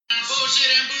Bullshit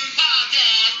and Booze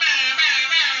Podcast.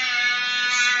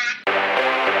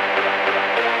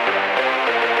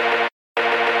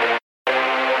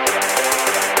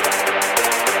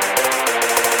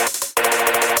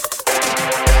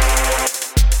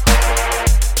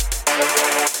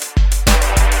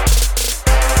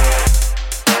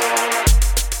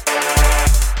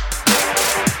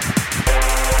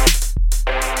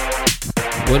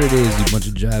 What it is, you bunch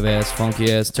of jive-ass,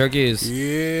 funky-ass turkeys.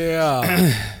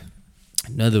 Yeah.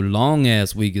 Another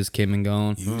long-ass week has came and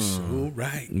gone. You so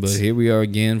right. But here we are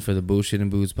again for the Bullshit and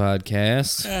Booze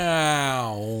Podcast.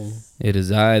 Ow. It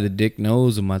is I, the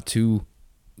dicknose, and my two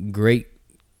great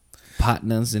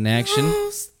partners in action. Oh,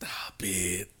 stop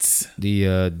it.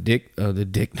 The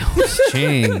dicknose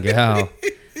Ching. Wow.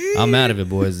 I'm out of it,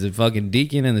 boys. The fucking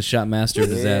deacon and the shot master of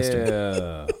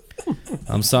disaster.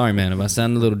 I'm sorry, man. If I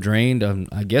sound a little drained,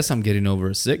 I guess I'm getting over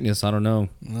a sickness. I don't know.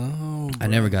 No, I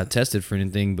never got tested for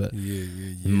anything, but Yeah.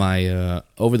 my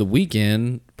over the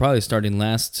weekend, probably starting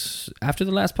after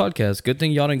the last podcast. Good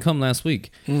thing y'all didn't come last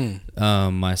week.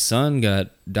 My son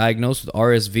got diagnosed with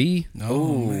RSV,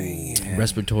 Man.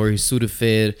 respiratory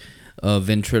pseudofed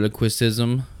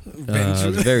ventriloquism. It's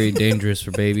very dangerous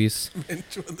for babies.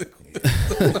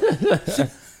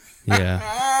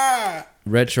 Yeah.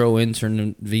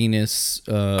 Retrointravenous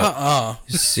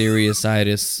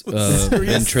serisitis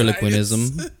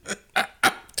ventriloquism.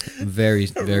 Very,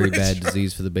 very bad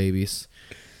disease for the babies.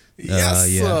 Yes,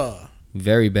 sir.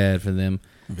 Very bad for them.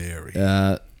 Very.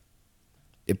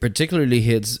 It particularly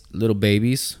hits little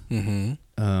babies.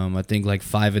 I think like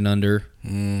 5 and under.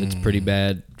 It's pretty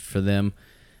bad for them.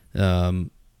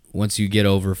 Once you get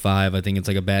over 5, I think it's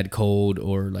like a bad cold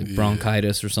or like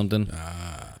bronchitis or something.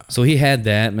 So he had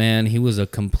that, man. He was a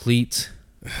complete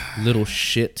little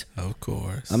shit. Of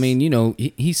course. I mean, you know,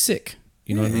 he's sick.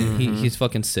 You know what I mean? He's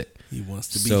fucking sick. He wants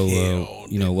to be So,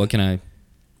 held. you know, what can I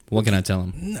tell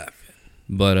him? Nothing.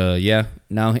 But yeah,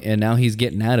 now he's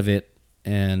getting out of it,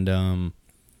 and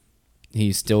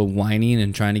he's still whining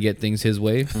and trying to get things his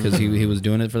way because he was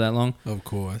doing it for that long. Of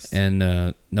course.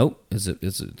 And nope, it's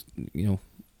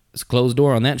a closed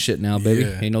door on that shit now, baby.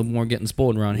 Yeah. Ain't no more getting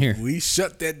spoiled around here. We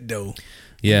shut that door.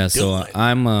 Yeah, so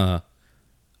Done.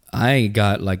 I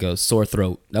got like a sore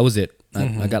throat. That was it.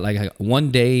 I got like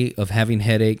 1 day of having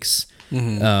headaches.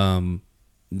 Then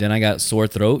I got sore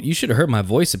throat. You should have heard my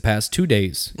voice the past 2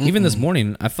 days. Even this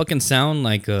morning, I fucking sound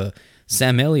like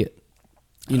Sam Elliott.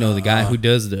 You know, the guy who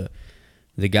does the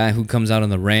guy who comes out on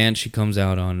the ranch. He comes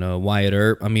out on Wyatt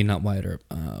Earp. I mean, not Wyatt Earp.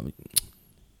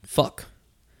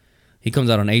 He comes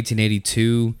out on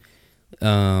 1882.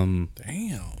 Damn.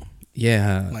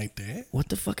 Yeah. Like that? What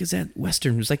the fuck is that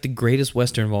Western? It's like the greatest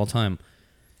Western of all time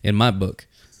in my book.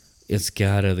 It's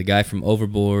got the guy from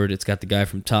Overboard. It's got the guy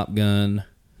from Top Gun.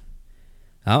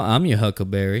 I'm your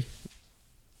Huckleberry.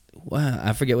 Wow,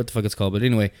 I forget what the fuck it's called. But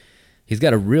anyway, he's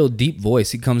got a real deep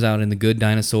voice. He comes out in The Good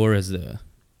Dinosaur as the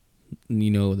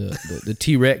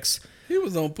T-Rex. He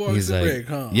was on Parks and Rec,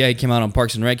 huh? Yeah, he came out on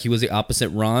Parks and Rec. He was the opposite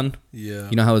Ron. Yeah.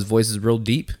 You know how his voice is real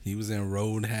deep? He was in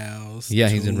Roadhouse. Yeah,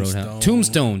 he's in Roadhouse.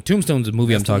 Tombstone. Tombstone's a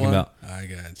movie I'm talking about. I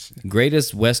got you.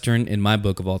 Greatest Western in my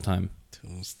book of all time.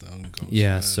 Tombstone. Goes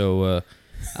Yeah, down. so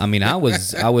I mean, I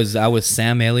was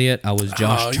Sam Elliott. I was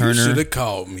Josh You should Turner. have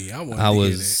called me. I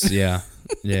was yeah.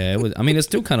 It was. I mean, it's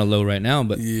still kind of low right now,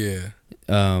 but Yeah.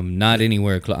 not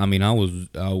anywhere. I mean, I was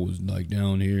like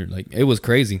down here. Like it was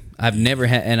crazy. I've never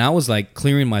had, and I was like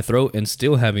clearing my throat and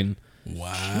still having.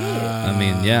 Wow. I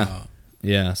mean,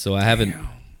 yeah. So I haven't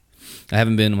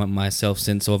been myself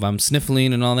since. So if I'm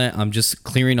sniffling and all that, I'm just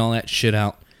clearing all that shit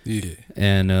out. Yeah.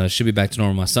 And should be back to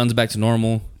normal. My son's back to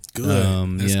normal.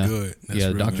 Good. That's good. That's the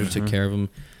real doctor good. took care of him.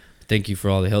 Thank you for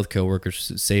all the healthcare workers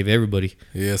to save everybody,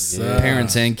 Yes, sir.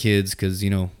 parents and kids, because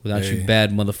without you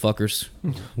bad motherfuckers,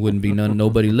 wouldn't be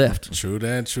nobody left. True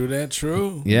that.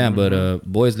 True. Yeah, but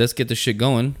boys, let's get this shit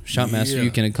going. Shotmaster, Yeah.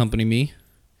 you can accompany me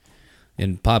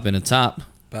and pop in the top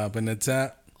Pop in the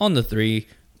top. on the 3,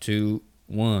 2,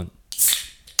 1.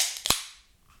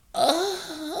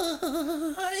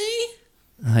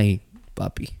 Hi,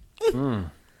 Poppy.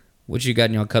 What you got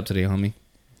in your cup today, homie?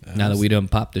 Now that we done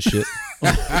popped the shit.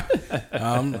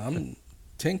 I'm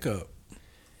tin cup.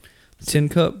 Tin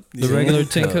cup? The regular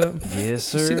tin cup? Yes,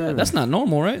 sir. See that? That's not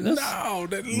normal, right? That's, No,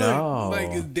 that look No. like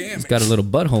it's damaged. it's got a little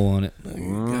butthole on it. Got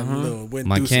a little, went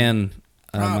My through some can,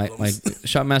 my problems.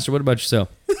 Shotmaster, what about yourself?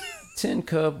 Tin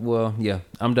cup. Well, yeah,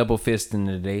 I'm double fisting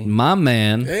today. My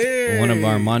man, Hey. one of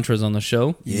our mantras on the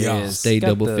show. Yes. Stay got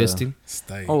double the fisting.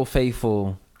 Stay. Old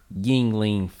faithful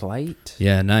Yingling flight.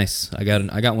 Yeah, nice. I got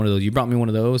one of those. You brought me one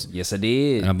of those. Yes, I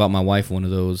did. And I bought my wife one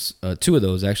of those. 2 of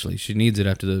those, actually. She needs it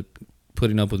after the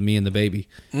putting up with me and the baby.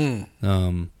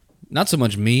 Not so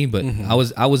much me, but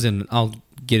I was in. I'll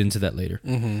get into that later.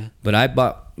 But I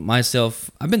bought myself.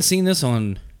 I've been seeing this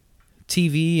on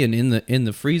TV and in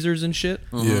the freezers and shit.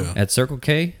 Yeah. At Circle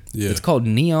K. Yeah. It's called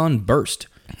Neon Burst.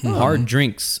 Hard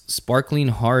drinks, sparkling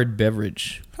hard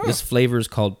beverage. This flavor is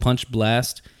called Punch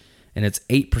Blast, and it's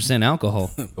 8%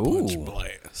 alcohol. Punch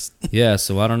blast. Yeah,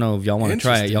 so I don't know if y'all want to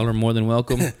try it. Interesting. Y'all are more than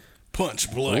welcome.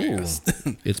 Punch blast.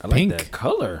 It's I like pink. that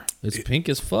color. It's pink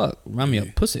as fuck. Remind me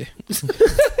of pussy.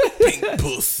 Pink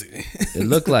pussy. It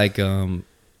looked like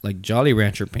Jolly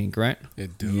Rancher pink, right?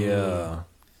 It do. Yeah.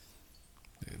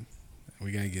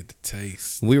 We gotta get the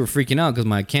taste. We were freaking out because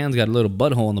my can's got a little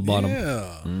butthole on the bottom.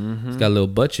 Yeah. It's got little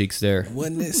butt cheeks there.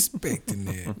 Wasn't expecting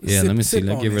that. Yeah, let me see. Sip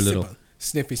Let me on give her a it, little. sip on-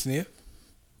 Sniffy sniff.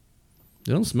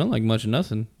 They don't smell like much of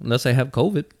nothing unless I have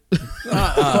COVID.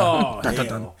 Oh,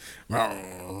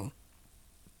 hell.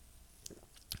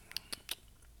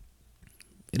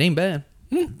 It ain't bad.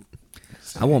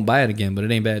 I won't buy it again, but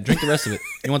it ain't bad. Drink the rest of it.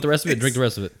 You want the rest of it? Drink the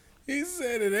rest of it. He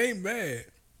said it ain't bad.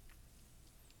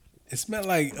 It smelled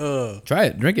like Try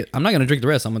it. Drink it. I'm not gonna drink the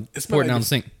rest. I'm gonna it pour smelled it down like the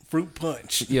sink. fruit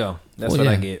punch. Yeah, that's Oh, what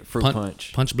yeah. I get. Fruit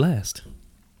punch. Punch Blast.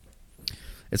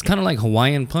 It's kind of like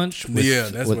Hawaiian Punch with, Yeah,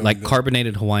 that's with what like we do.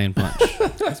 carbonated Hawaiian Punch.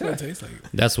 That's what it tastes like.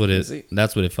 That's what Is it?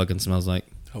 That's what it fucking smells like.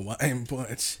 Hawaiian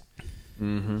punch.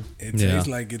 It Yeah. tastes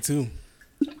like it too.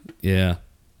 Yeah.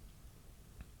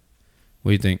 What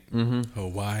do you think?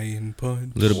 Hawaiian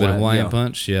punch. A little bit of Hawaiian Yeah.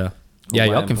 Punch, yeah. Yeah,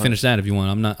 y'all Hawaiian can Punch. finish that if you want.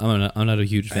 I'm not a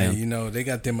huge fan. Hey, you know, they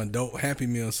got them adult Happy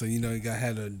Meals, so you know you gotta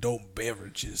have the adult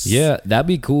beverages. Yeah, that'd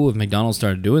be cool if McDonald's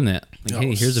started doing that. Like, Oh,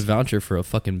 hey, here's a voucher for a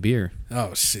fucking beer.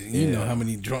 Oh shit! You know how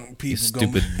many drunk You people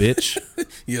stupid bitch.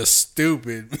 You're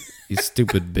stupid. You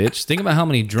stupid bitch. Think about how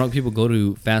many drunk people go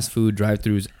to fast food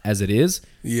drive-thrus as it is.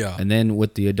 Yeah. And then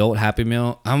with the adult Happy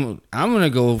Meal, I'm gonna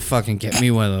go fucking get me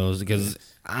one of those because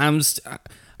I'm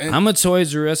a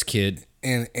Toys R Us kid.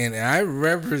 And I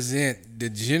represent the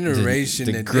generation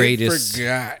The that greatest they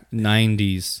forgot.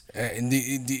 90s.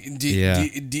 Yeah.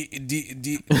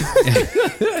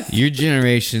 Your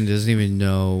generation doesn't even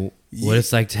know what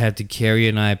it's like to have to carry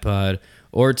an iPod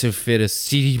or to fit a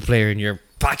CD player in your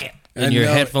pocket. And your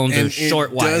headphones are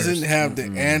short wires. It doesn't have the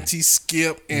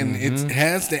anti-skip, and it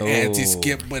has the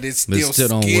anti-skip, but it's But it still, still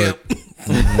don't skip.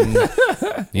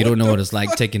 work. You don't know what it's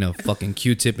like taking a fucking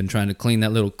Q-tip and trying to clean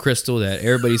that little crystal that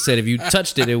everybody said if you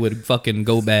touched it, it would fucking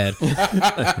go bad.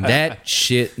 That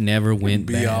shit never went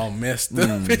Be bad. all messed up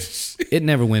and shit. It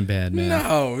never went bad, man.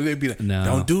 No, they'd be like, No.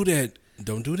 don't do that.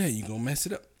 Don't do that. You're going to mess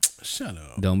it up. Shut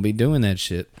up. Don't be doing that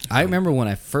shit. I remember when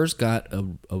I first got a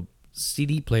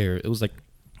CD player, it was like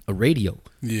a radio,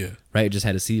 Yeah. right? It just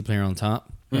had a CD player on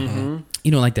top. You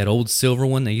know, like that old silver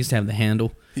one that used to have the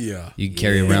handle. Yeah. You could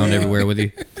carry around everywhere with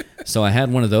you. So I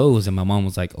had one of those, and my mom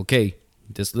was like, okay,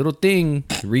 this little thing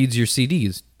reads your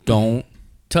CDs. Don't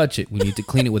touch it. We need to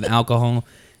clean it with alcohol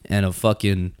and a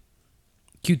fucking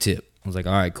Q-tip. I was like,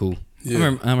 all right, cool.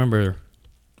 Yeah. I remember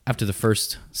after the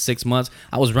first 6 months,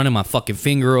 I was running my fucking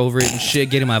finger over it and shit,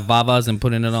 getting my Vavas and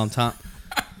putting it on top.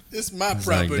 It's my I was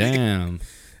property. like, damn.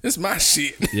 It's my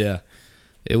shit. Yeah.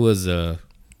 It was, it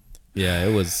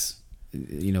was,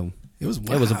 you know, It was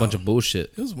it was a bunch of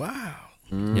bullshit. It was wild.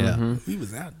 Yeah. We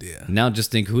was out there. Now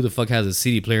just think who the fuck has a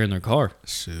CD player in their car?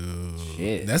 Shoot.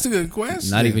 Shit. That's a good question.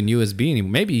 Not even USB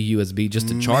anymore. Maybe USB just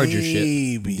to charge your shit.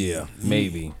 Maybe. Yeah,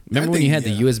 maybe. Remember I when you think,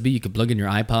 had the USB you could plug in your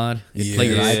iPod and play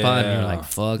your Yeah. iPod and you're like,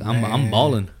 fuck, I'm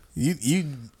balling. You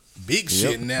big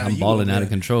shit now. I'm You balling on out of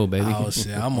that- control, baby. Oh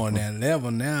shit, I'm on that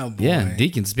level now, boy. Yeah,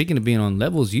 Deacon, speaking of being on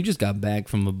levels, you just got back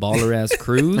from a baller ass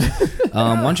cruise.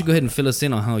 Why don't you go ahead and fill us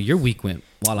in on how your week went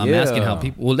while I'm asking how Yeah.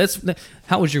 people. Well,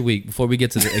 how was your week before we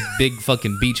get to the big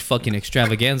fucking beach fucking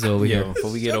extravaganza over Yeah, here?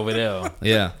 before we get over there.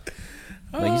 Yeah.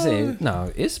 Like you said,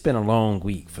 no, it's been a long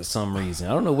week for some reason.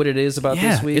 I don't know what it is about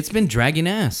Yeah, this week. it's been dragging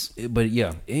ass. But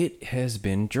yeah, it has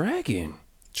been dragging.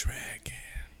 Dragon.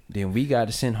 Then we got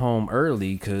to send home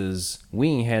early because we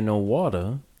ain't had no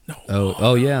water.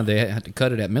 Oh yeah, they had to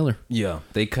cut it at Miller. Yeah,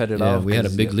 they cut it Yeah, off. we had a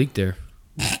 'cause, big yeah, leak there.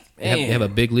 They have a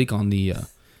big leak on the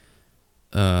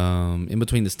in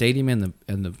between the stadium and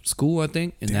the school, I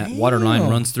think, and that water line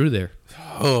runs through there.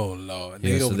 Oh lord.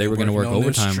 Yeah, so over they there were going to work working on them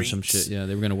overtime or some streets. shit. Yeah,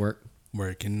 they were going to work.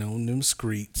 Working on them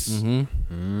streets.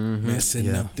 Mm-hmm. Messing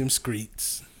Yeah. up them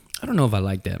streets. I don't know if I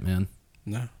like that, man.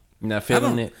 No. Not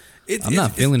feeling it. I'm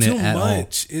not feeling it too at all.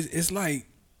 much. It's like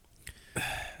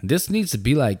This needs to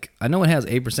be like, I know it has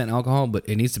 8% alcohol, but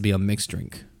it needs to be a mixed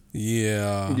drink.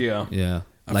 yeah. Yeah. Yeah.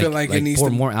 I feel like it needs pour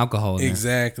to more alcohol in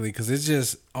exactly because it's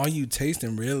just all you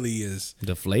tasting really is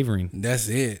there. The flavoring. that's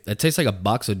it. It tastes like a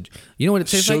box of. You know what it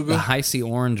tastes like? Sugar? The high C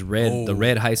orange red. The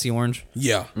red high C orange.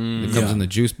 Yeah, It comes in the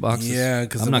juice boxes. Yeah,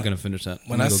 because I'm not gonna finish that.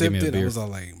 When I sipped it, I was all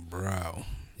like, bro,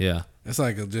 yeah, it's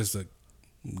like just a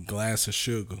glass of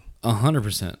sugar.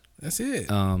 100%. That's it.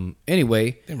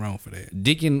 Anyway, Nothing wrong for that.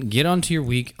 Deacon, get onto your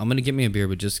week. I'm gonna get me a beer,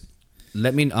 but just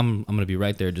let me. I'm gonna be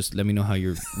right there. Just let me know how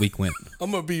your week went.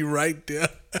 I'm gonna be right there.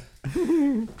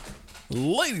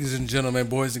 Ladies and gentlemen,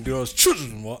 boys and girls,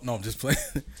 children. Well, no, I'm just playing.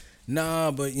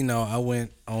 Nah, but I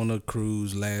went on a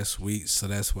cruise last week, so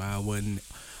that's why I wasn't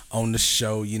on the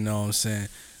show. You know what I'm saying?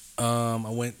 I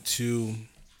went to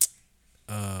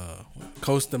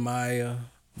Costa Maya,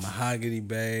 Mahogany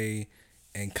Bay,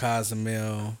 and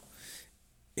Cozumel.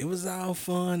 It was all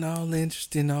fun, all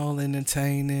interesting, all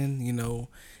entertaining.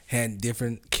 Had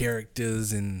different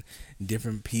characters and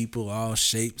different people, all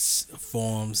shapes,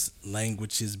 forms,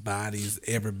 languages, bodies.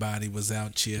 Everybody was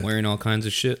out here. Wearing all kinds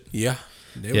of shit. Yeah,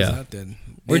 they was out there.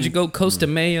 Where'd you go? Costa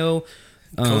Mayo.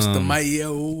 Costa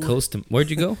Mayo. Where'd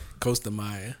you go? Costa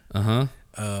Maya.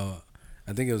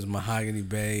 I think it was Mahogany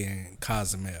Bay and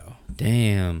Cozumel.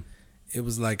 Damn. It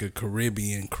was like a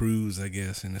Caribbean cruise, I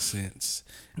guess, in a sense.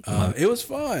 It was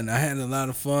fun. I had a lot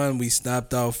of fun. We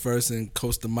stopped off first in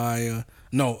Costa Maya.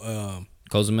 No,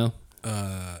 Cozumel?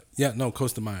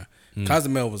 Costa Maya.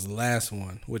 Cozumel was the last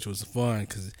one, which was fun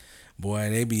because, boy,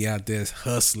 they be out there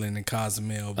hustling in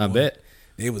Cozumel. Boy. I bet.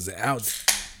 They was out.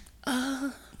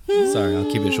 Sorry,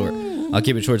 I'll keep it short. I'll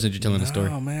keep it short since you're telling the story.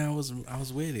 Oh, man, I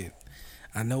was with it.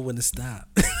 I know when to stop.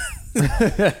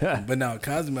 But now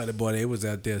Cozumel, boy, they was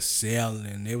out there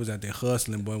selling. They was out there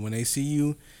hustling. Boy, when they see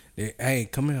you, hey,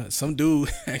 come here. Some dude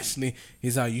actually,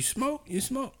 he's like, you smoke? You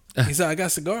smoke? He's like, I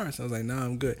got cigars. I was like, nah,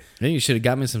 I'm good. Then you should have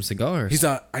got me some cigars. He's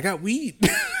like, I got weed.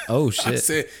 Oh shit! I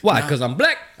said, why? nah. Because I'm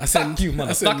black. I said, fuck you,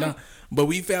 motherfucker. nah. But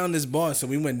we found this bar, so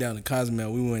we went down to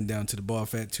Cozumel. We went down to the bar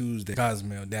Fat Tuesday,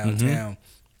 Cozumel downtown,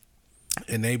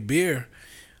 and they beer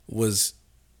was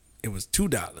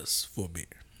 $2 for a beer.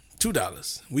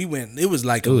 $2. We went. It was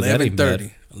like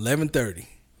 11:30. 11:30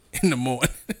 in the morning.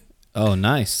 Oh,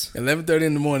 nice. 11:30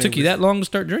 in the morning. Took you that long to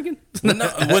start drinking?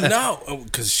 No,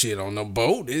 because shit on the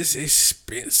boat is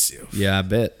expensive. Yeah, I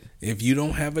bet. If you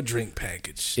don't have a drink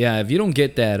package. Yeah, if you don't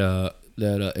get that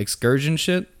excursion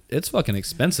shit, it's fucking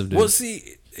expensive, dude. Well,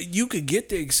 see, you could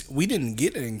get we didn't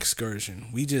get an excursion.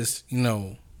 We just,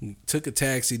 took a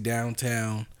taxi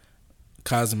downtown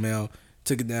Cozumel,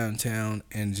 took it downtown,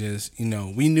 and just,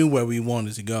 we knew where we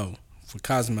wanted to go for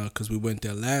Cozumel because we went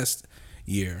there last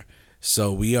year.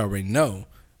 So we already know.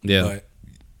 Yeah. But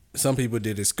some people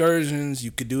did excursions.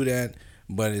 You could do that.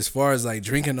 But as far as like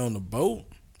drinking on the boat,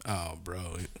 oh,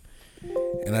 bro.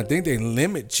 And I think they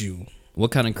limit you. What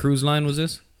kind of cruise line was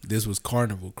this? This was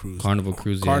Carnival Cruise. Carnival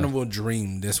Cruise, Carnival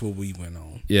Dream. That's what we went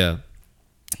on. Yeah.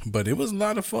 But it was a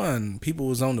lot of fun. People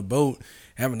was on the boat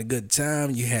having a good time.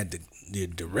 You had the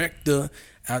director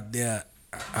out there.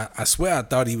 I swear I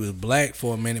thought he was black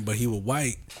for a minute, but he was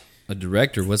white. A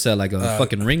director? What's that? Like a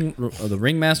fucking the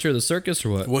ringmaster of the circus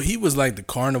or what? Well, he was like the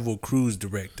Carnival Cruise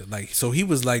director. So he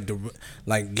was like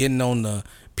getting on the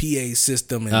PA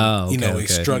system and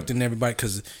instructing everybody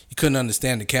because you couldn't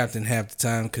understand the captain half the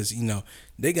time because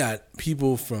they got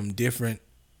people from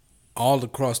all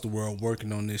across the world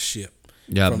working on this ship.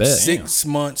 Yeah, from I bet. 6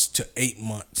 months to 8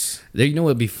 months.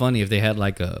 It'd be funny if they had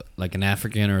like an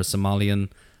African or a Somalian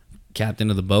captain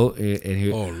of the boat,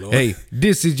 and hey,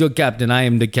 this is your captain. I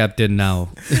am the captain now.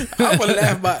 I would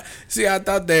laugh by. See, I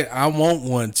thought that I want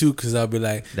one too, because I'll be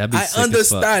like, I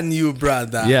understand you,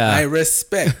 brother. Yeah, I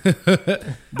respect.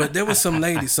 But there was some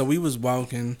lady, so we was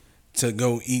walking to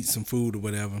go eat some food or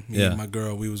whatever. Me and my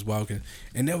girl, we was walking,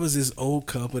 and there was this old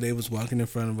couple. They was walking in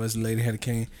front of us. The lady had a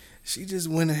cane. She just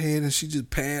went ahead and she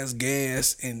just passed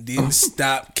gas and didn't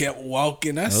stop. Kept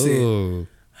walking. I said,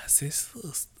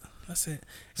 sister. I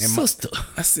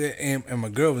said, and my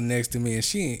girl was next to me, and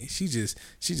she just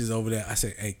over there. I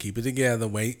said, hey, keep it together.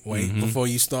 Wait, before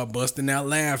you start busting out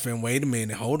laughing. Wait a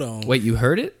minute, hold on. Wait, you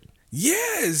heard it?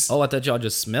 Yes. Oh, I thought y'all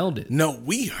just smelled it. No,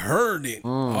 we heard it.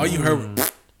 All you heard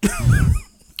was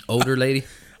older lady.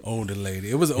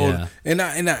 It was old, and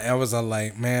I was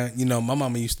like, man, my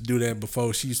mama used to do that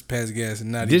before. She used to pass gas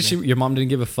and not. Your mom didn't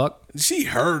give a fuck? She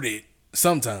heard it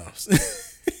sometimes.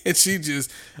 And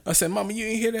I said, Mama, you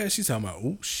ain't hear that? She's talking about,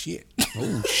 oh, shit.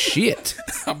 Oh, shit.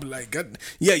 I'll be like, God,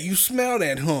 yeah, you smell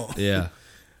that, huh? Yeah.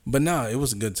 But no, it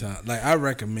was a good time. Like, I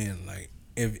recommend, like,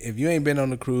 if you ain't been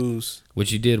on the cruise.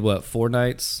 Which you did, 4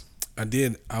 nights? I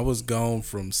did. I was gone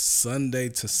from Sunday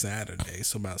to Saturday,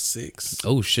 so about 6.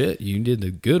 Oh, shit. You did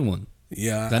the good one.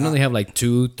 Yeah, I know they have like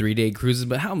 2-3 day cruises,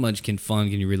 but how much fun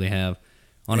can you really have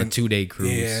on a 2 day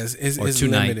cruise? Yeah, it's 2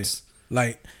 limited. nights.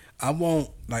 Like I want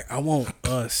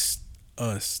us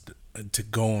to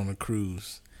go on a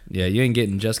cruise. Yeah, you ain't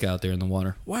getting Jessica out there in the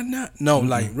water. Why not? No,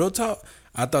 like real talk.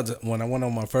 I thought that when I went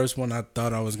on my first one, I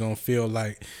thought I was gonna feel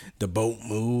like the boat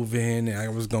moving, and I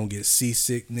was gonna get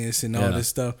seasickness and all this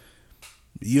stuff.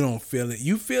 You don't feel it.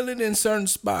 You feel it in certain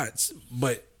spots,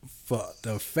 but for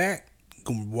the fact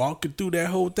walking through that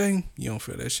whole thing, you don't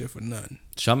feel that shit for nothing.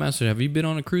 Shotmaster, have you been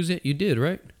on a cruise yet? You did,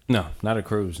 right? No, not a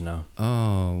cruise. No.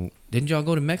 Oh, didn't y'all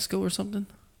go to Mexico or something?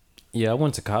 Yeah, I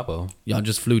went to Cabo. Y'all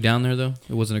just flew down there though.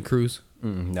 It wasn't a cruise.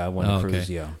 No, I went on a cruise.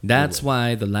 Yeah, That's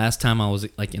why the last time I was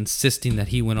like insisting that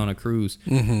he went on a cruise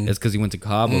is because he went to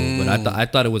Cabo. But I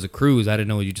thought it was a cruise. I didn't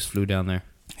know you just flew down there.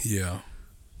 Yeah,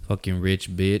 fucking rich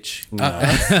bitch.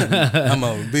 I'm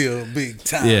a big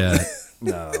time. Yeah.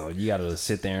 No, you gotta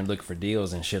sit there and look for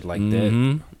deals and shit like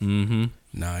that.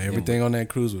 Nah, everything on that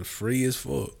cruise was free as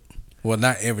fuck. Well,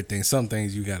 not everything. Some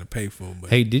things you gotta pay for. But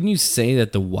hey, didn't you say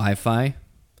that the Wi-Fi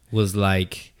was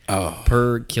like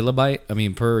per kilobyte? I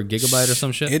mean, per gigabyte or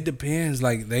some shit? It depends.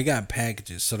 Like they got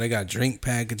packages, so they got drink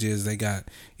packages. They got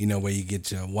where you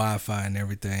get your Wi-Fi and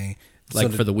everything.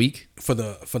 Like for the week? For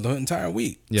the entire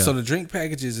week. Yeah. So the drink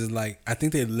packages is like I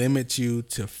think they limit you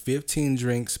to 15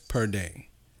 drinks per day.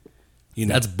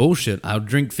 That's bullshit. I'll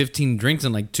drink 15 drinks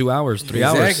in like 2 hours, 3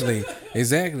 hours.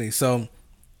 Exactly. So,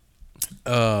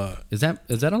 is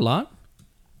that a lot?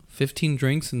 15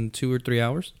 drinks in 2 or 3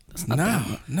 hours? That's not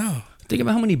bad. No. Think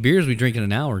about how many beers we drink in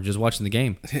an hour just watching the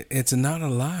game. It's not a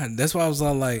lot. That's why I was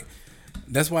all like,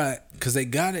 because they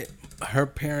got it. Her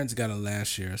parents got it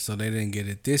last year, so they didn't get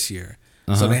it this year.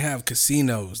 So they have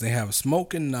casinos. They have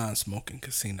smoking, non-smoking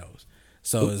casinos.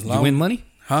 So as long you win money?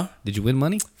 Huh? Did you win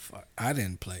money? I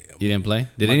didn't play. You didn't play?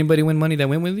 Did anybody win money that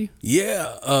went with you? Yeah,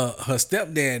 her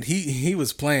stepdad, he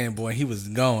was playing, boy. He was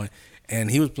going,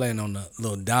 and he was playing on the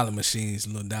little dollar machines.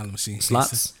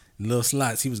 Slots? Little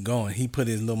slots. He was going. He put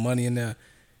his little money in there,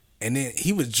 and then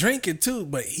he was drinking too,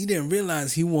 but he didn't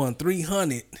realize he won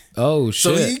 300. Oh, shit.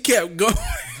 So he kept going.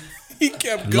 He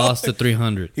kept going. Lost the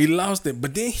 300. He lost it,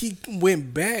 but then he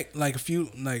went back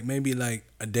maybe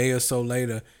a day or so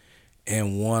later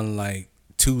and won like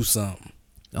 2 something.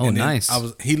 Oh, nice.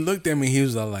 He looked at me. He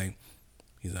was like,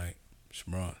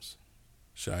 Shmros,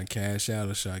 should I cash out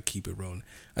or should I keep it rolling?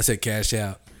 I said cash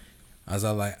out. I was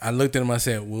all like, I looked at him. I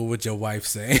said, "What would your wife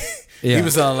say?" Yeah. He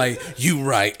was all like, "You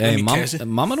right." Hey,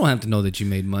 mama don't have to know that you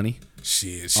made money.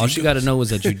 Shit. All she got to know is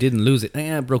that you didn't lose it.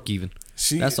 I broke even.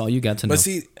 That's all you got to know. But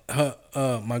see,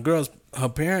 my girls, her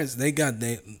parents, they got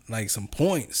like some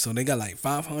points, so they got like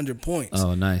 500 points.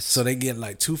 Oh, nice. So they get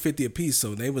like $250 a piece.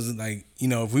 So they was like,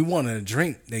 if we wanted a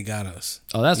drink, they got us.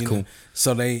 Oh, that's cool.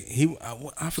 So I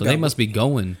forgot. So they must be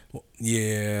going.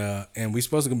 Yeah, and we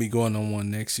supposed to be going on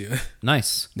one next year.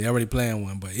 Nice. They already planned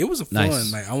one, but it was a fun.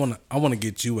 Nice. Like I want to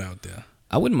get you out there.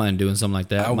 I wouldn't mind doing something like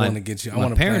that. I want to get you.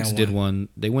 My parents did one.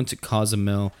 They went to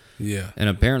Cozumel. Yeah. And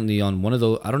apparently on one of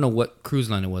those, I don't know what cruise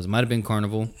line it was. It might have been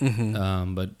Carnival.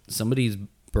 But some of these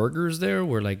burgers there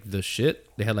were like the shit.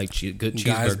 They had like good cheeseburgers.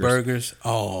 Guys burgers.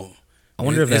 Oh. I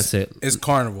wonder if that's it. It's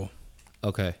Carnival.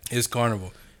 Okay. It's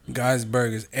Carnival. Guys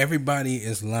burgers. Everybody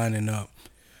is lining up.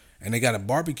 And they got a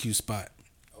barbecue spot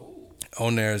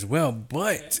on there as well.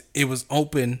 But it was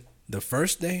open the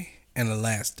first day and the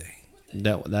last day.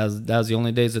 That was the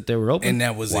only days that they were open? And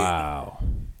that was it. Wow.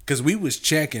 Because we was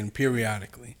checking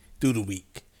periodically through the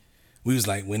week. We was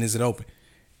like, when is it open?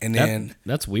 And then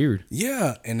that's weird.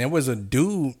 Yeah, and there was a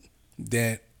dude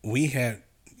that we had,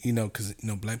 because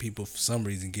black people for some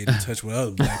reason get in touch with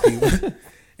other black people.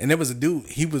 And there was a dude.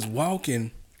 He was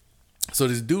walking. So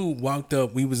this dude walked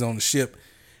up. We was on the ship,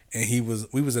 and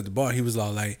we was at the bar. He was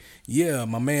all like, "Yeah,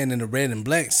 my man in the red and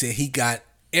black said he got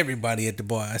everybody at the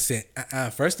bar." I said,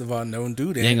 first of all, don't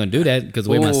do that. You ain't gonna do that because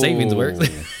the way my savings work.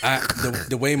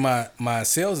 The way my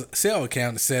sale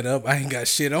account is set up, I ain't got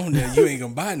shit on there. You ain't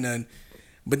gonna buy nothing.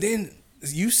 But then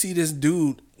you see this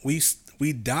dude.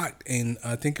 We docked in,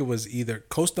 I think it was either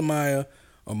Costa Maya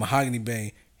or Mahogany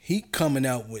Bay. He coming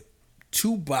out with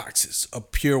 2 boxes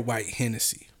of pure white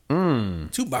Hennessy. 2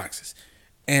 boxes.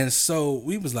 And so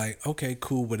we was like, okay,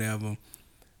 cool, whatever.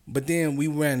 But then we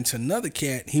ran into another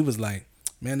cat. He was like,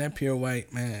 "Man, that pure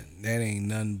white, man, that ain't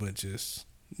nothing but just,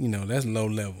 that's low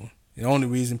level. The only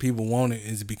reason people want it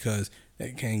is because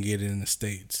they can't get it in the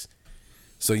States.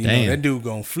 So, that dude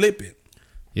gonna flip it."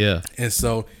 Yeah. And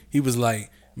so he was like,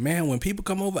 "Man, when people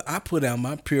come over, I put out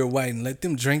my pure white and let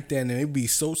them drink that, and they'd be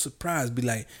so surprised, be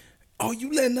like, 'Oh,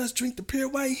 you letting us drink the pure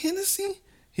white Hennessy?'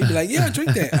 He'd be like, yeah,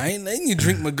 drink that. I ain't letting you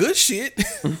drink my good shit.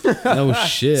 No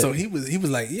shit. So he was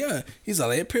like, yeah. He's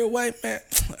like, that pure white, man.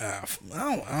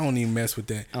 I don't even mess with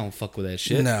that. I don't fuck with that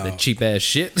shit. No. That cheap ass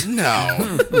shit. No.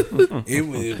 It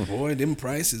was, boy, them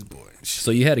prices, boy.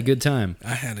 So you had a good time.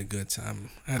 I had a good time.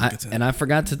 And I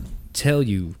forgot to tell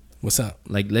you. What's up?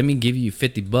 Like, let me give you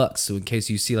 $50 so in case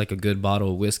you see like a good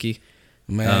bottle of whiskey,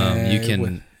 Man, you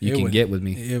can get with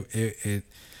me.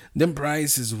 Them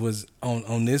prices was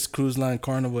on this cruise line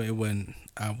Carnival. It wasn't.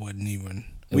 I wasn't even.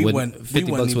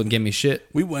 $50 wouldn't give me shit.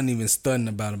 We wasn't even studying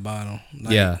about a bottle.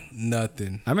 Like, yeah,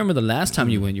 nothing. I remember the last time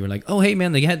you went, you were like, "Oh, hey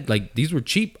man, they had like these were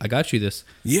cheap. I got you this."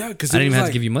 Yeah, because I didn't even have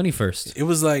to give you money first. It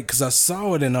was like because I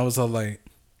saw it and I was all like,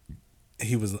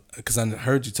 he was because I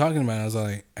heard you talking about it. I was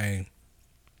like, hey,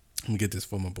 let me get this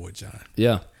for my boy John.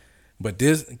 Yeah. But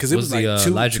this, because it was like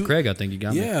Elijah Craig, I think you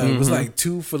got me. Yeah, it was like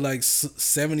 2 for like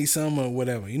 70 some or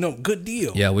whatever. You know, good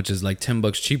deal. Yeah, which is like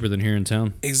 $10 cheaper than here in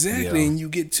town. Exactly, and you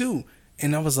get 2.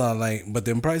 And I was all like, but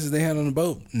them prices they had on the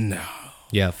boat, no.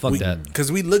 Yeah, fuck that.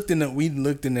 Because we looked in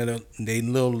they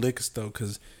little liquor store.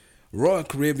 Because Royal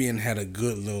Caribbean had a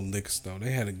good little liquor store.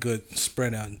 They had a good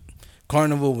spread out.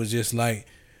 Carnival was just like,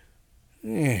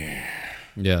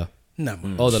 yeah. Not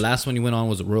much. Oh, the last one you went on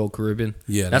was a Royal Caribbean?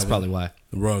 Yeah. That's probably why.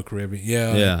 The Royal Caribbean.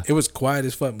 Yeah. Yeah. It was quiet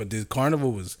as fuck, but the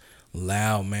Carnival was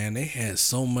loud, man. They had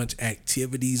so much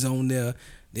activities on there.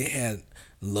 They had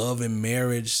love and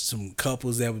marriage, some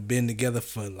couples that have been together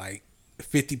for like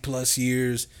 50 plus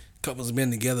years. Couples have been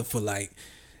together for like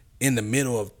in the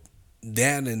middle of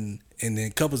that and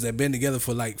then couples that have been together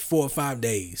for like 4 or 5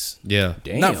 days. Yeah.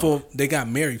 Damn. They got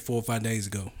married 4 or 5 days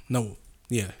ago. No.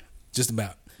 Yeah. Just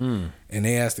about. And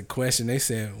they asked the question. They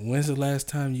said, "When's the last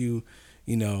time you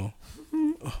know,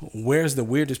 where's the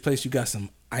weirdest place you got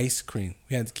some ice cream?"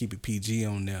 We had to keep it PG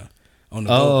on there. On the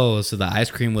boat. So the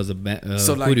ice cream was a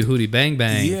So like, hootie hootie bang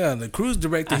bang. Yeah, the cruise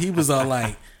director, he was all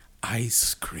like,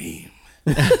 "Ice cream,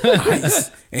 ice,"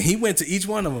 and he went to each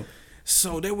one of them.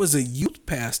 So there was a youth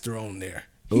pastor on there.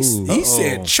 He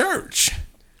said church.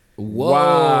 Whoa.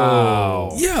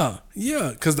 Wow.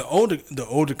 Yeah, because the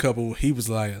older couple, he was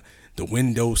like, the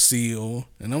window seal,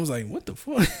 and I was like, what the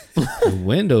fuck? The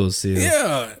window seal.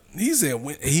 Yeah, he said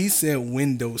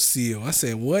window seal. I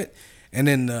said what? And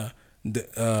then the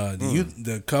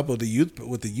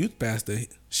youth pastor,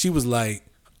 she was like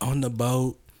on the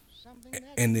boat,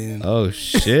 and then oh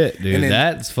shit, dude,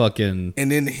 that's fucking.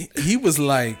 And then he was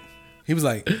like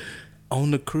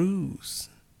on the cruise.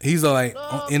 He's like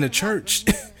in the church.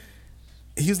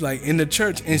 He's like in the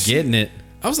church and getting it.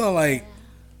 I was all like.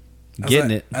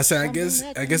 I said, I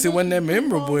guess it wasn't that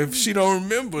memorable if she don't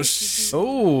remember. Yeah,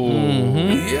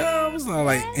 I was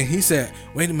like, and he said,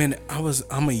 wait a minute,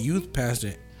 I'm a youth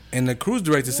pastor, and the cruise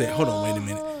director said, hold on, wait a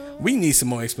minute, we need some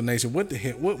more explanation. What the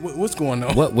heck? What's going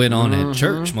on? What went on at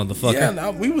church, motherfucker?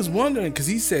 Yeah, we was wondering because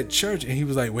he said church, and he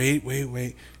was like, wait.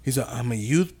 He's like, I'm a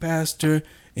youth pastor,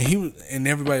 and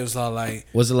everybody was all like,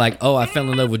 was it like, oh, I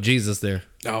fell in love with Jesus there?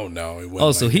 Oh no, it wasn't.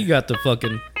 Oh, so he got the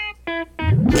fucking.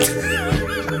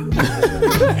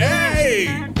 Hey!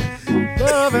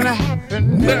 Love and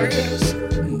happiness.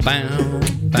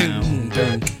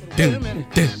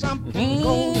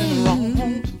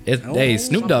 Hey,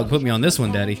 Snoop Dogg put me on this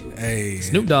one, Daddy. Hey,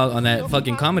 Snoop Dogg on that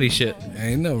fucking comedy shit.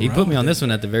 Ain't no. He put me on this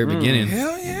one at the very beginning.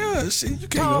 Hell yeah! See, you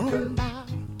can't go wrong.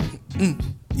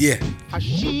 Yeah. How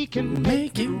she can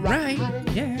make it right.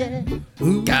 Yeah.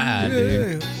 God,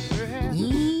 dude.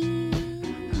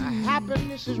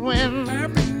 Happiness is when.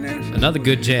 Another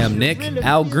good jam, Nick.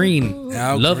 Al Green.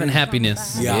 Love and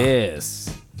Happiness. Yeah.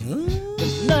 Yes.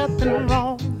 There's nothing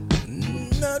wrong.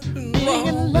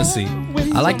 Let's see.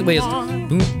 I like the way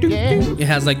it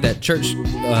has like that church.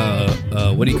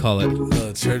 What do you call it?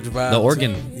 Church vibe. The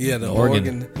organ. Yeah, the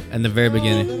organ. And the very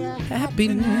beginning.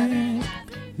 Happiness.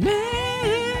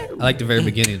 I like the very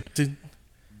beginning.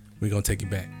 We're gonna take you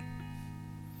back.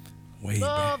 Way back.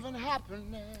 Love and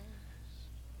happiness.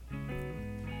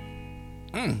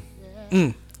 Something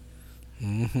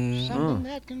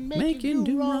that can make you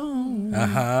do wrong.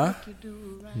 Uh-huh. Make you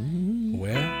do right.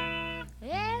 Well.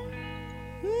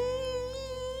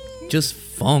 Just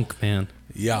funk, man.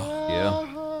 Yeah. Yeah.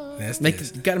 That's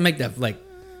You gotta make that like,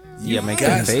 Yeah, make got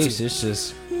that face. It's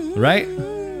just right?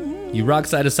 You rock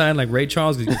side to side like Ray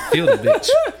Charles because you can feel the bitch.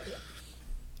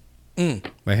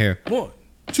 Right here. 1,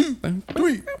 2,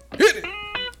 3, hit it.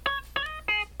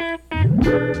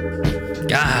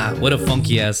 God, what a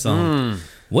funky ass song.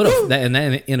 What a that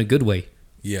in a good way.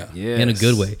 Yeah. In a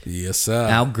good way. Yes, sir.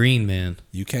 Al Green, man.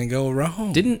 You can't go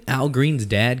wrong. Didn't Al Green's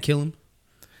dad kill him?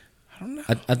 I don't know.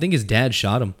 I think his dad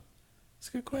shot him. That's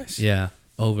a good question. Yeah.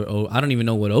 Over. I don't even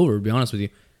know what over, to be honest with you.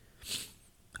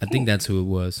 I think that's who it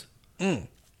was.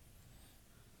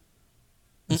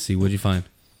 Let's see, what'd you find?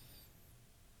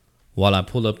 While I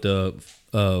pull up the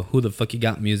Who the Fuck You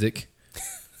Got music.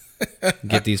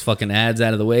 Get these fucking ads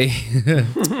out of the way.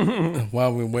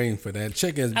 While we're waiting for that,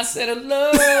 check us. I said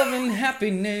love and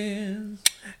happiness.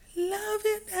 Love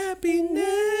and happiness.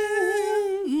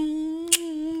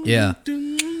 Yeah.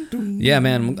 Yeah,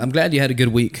 man. I'm glad you had a good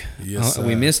week. Yes,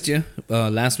 We sir. missed you.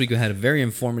 Last week we had a very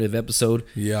informative episode.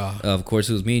 Yeah. Of course,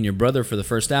 it was me and your brother for the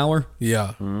first hour.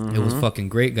 Yeah. It was fucking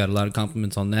great. Got a lot of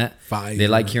compliments on that. Fire. They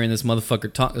like hearing this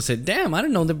motherfucker talk. I said, damn, I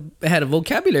didn't know they had a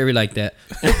vocabulary like that.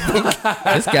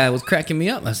 This guy was cracking me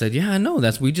up. I said, yeah, I know.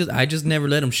 I just never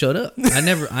let him shut up.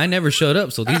 I never shut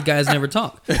up, so these guys never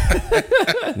talk.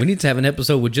 We need to have an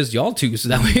episode with just y'all two, so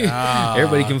that way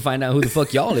everybody can find out who the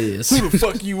fuck y'all is. Who the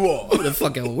fuck you are? Who the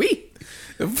fuck are we?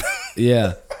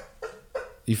 Yeah.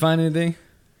 You find anything?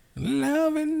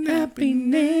 Love and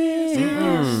happiness.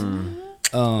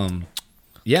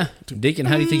 Yeah. Deacon,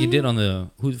 how do you think you did on the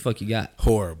Who the Fuck You Got?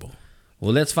 Horrible.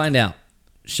 Well, let's find out.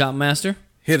 Shopmaster,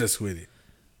 Hit us with it.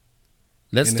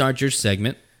 let's start your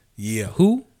segment. Yeah.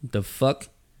 Who the fuck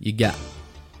you got?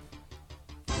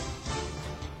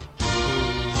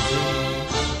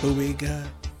 Who we got?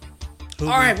 All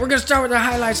right, we're going to start with the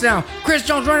highlights now. Chris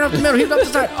Jones running up the middle. He's up the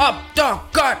side. Up,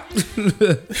 dog, cut.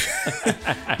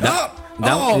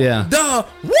 Yeah. Duh.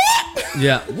 What?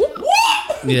 Yeah.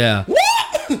 Yeah.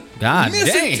 God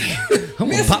dang. I'm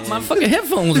going to pop my fucking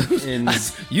headphones. And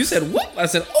You said whoop. I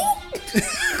said, oh.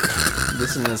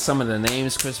 listen to some of the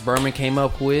names Chris Berman came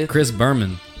up with. Chris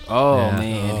Berman. Oh, Yeah.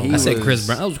 man. I said Chris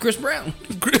Brown. That was Chris Brown.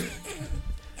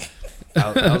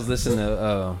 I was listening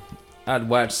to, I'd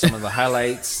watch some of the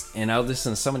highlights, and I was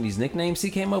listening to some of these nicknames he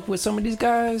came up with, some of these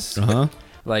guys. Uh-huh.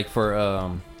 Like for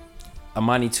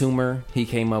Amani Toomer, he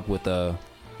came up with a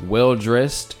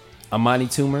well-dressed Amani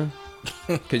Toomer.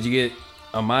 Because you get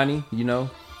Amani, you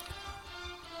know?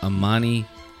 Amani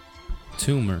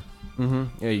Toomer.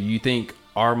 Mm-hmm. Yeah, you think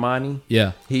Armani?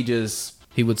 Yeah. He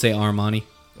He would say Armani.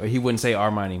 or he wouldn't say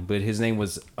Armani, but his name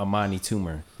was Amani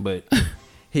Toomer. But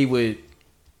he would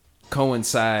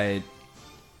coincide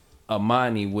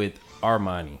Amani with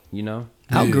Armani, you know?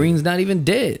 Al Green's not even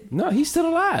dead. No, he's still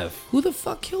alive. Who the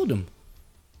fuck killed him?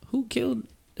 Who killed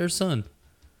their son?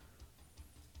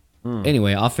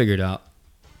 Anyway, I'll figure it out.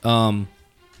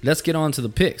 Let's get on to the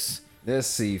picks. Let's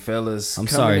see, fellas. I'm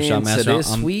sorry, Coming into Shotmaster.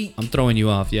 this week. I'm throwing you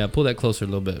off. Yeah, pull that closer a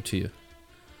little bit to you.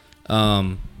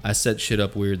 I set shit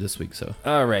up weird this week, so.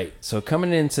 All right. So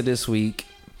coming into this week,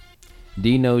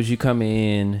 D knows you come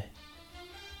in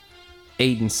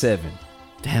 8-7.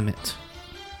 Damn it.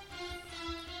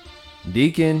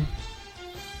 Deacon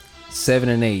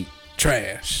 7-8.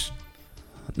 Trash.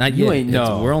 Not You yet. ain't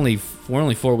know. We're only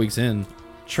 4 weeks in.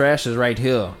 Trash is right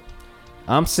here.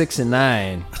 I'm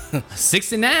 6-9.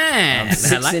 69. I'm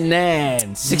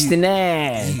 69.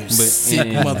 69. You sick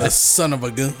and mother son of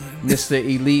a gun. Mr.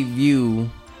 Elite View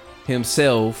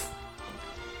himself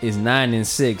is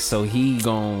 9-6, so he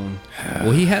gone.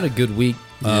 Well, he had a good week.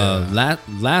 Yeah.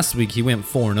 Last week he went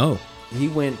 4-0. He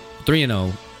went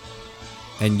 3-0.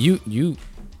 And you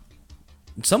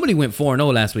somebody went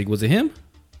 4-0 last week. Was it him?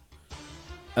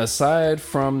 aside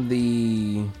from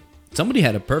the. Somebody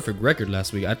had a perfect record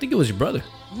last week. I think it was your brother.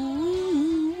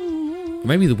 Or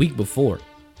maybe the week before.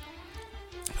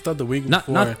 I thought the week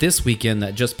before. Not this weekend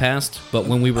that just passed, but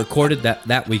when we recorded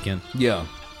that weekend. Yeah.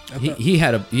 He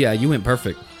had a you went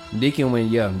perfect. Deacon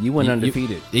went, you went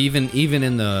undefeated. Even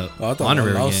in the Oh, I thought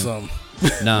honorary I lost game.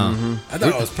 something. No. I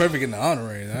thought I was perfect in the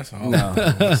honorary. That's all.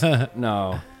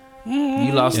 No.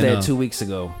 You lost You that know. 2 weeks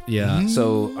ago. Yeah.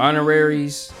 So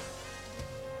honoraries,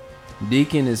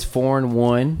 Deacon is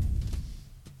 4-1.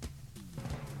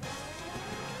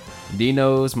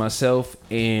 Dino's, myself,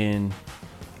 and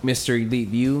Mr. Elite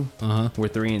View we're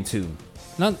 3-2.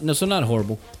 Not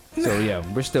horrible. So yeah,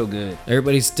 we're still good.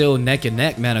 Everybody's still neck and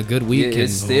neck, man. A good week Yeah, and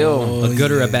it's still a good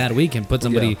or a bad week and put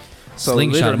somebody So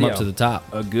slingshot him literally, up to the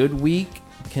top. A good week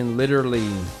can literally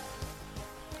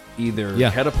either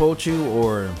Yeah. catapult you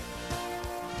or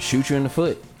shoot you in the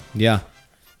foot. Yeah.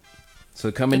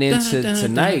 So coming into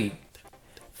tonight,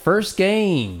 first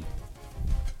game,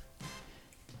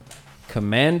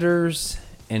 Commanders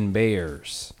and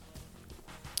Bears.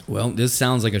 Well, this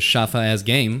sounds like a Shafa ass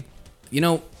game. You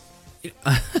know,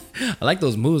 I like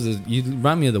those moves. You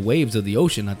remind me of the waves of the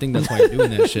ocean. I think that's why you're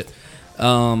doing that shit.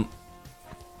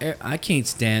 I can't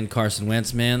stand Carson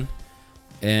Wentz, man.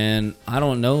 And I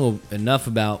don't know enough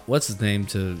about what's his name,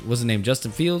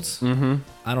 Justin Fields? Mm-hmm.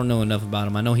 I don't know enough about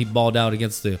him. I know he balled out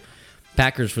against the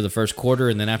Packers for the first quarter,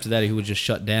 and then after that he was just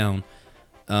shut down.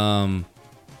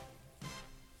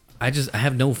 I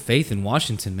have no faith in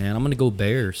Washington, man. I'm gonna go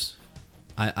Bears.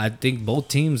 I think both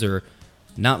teams are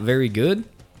not very good,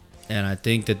 and I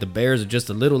think that the Bears are just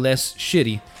a little less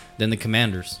shitty than the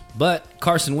Commanders. But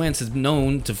Carson Wentz is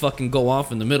known to fucking go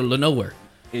off in the middle of nowhere.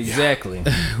 Exactly.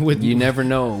 You never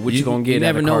know what you're gonna get. You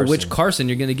never know Carson. which Carson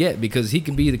you're gonna get, because he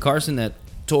could be the Carson that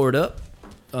tore it up,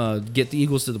 get the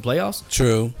Eagles to the playoffs.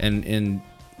 True. And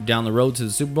down the road to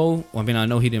the Super Bowl. I mean, I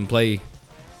know he didn't play.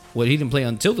 He didn't play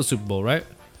until the Super Bowl, right?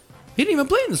 He didn't even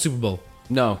play in the Super Bowl.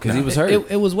 No, because he was hurt.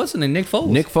 It was what's his name? Nick Foles.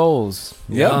 Nick Foles.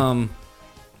 Yeah.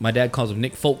 My dad calls him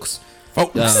Nick Folks.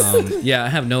 Yeah, I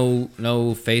have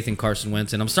no faith in Carson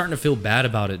Wentz, and I'm starting to feel bad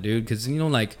about it, dude. Because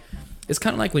like, it's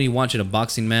kind of like when you're watching a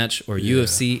boxing match or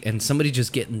UFC, and somebody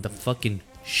just getting the fucking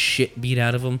shit beat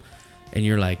out of them, and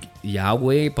you're like,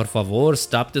 Yahweh, por favor,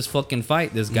 stop this fucking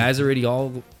fight. This guy's already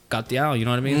all got the out. You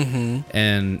know what I mean?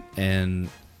 Mm-hmm. And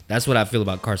that's what I feel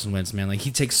about Carson Wentz, man. Like,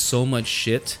 he takes so much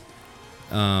shit.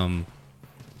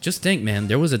 Just think, man,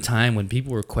 there was a time when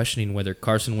people were questioning whether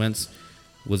Carson Wentz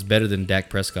was better than Dak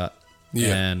Prescott.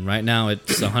 Yeah. And right now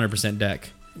it's 100%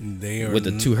 Dak. They are with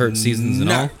the 2 hurt seasons and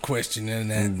all. Not questioning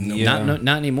that. No.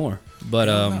 Not anymore. But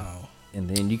and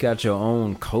then you got your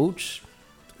own coach.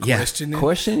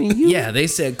 Questioning you. Yeah, they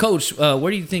said, Coach,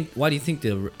 why do you think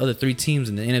the other 3 teams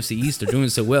in the NFC East are doing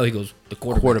so well? He goes, the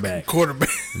quarterback.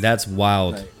 That's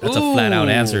wild. That's a flat out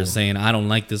answer saying, I don't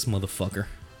like this motherfucker.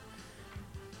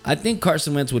 I think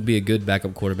Carson Wentz would be a good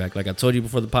backup quarterback. Like I told you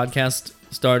before the podcast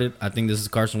started, I think this is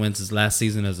Carson Wentz's last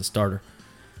season as a starter.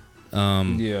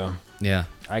 Yeah.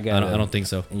 I don't think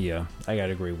so. Yeah, I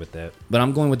gotta agree with that. But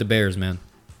I'm going with the Bears, man.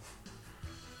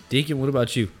 Deacon, what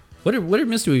about you? Where did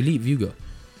Mr. Elite View go?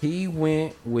 He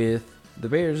went with the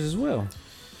Bears as well.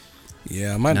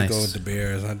 Yeah, I might go with the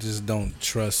Bears. I just don't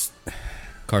trust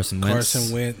Carson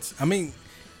Wentz. I mean,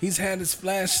 he's had his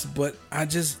flashes, but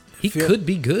he could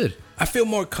be good. I feel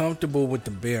more comfortable with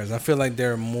the Bears. I feel like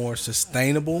they're more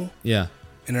sustainable. Yeah.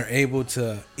 And are able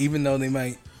to, even though they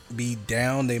might be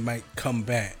down, they might come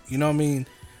back. You know what I mean?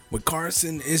 With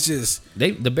Carson, it's just...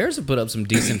 The Bears have put up some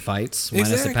decent fights.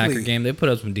 Minus the Packer game, they put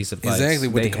up some decent fights. Exactly.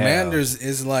 With the Commanders,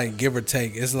 it's like give or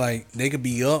take. It's like they could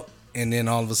be up and then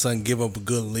all of a sudden give up a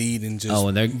good lead and just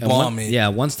bomb it. Yeah,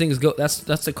 once things go... That's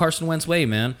the Carson Wentz way,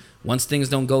 man. Once things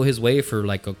don't go his way for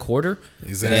like a quarter,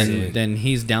 then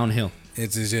he's downhill.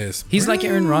 It's just... He's like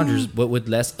Aaron Rodgers, but with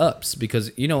less ups.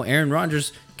 Because, Aaron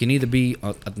Rodgers can either be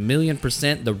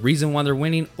 1,000,000% the reason why they're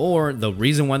winning or the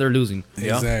reason why they're losing.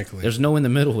 Exactly. There's no in the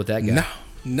middle with that guy. No,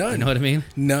 none. You know what I mean?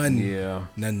 None. Yeah.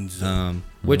 None.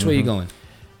 Which way you going?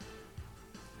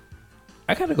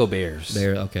 I gotta go Bears.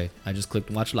 Okay. I just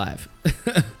clicked watch live.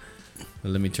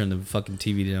 Let me turn the fucking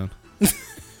TV down.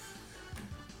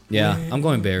 Yeah, I'm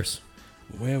going Bears.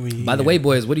 By the way,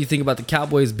 boys, what do you think about the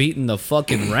Cowboys beating the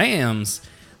fucking Rams?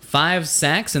 5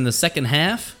 sacks in the second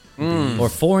half, or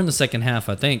 4 in the second half,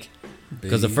 I think,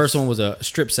 because the first one was a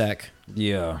strip sack.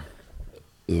 Yeah.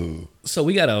 So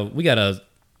we got a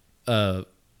God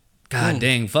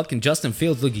dang, fucking Justin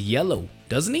Fields look yellow,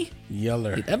 doesn't he?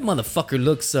 Yeller. That motherfucker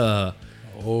looks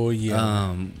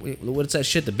what's that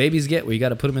shit the babies get where you got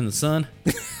to put them in the sun?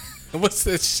 What's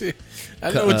that shit?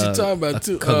 I know what you're talking about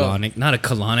too. Colonic, not a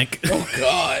colonic. Oh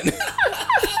God.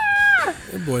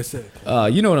 That boy said.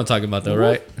 You know what I'm talking about though,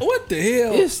 right? What the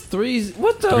hell? It's 3.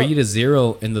 What the?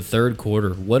 3-0 in the third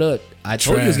quarter. I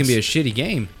told you it was gonna be a shitty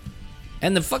game,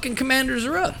 and the fucking Commanders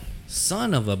are up.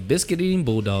 Son of a biscuit-eating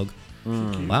bulldog.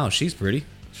 Wow, she's pretty.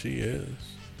 She is.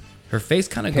 Her face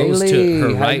kind of goes to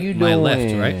her right, my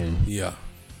left, right? Yeah.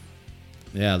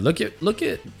 Yeah, look at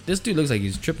this dude. Looks like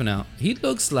he's tripping out. He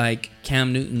looks like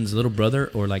Cam Newton's little brother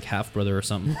or like half brother or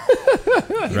something.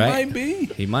 Right?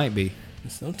 He might be.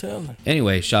 There's no telling.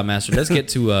 Anyway, Shotmaster, let's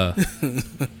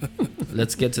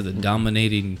get to the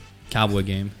dominating Cowboy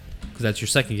game, because that's your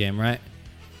second game, right?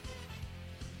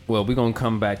 Well, we're gonna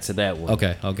come back to that one.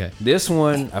 Okay. This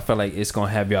one, I feel like it's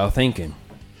gonna have y'all thinking.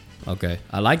 Okay,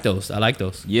 I like those.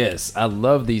 Yes, I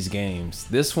love these games.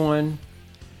 This one,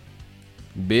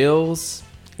 Bills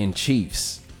and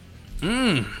Chiefs.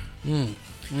 I'm gonna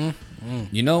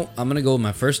go with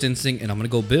my first instinct, and I'm gonna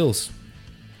go Bills.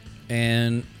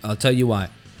 And I'll tell you why.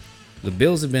 The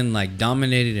Bills have been like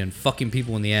dominated and fucking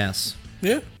people in the ass.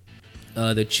 Yeah.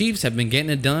 The Chiefs have been getting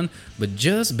it done, but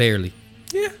just barely.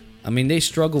 Yeah. I mean, they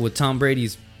struggle with Tom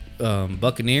Brady's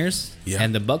Buccaneers,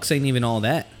 and the Bucs ain't even all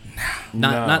that.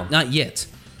 Not yet.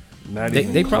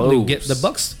 They probably get the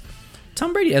Bucs.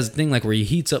 Tom Brady has a thing like where he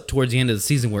heats up towards the end of the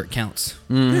season where it counts.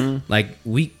 Mm-hmm. Like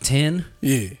week 10,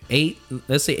 8,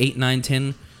 let's say 8, 9,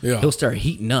 10. Yeah. He'll start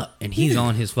heating up, and he's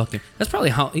on his fucking. That's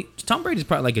probably how Tom Brady's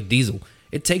probably like a diesel.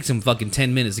 it takes them fucking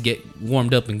 10 minutes to get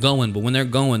warmed up and going. But when they're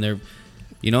going, they're,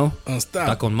 you know,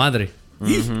 Unstoppable. ta con madre.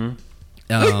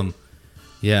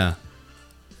 Yeah.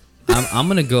 I'm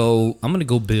gonna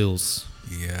go Bills.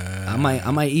 Yeah.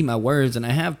 I might eat my words, and I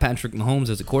have Patrick Mahomes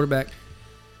as a quarterback,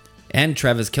 and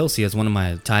Travis Kelce as one of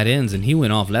my tight ends, and he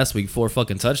went off last week 4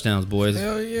 fucking touchdowns, boys.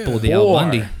 Hell yeah. Pulled the Al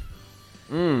Bundy.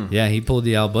 Yeah, he pulled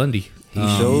the Al Bundy. He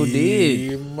sure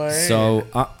did. Man. So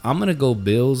I'm gonna go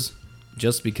Bills,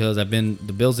 just because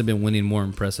the Bills have been winning more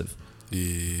impressive.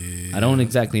 Yeah. I don't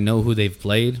exactly know who they've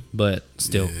played, but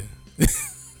still,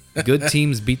 good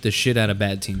teams beat the shit out of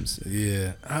bad teams.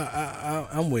 Yeah,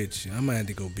 I'm with you. I'm gonna have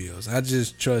to go Bills. I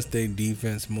just trust their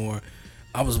defense more.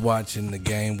 I was watching the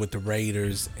game with the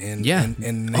Raiders, and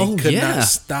they could not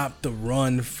stop the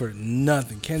run for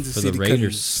nothing. Kansas City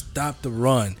couldn't stop the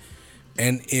run,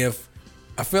 and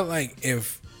I felt like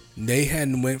if they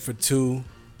hadn't went for 2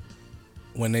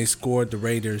 when they scored the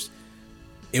Raiders,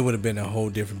 it would have been a whole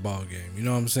different ball game. You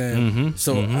know what I'm saying?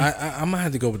 I'm gonna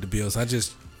have to go with the Bills. I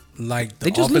just like the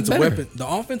offensive weapon. The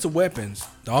offensive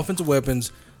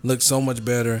weapons look so much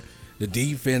better. The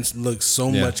defense looks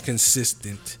so much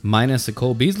consistent. Minus a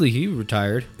Cole Beasley, he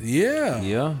retired.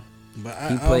 Yeah.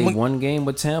 But He played one game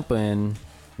with Tampa, and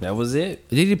that was it.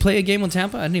 Did he play a game with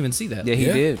Tampa? I didn't even see that. Yeah, he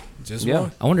did. Just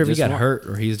one. I wonder if he Just got one. hurt,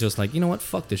 or he's just like, you know what,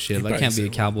 fuck this shit. I can't be a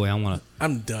Cowboy.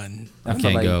 I'm done. I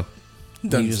can't go.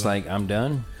 Done. He's just like, I'm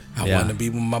done. I want to be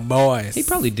with my boys. He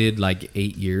probably did like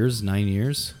 8 years, 9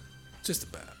 years. Just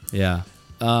about. Yeah.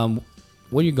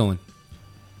 Where you going?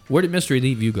 Where did Mystery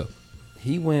Leave you go?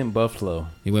 He went Buffalo.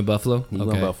 He went Buffalo? He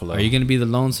went Buffalo. Are you going to be the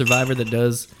lone survivor that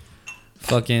does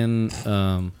fucking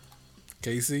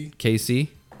KC?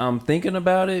 I'm thinking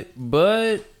about it,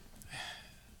 but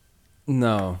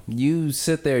no. You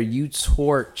sit there, you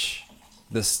torch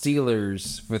the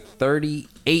Steelers for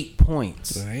 38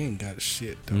 points. But I ain't got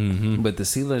shit though. But the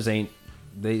Steelers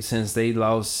since they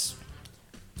lost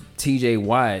TJ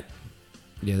Watt.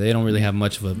 Yeah, they don't really have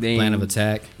much of a plan of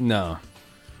attack. No.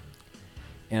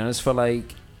 And I just feel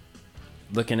like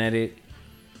looking at it.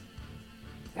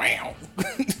 Wow.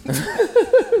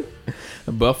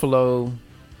 Buffalo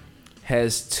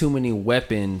has too many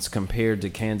weapons compared to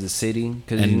Kansas City,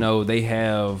 because you know they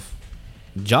have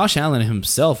Josh Allen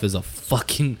himself is a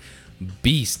fucking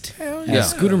beast. Hell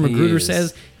As Scooter he Magruder is.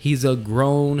 says, he's a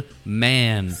grown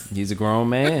man. He's a grown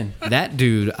man. That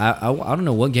dude, I don't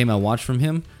know what game I watched from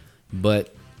him,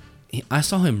 but I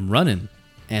saw him running,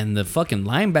 and the fucking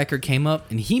linebacker came up,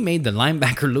 and he made the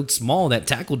linebacker look small that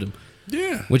tackled him.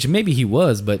 Yeah. Which maybe he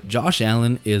was, but Josh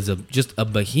Allen is just a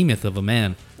behemoth of a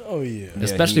man. Oh yeah.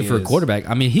 Especially he for a is. quarterback.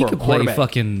 I mean, he For a could play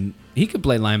quarterback. he could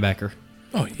play linebacker.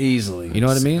 Oh yeah. Easily. You know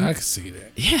what I mean? I can see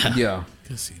that. Yeah. Yeah. I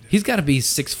can see that. He's got to be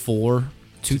 6'4",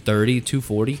 230,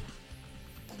 240.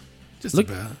 Just Look-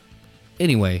 about.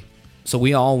 Anyway, so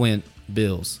we all went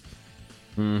Bills.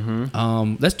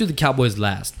 Let's do the Cowboys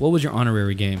last. What was your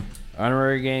honorary game?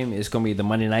 Honorary game is going to be the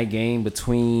Monday night game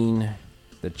between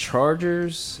the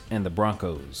Chargers and the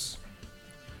Broncos.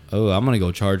 Oh, I'm going to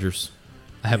go Chargers.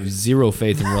 I have zero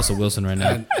faith in Russell Wilson right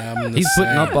now. I'm the He's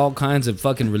putting up same. all kinds of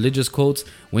fucking religious quotes.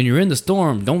 When you're in the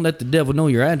storm, don't let the devil know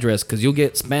your address because you'll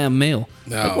get spam mail.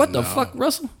 No, Like, what the no. fuck,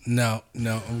 Russell? No,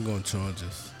 I'm going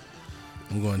Chargers.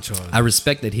 I'm going Chargers. I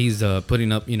respect that he's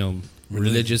putting up,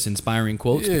 religious, inspiring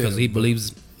quotes Yeah, because he but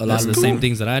believes a lot that's of the cool. same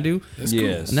things that I do. That's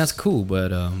Yes. And that's cool,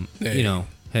 but, Hey.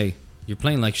 hey, you're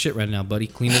playing like shit right now, buddy.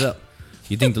 Clean it up.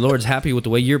 You think the Lord's happy with the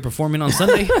way you're performing on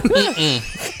Sunday?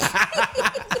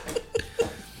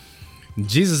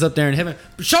 Jesus up there in heaven.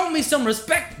 Show me some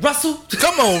respect, Russell.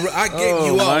 Come on, I gave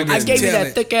you all my this I gave you that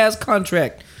talent, thick ass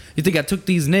contract. You think I took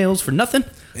these nails for nothing?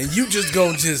 and you just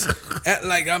gonna just act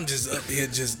like I'm just up here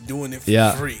just doing it for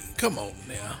Yeah. free. Come on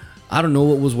now. I don't know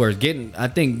what was worse. I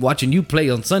think watching you play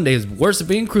on Sunday is worse than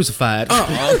being crucified.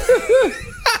 Ah,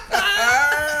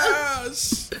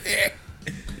 shit.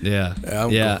 Yeah.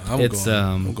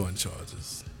 I'm going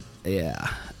Chargers. Yeah.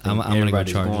 I'm gonna go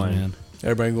Everybody's Chargers, going. man.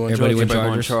 Everybody going Everybody Chargers. went Everybody going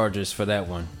Chargers. Chargers for that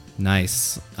one.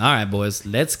 Nice. All right, boys.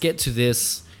 Let's get to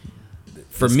this.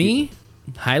 For me,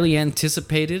 highly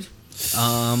anticipated.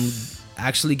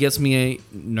 Actually gets me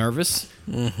nervous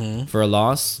for a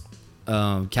loss.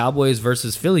 Cowboys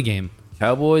versus Philly game.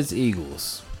 Cowboys,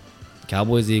 Eagles.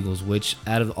 Cowboys Eagles, which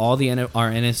out of all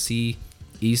our NFC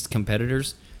East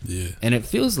competitors, Yeah. and it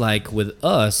feels like with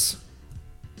us,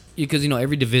 because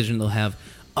every division they'll have,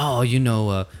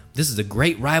 this is a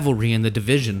great rivalry in the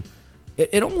division.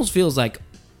 It almost feels like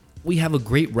we have a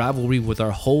great rivalry with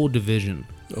our whole division.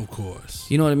 Of course.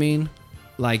 You know what I mean?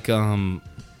 Like, I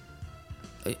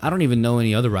don't even know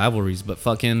any other rivalries, but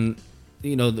fucking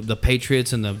the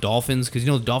Patriots and the Dolphins, because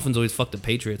the Dolphins always fuck the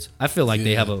Patriots. I feel like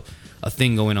they have a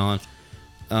thing going on.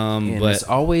 And but it's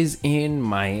always in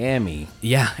Miami.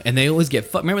 Yeah, and they always get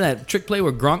fucked. Remember that trick play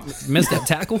where Gronk missed that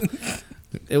tackle?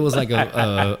 It was like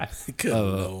Good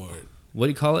Lord. what do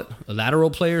you call it? A lateral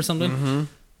play or something?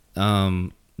 Mm-hmm.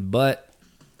 But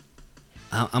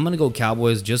I'm going to go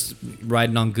Cowboys, just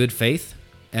riding on good faith.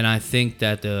 And I think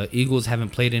that the Eagles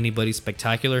haven't played anybody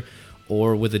spectacular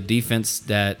or with a defense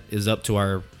that is up to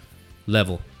our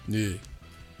level. Yeah.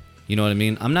 You know what I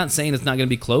mean? I'm not saying it's not going to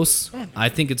be close. I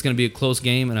think it's going to be a close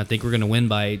game, and I think we're going to win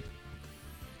by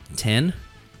 10.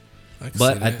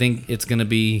 But I think it's going to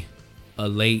be a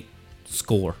late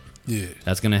score. Yeah.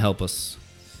 That's going to help us.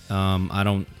 I'm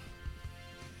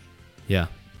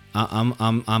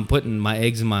putting my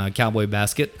eggs in my Cowboy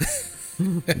basket.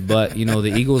 But,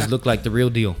 the Eagles look like the real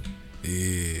deal.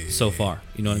 Yeah. So far.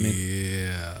 You know what I mean?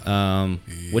 Yeah.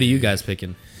 What are you guys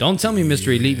picking? Don't tell me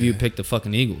Mr. Elite View picked the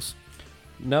fucking Eagles.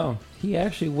 No, he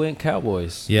actually went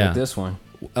Cowboys. Yeah. With this one.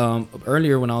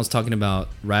 Earlier when I was talking about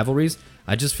rivalries,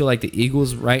 I just feel like the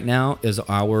Eagles right now is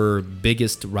our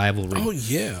biggest rivalry. Oh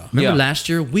yeah. Remember last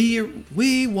year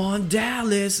we won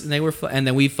Dallas and and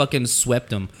then we fucking swept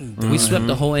them. We swept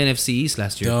the whole NFC East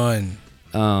last year. Done.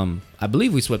 I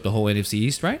believe we swept the whole NFC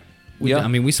East, right?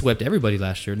 We swept everybody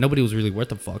last year. Nobody was really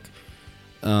worth a fuck.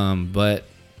 But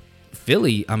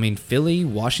Philly,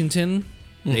 Washington,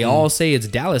 they all say it's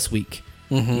Dallas week.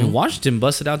 Washington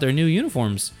busted out their new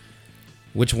uniforms,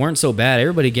 which weren't so bad.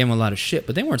 Everybody gave them a lot of shit,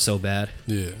 but they weren't so bad.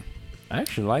 Yeah. I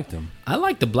actually liked them. I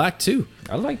like the black too.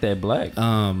 I like that black.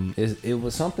 It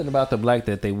was something about the black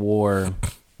that they wore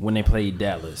when they played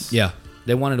Dallas. Yeah,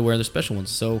 they wanted to wear their special ones.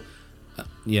 So,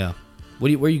 yeah.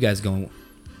 Where are you guys going?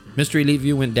 Mr. Elite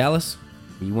View went Dallas?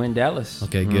 You went Dallas.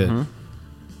 Okay, good.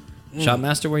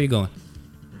 Shopmaster, where are you going?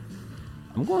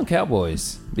 I'm going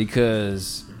Cowboys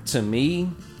because, to me,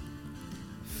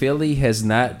 Philly has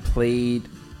not played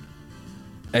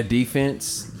a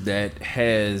defense that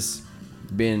has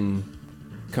been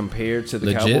compared to the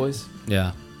Legit? Cowboys.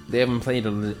 Yeah. They haven't played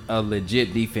a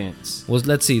legit defense. Well,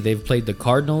 let's see. They've played the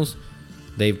Cardinals.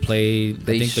 They've played,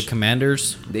 I think, the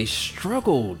Commanders. They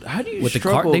struggled. How do you With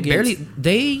struggle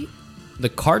the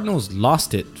Cardinals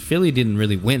lost it. Philly didn't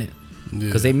really win it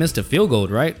because they missed a field goal,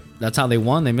 right? That's how they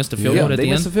won. They missed a field goal at the end. They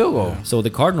missed a field goal. Yeah. So the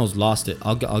Cardinals lost it.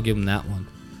 I'll give them that one.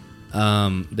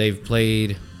 They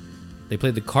played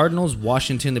the Cardinals,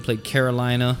 Washington. They played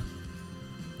Carolina,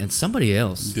 and somebody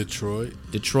else.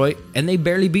 Detroit, and they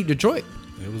barely beat Detroit.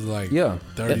 It was like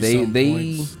 30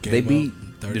 they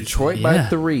beat Detroit by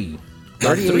 3.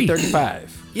 38-35.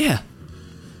 Yeah.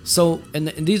 So, and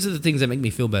these are the things that make me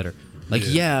feel better. Like,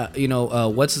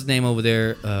 what's his name over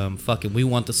there? Fucking, we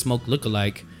want the smoke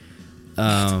lookalike.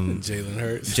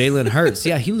 Jalen Hurts.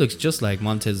 Yeah, he looks just like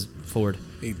Montez Ford.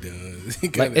 He does.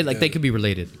 They could be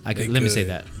related. Let me say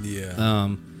that.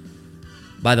 Yeah.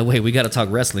 By the way, we got to talk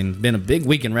wrestling. It's been a big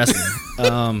week in wrestling.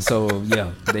 I'm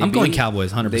going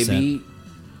Cowboys 100%.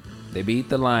 They beat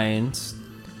the Lions.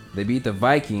 They beat the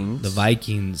Vikings. Let's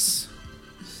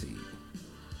see.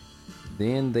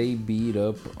 Then they beat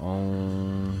up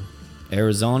on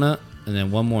Arizona, and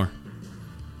then one more.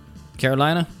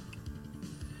 Carolina.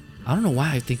 I don't know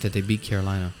why I think that they beat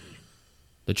Carolina.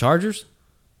 The Chargers?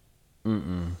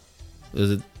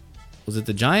 Was it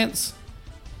the Giants?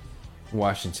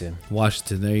 Washington.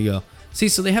 There you go. See,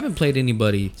 so they haven't played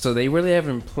anybody. So they really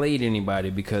haven't played anybody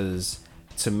because,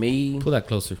 to me, pull that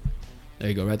closer. There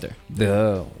you go, right there.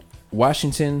 The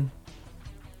Washington,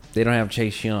 they don't have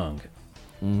Chase Young.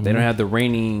 They don't have the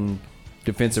reigning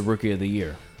defensive rookie of the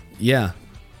year. Yeah.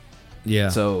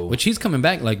 So, which he's coming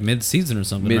back like mid-season or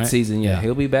something. Mid-season, right? yeah,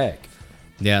 he'll be back.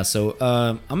 Yeah. So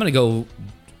I'm gonna go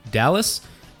Dallas,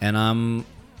 and I'm.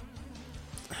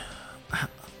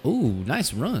 Ooh,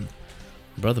 nice run,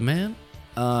 brother man.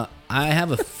 I have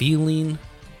a feeling.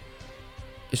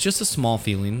 It's just a small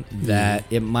feeling that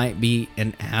it might be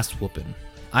an ass whooping.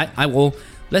 I will.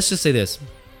 Let's just say this.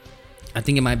 I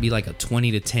think it might be like a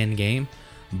 20-10 game,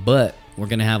 but we're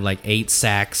gonna have like 8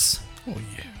 sacks. Oh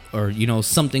yeah. Or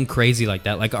something crazy like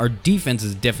that. Like our defense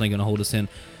is definitely gonna hold us in,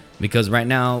 because right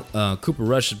now Cooper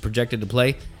Rush is projected to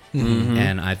play,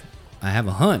 and I have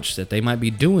a hunch that they might be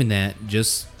doing that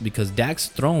just because Dak's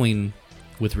throwing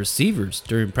with receivers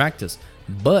during practice,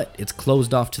 but it's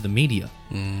closed off to the media.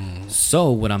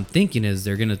 So what I'm thinking is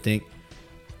they're gonna think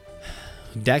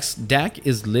Dak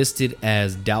is listed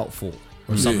as doubtful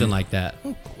or something like that.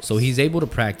 So he's able to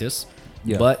practice,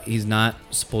 but he's not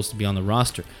supposed to be on the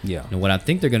roster. Yeah. And what I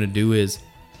think they're gonna do is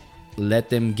let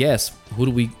them guess, who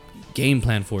do we game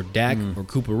plan for Dak or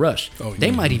Cooper Rush.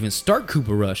 They might even start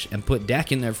Cooper Rush and put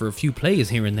Dak in there for a few plays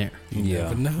here and there. You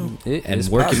never know. And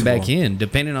work him back in,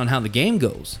 depending on how the game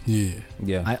goes.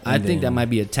 Yeah. I think that might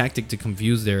be a tactic to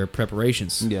confuse their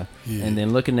preparations. Yeah. And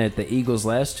then looking at the Eagles'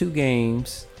 last 2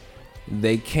 games,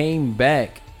 they came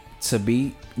back to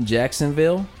beat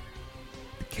Jacksonville.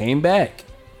 Came back.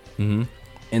 Mm-hmm.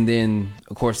 And then,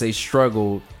 of course, they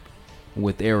struggled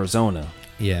with Arizona.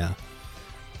 Yeah.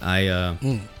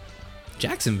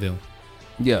 Jacksonville.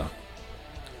 Yeah.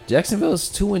 Jacksonville's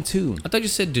 2-2. I thought you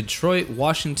said Detroit,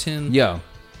 Washington. Yeah.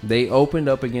 They opened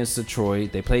up against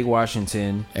Detroit. They played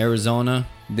Washington. Arizona.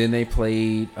 Then they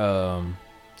played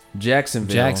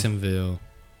Jacksonville.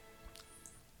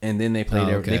 And then they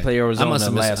played they played Arizona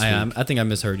last week. I think I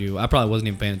misheard you. I probably wasn't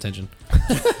even paying attention.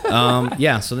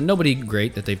 So then nobody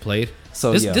great that they played.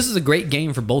 So this is a great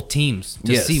game for both teams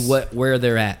to see where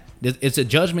they're at. It's a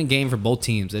judgment game for both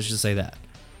teams. Let's just say that.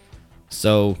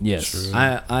 So yes,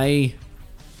 I'm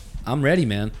ready,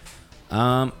 man.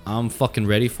 I'm fucking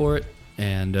ready for it.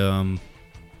 And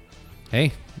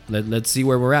hey, let's see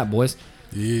where we're at, boys.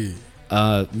 Yeah.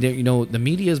 The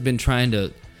media has been trying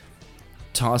to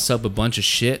toss up a bunch of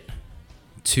shit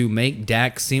to make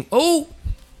Dak seem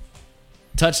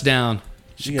touchdown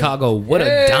Chicago. What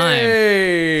a dime.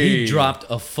 He dropped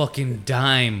a fucking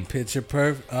dime. Picture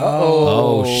perfect.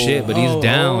 Oh shit, but he's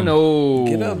down. Oh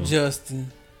no. Get up,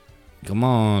 Justin. Come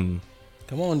on,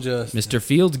 Justin. Mr.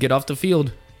 Fields, get off the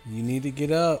field. You need to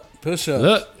get up. Push up.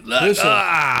 Look. Push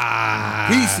up.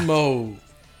 Beast mode.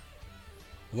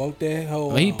 Walk that hoe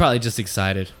Well, he probably just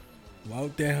excited.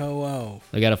 Walk that hoe off.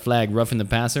 They got a flag, roughing the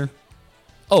passer.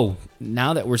 Oh,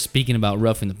 now that we're speaking about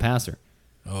roughing the passer.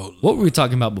 What were we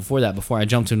talking about before that, before I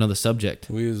jumped to another subject?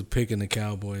 We was picking the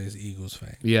Cowboys-Eagles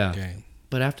game.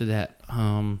 But after that,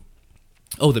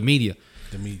 the media.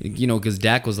 The media. Because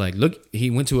Dak was like, look, he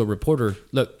went to a reporter.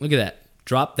 Look at that.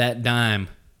 Drop that dime.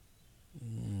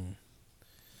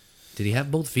 Did he have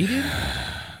both feet in?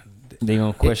 They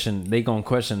gonna question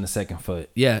the second foot.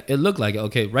 Yeah, it looked like it.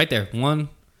 Okay, right there. One.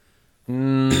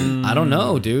 I don't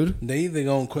know, dude. They either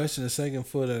gonna question the second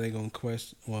foot or they gonna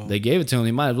question. Well, they gave it to him.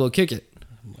 They might as well kick it.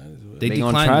 They gonna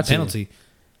declined try the penalty.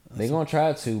 They gonna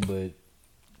try to, but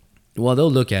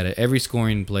they'll look at it. Every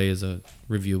scoring play is a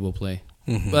reviewable play.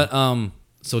 Mm-hmm. But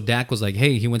so Dak was like,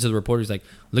 hey, he went to the reporter. He's like,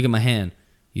 look at my hand.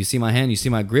 You see my hand? You see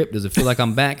my grip? Does it feel like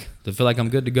I'm back? Does it feel like I'm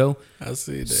good to go? I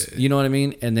see that. You know what I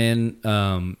mean? And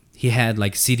then he had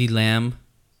like CeeDee Lamb.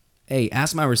 Hey,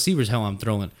 ask my receivers how I'm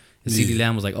throwing. And CeeDee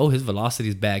Lamb was like, oh, his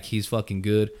velocity's back. He's fucking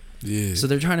good. Yeah. So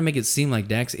they're trying to make it seem like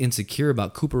Dak's insecure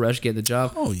about Cooper Rush getting the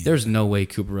job. Oh, yeah. There's no way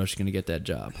Cooper Rush is going to get that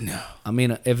job. No. I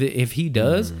mean, if he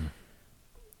does,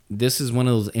 this is one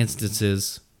of those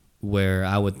instances where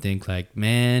I would think like,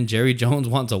 man, Jerry Jones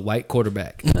wants a white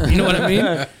quarterback. You know what I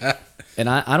mean? And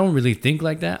I don't really think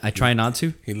like that. I try not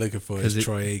to. He looking for his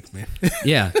Troy Aikman.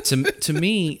 Yeah. To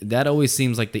me, that always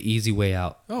seems like the easy way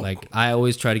out. Like I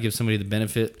always try to give somebody the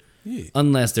benefit. Yeah.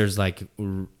 Unless there's like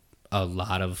a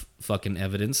lot of fucking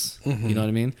evidence. Mm-hmm. You know what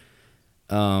I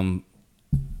mean?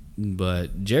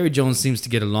 But Jerry Jones seems to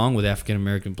get along with African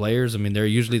American players. I mean, they're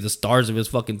usually the stars of his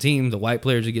fucking team. The white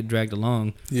players that get dragged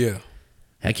along. Yeah.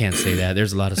 I can't say that.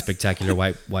 There's a lot of spectacular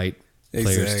white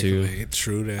players too. It's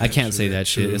true that. I can't say that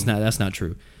shit. It's not. That's not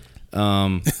true.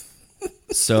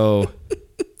 So.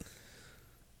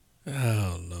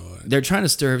 Oh Lord. They're trying to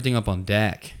stir everything up on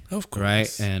Dak. Of course.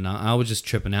 Right? And I was just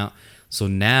tripping out. So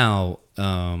now,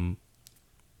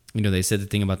 they said the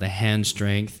thing about the hand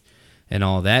strength and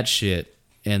all that shit.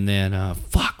 And then,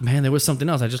 fuck, man, there was something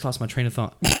else. I just lost my train of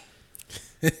thought.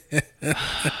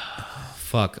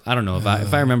 Fuck. I don't know. If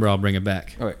I remember, I'll bring it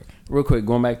back. All right. Real quick,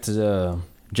 going back to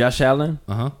Josh Allen.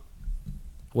 Uh-huh.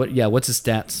 What's his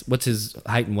stats? What's his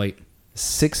height and weight?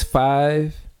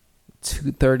 6'5",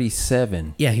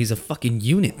 237. Yeah, he's a fucking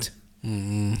unit.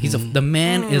 Mm-hmm. The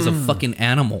man is a fucking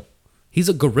animal. He's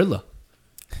a gorilla.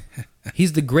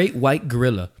 He's the great white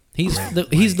gorilla. He's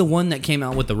the one that came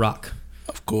out with the Rock.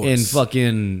 Of course.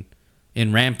 In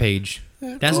Rampage.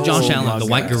 That's Josh Allen, the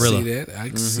white gorilla. I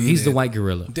can see that. He's the white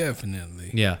gorilla.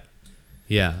 Definitely. Yeah.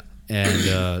 Yeah.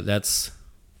 And that's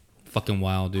fucking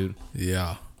wild, dude.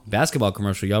 Yeah. Basketball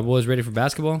commercial. Y'all boys ready for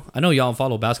basketball? I know y'all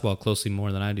follow basketball closely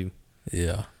more than I do.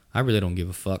 Yeah. I really don't give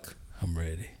a fuck. I'm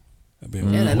ready.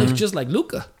 Yeah, that looks just like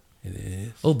Luka. It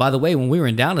is. Oh, by the way, when we were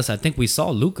in Dallas, I think we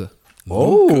saw Luka.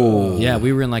 Oh. Yeah,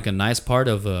 we were in like a nice part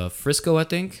of Frisco, I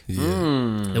think.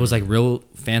 Yeah. It was like real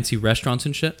fancy restaurants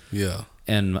and shit. Yeah.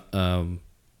 And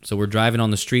so we're driving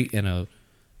on the street and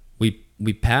we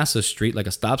we pass a street, like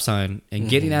a stop sign, and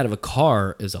getting out of a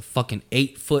car is a fucking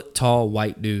 8-foot tall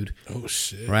white dude. Oh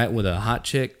shit! Right, with a hot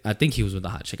chick. I think he was with a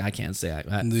hot chick. I can't say.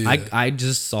 I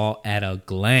just saw at a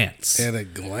glance. At a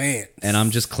glance. And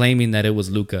I'm just claiming that it was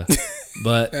Luca.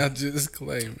 But I just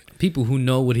claim it. People who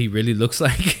know what he really looks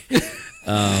like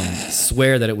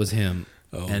swear that it was him.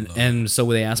 Oh, and so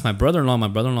they asked my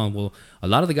brother-in-law, well, a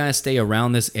lot of the guys stay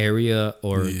around this area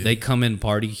or they come in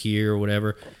party here or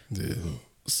whatever. Yeah.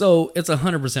 So it's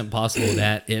 100% possible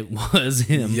that it was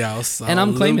him. And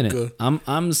I'm claiming it.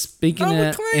 I'm speaking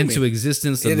it into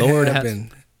existence. The Lord has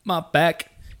my back.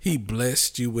 He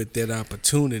blessed you with that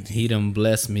opportunity. He done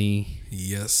blessed me.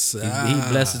 Yes, sir.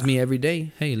 He blesses me every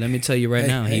day. Hey, let me tell you right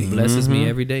now. He blesses me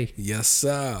every day. Yes,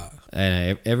 sir.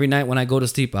 And every night when I go to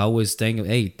sleep, I always think,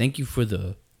 hey, thank you for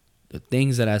the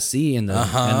things that I see and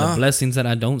the blessings that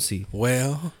I don't see.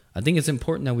 Well, I think it's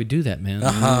important that we do that,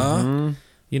 man.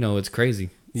 You know, it's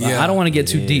crazy. Yeah, I don't want to get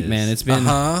too deep, man. It's been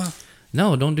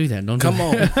no, don't do that. Don't come do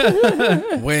on.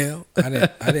 That. Well,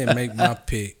 I didn't make my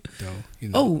pick though. You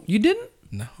know. Oh, you didn't?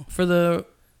 No.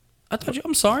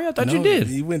 I'm sorry. I thought you did.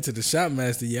 You went to the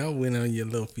Shopmaster. Y'all went on your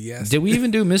little fiasco. Did we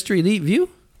even do Mystery Elite View?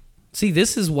 See,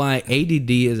 this is why ADD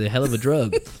is a hell of a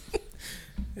drug.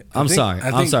 I'm sorry.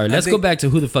 Let's go back to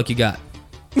who the fuck you got.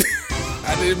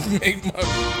 I didn't make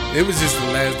my. It was just the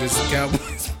last this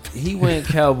Cowboys. He went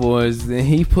Cowboys. Then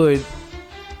he put.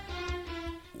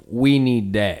 We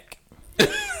need Dak.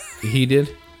 He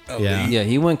did. Oh, yeah.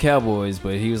 He went Cowboys,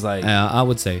 but he was like, I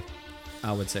would say.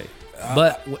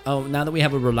 But now that we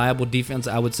have a reliable defense,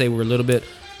 I would say we're a little bit.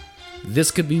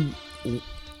 This could be.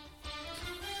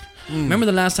 Remember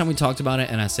the last time we talked about it,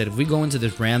 and I said if we go into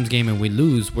this Rams game and we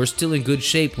lose, we're still in good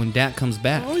shape when Dak comes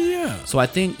back. Oh yeah. So I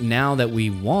think now that we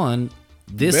won,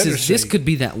 this could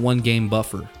be that 1 game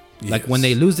buffer. Yes. Like when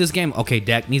they lose this game, okay,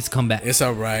 Dak needs to come back. It's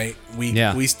all right.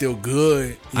 We still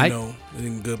good. You know,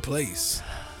 in a good place.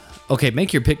 Okay,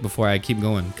 make your pick before I keep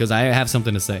going because I have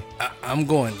something to say. I'm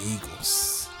going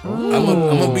Eagles. I'm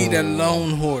gonna be that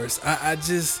lone horse. I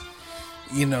just.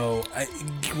 You know,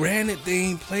 granted they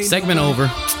ain't played. Segment over.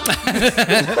 No,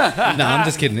 I'm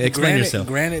just kidding. Explain yourself.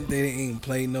 Granted they ain't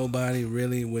played nobody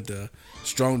really with a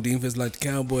strong defense like the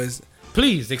Cowboys.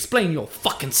 Please explain your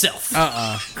fucking self.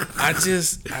 I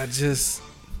just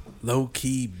low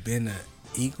key been a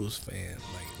Eagles fan,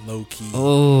 like low key.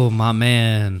 Oh my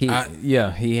man.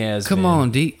 He has. Come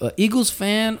on, Eagles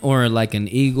fan or like an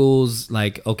Eagles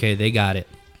like okay they got it.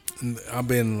 I've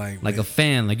been like a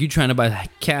fan, like you trying to buy a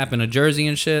cap and a jersey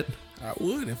and shit. I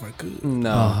would if I could.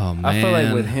 No, oh, man. I feel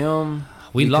like with him,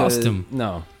 we lost him.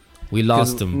 No, we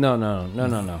lost him.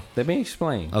 No. Let me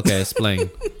explain. Okay, explain.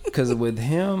 Because with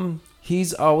him,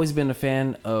 he's always been a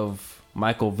fan of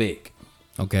Michael Vick.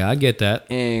 Okay, I get that.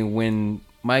 And when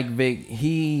Mike Vick,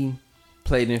 he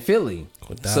played in Philly.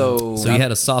 So he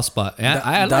had a soft spot.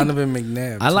 I Donovan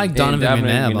McNabb. I like Donovan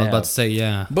McNabb. I was about to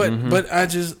say but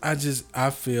I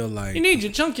feel like you need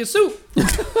your chunky soup.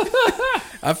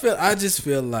 I just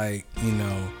feel like you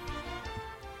know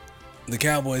the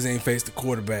Cowboys ain't faced a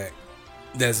quarterback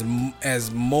that's as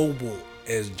mobile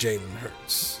as Jalen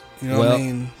Hurts. You know what I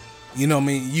mean? You know what I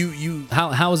mean? You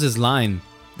how is his line?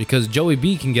 Because Joey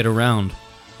B can get around.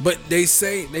 But they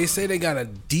say they got a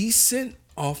decent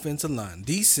offensive line,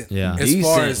 decent. Yeah, as decent.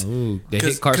 Far as they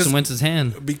hit Carson Wentz's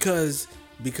hand because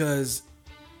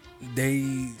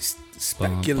they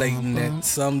speculating that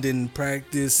some didn't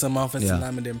practice, some offensive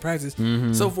linemen didn't practice,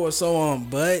 so forth, so on.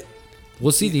 But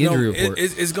we'll see the injury report.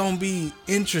 It's gonna be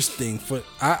interesting.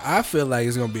 I feel like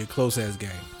it's gonna be a close ass game.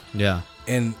 Yeah,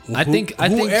 and I think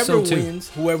so too.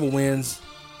 Whoever wins,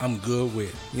 I'm good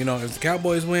with. You know, if the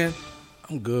Cowboys win,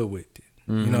 I'm good with it.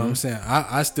 You know what I'm saying?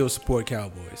 I still support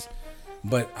Cowboys.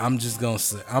 But I'm just gonna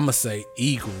say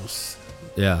Eagles.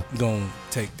 Yeah, gonna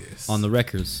take this on the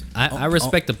records. I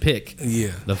respect the pick.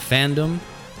 Yeah, the fandom.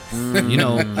 You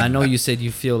know, I know you said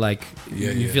you feel like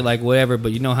you feel like whatever,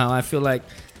 but you know how I feel like.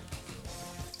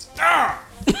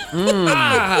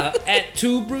 At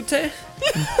 2 Brute.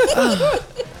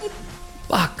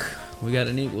 Fuck. We got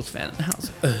an Eagles fan in the house.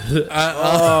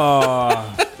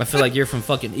 I feel like you're from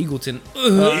fucking Eagleton.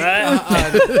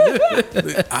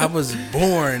 I was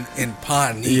born in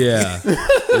Pawnee.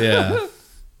 Yeah.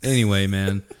 Anyway,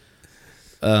 man.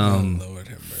 Lord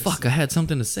have mercy. Fuck, I had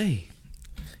something to say.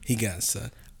 He got son.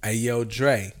 Hey, yo,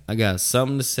 Dre. I got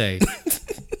something to say.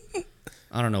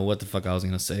 I don't know what the fuck I was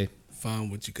gonna say. Find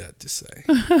what you got to say.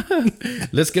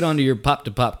 Let's get on to your pop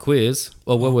to pop quiz.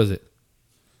 Well, what was it?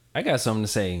 I got something to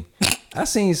say. I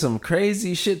seen some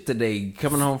crazy shit today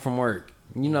coming home from work.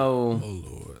 You know, oh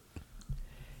Lord,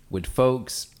 with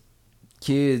folks,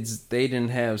 kids, they didn't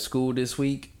have school this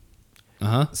week.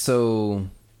 So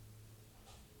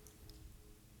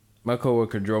my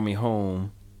coworker drove me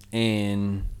home,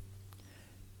 and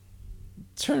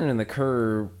turning the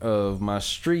curve of my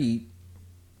street,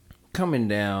 coming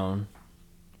down,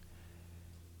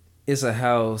 it's a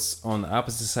house on the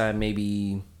opposite side,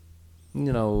 maybe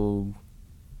 2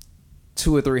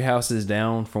 or 3 houses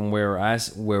down from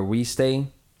where we stay.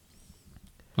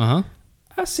 I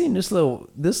seen this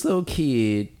little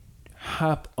kid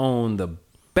hop on the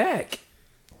back,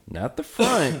 not the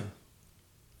front,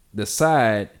 the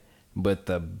side, but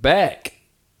the back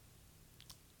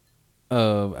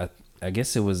of I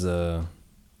guess it was a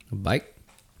bike.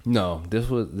 No, this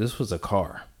was a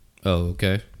car. Oh,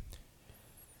 okay.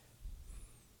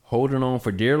 Holding on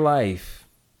for dear life,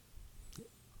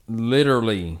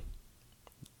 literally,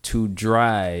 to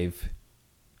drive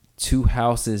 2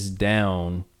 houses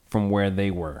down from where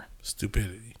they were.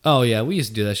 Stupidity. Oh yeah, we used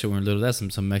to do that shit when we were little.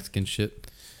 That's some Mexican shit.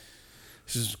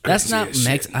 That's not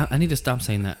Mexican. I need to stop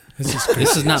saying that.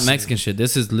 This is not Mexican shit.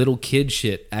 This is little kid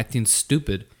shit, acting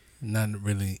stupid. Not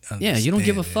really. Yeah, you don't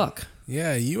give a fuck.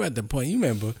 Yeah, you at the point. You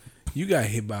remember, you got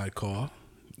hit by a car.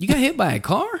 You got hit by a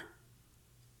car?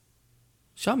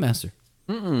 Shotmaster.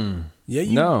 Yeah,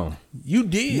 No. You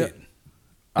did. No.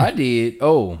 I did.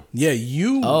 Oh. Yeah,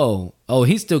 you. Oh,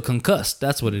 he's still concussed.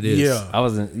 That's what it is. Yeah. I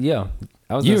was in You on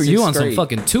grade. some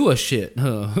fucking Tua shit.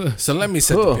 Huh? So let me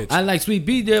set the picture. I like Sweet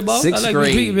Pea there, boss. 6th I like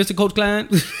grade. Sweet Pea, Mr. Coach Klein.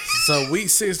 So we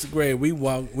 6th grade, we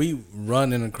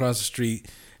running across the street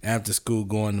after school,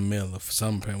 going to Miller for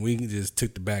some reason. We just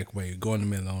took the back way, going to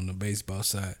Miller on the baseball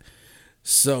side.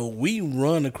 So we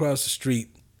run across the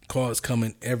street, cars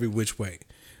coming every which way.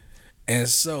 And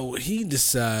so he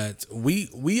decides,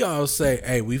 we all say,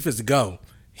 hey, we fit to go.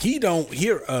 He don't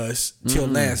hear us till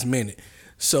last minute.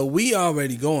 So we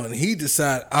already going. He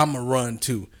decide I'm going to run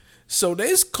too. So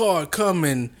this car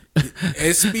coming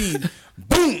at speed,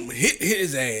 boom, hit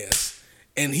his ass.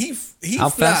 And he How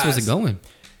fast flies was it going?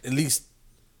 At least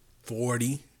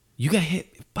 40. You got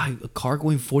hit by a car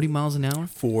going 40 miles an hour?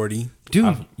 40.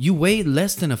 Dude, you weighed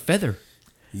less than a feather.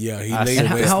 Yeah, he And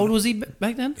laid how old was he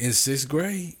back then? in 6th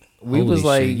grade. We Holy was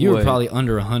like, shit. You were what? probably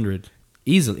under 100.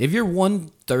 Easily. If you're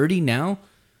 130 now,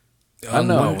 I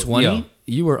know. 120, Yeah.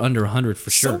 you were under 100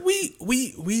 for sure. So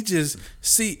we just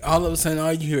see all of a sudden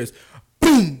all you hear is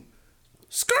boom,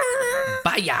 skirt,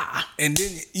 Baya. and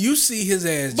then you see his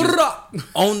ass just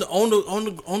on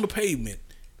the pavement,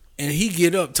 and he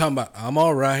get up talking about I'm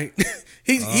all right.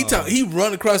 he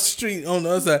run across the street on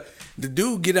the other side. The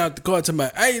dude get out the car talking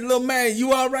about, hey little man,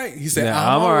 you all right? He said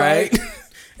Yeah, I'm all right,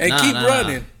 and keep nah.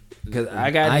 running. Because I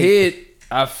got hit,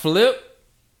 I flip,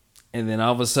 and then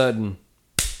all of a sudden,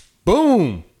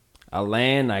 boom! I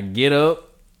land, I get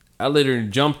up, I literally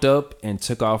jumped up and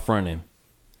took off running.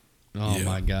 Oh Yeah.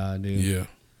 my God, dude. Yeah,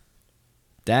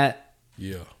 That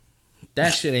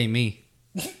shit ain't me.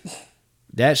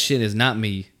 That shit is not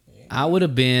me. I would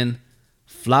have been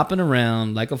flopping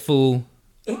around like a fool.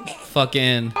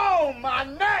 Fucking. Oh, my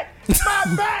neck! My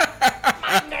back!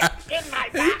 My neck in my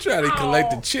back! he trying to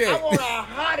collect the I check. want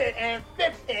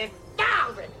 150,000!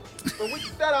 But we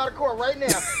can start out of court right now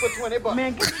for $20.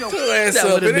 Man, get your... Your ass That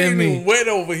up. would've It ain't been me. even wet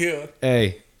over here.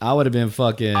 Hey, I would have been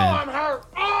fucking. Oh, I'm hurt!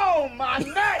 Oh, my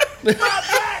neck! My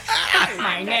back!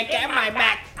 My neck and my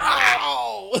back!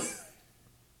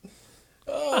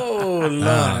 Oh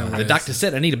Lord, The doctor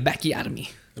said I need a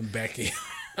backiotomy. Becky.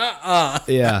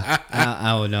 Yeah.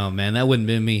 I would know, man. That wouldn't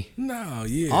been me. No,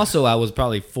 yeah. Also, I was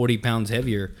probably 40 pounds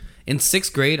heavier. In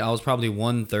 6th grade, I was probably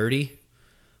 130.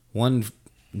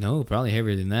 Probably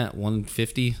heavier than that.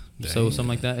 150. So something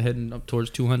like that, heading up towards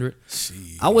 200.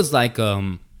 Jeez. I was like,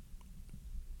 when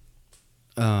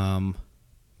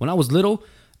I was little,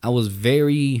 I was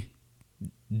very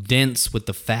dense with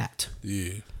the fat.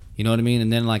 Yeah. You know what I mean?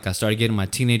 And then like I started getting my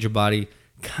teenager body,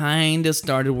 kind of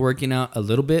started working out a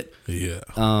little bit. Yeah.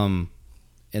 And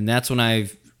that's when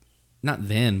not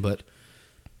then, but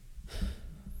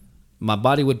my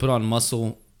body would put on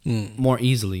muscle more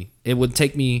easily. It would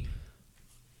take me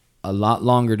a lot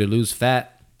longer to lose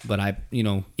fat, but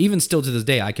even still to this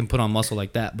day, I can put on muscle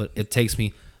like that, but it's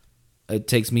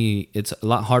a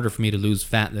lot harder for me to lose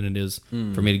fat than it is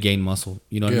for me to gain muscle.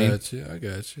 You know what I mean? I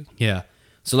got you. Yeah.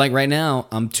 So like right now,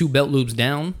 I'm 2 belt loops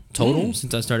down total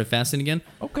since I started fasting again.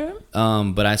 Okay.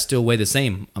 But I still weigh the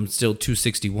same. I'm still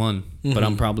 261, but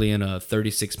I'm probably in a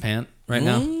 36 pant right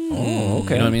now. Oh,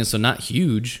 okay. You know what I mean? So not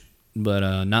huge,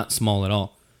 but not small at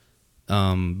all.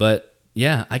 But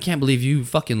yeah, I can't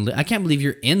believe I can't believe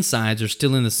your insides are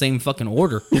still in the same fucking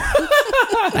order.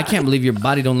 I can't believe your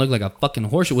body don't look like a fucking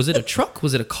horse. Was it a truck?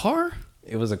 Was it a car?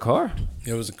 It was a car.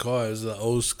 It was a car. It was an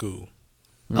old school.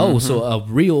 Oh, so a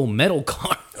real metal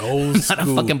car. Old Not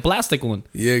school. a fucking plastic one.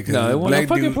 Yeah, because No, it wasn't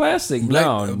fucking plastic.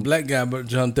 No. Black guy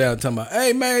jumped out talking about,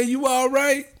 hey, man, you all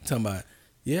right? Talking about,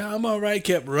 yeah, I'm all right.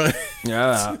 Kept running.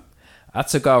 Yeah, I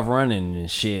took off running and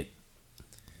shit.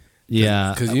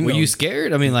 Yeah. 'Cause Were you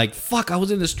scared? I mean, like, fuck, I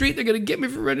was in the street. They're going to get me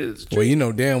for running in the street. Well, you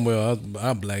know damn well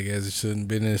our black ass shouldn't have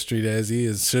been in the street as he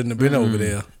is. Shouldn't have been over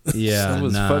there. Yeah, That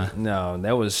was nah. no,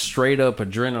 that was straight up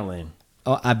adrenaline.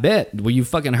 Oh, I bet. Were you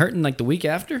fucking hurting like the week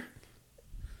after?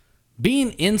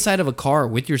 Being inside of a car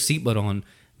with your seatbelt on,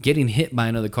 getting hit by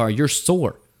another car, you're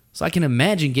sore. So I can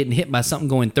imagine getting hit by something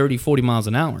going 30, 40 miles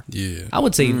an hour. Yeah. I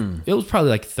would say it was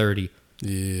probably like 30.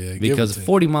 Yeah. Because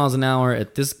 40 miles an hour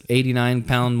at this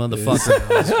 89-pound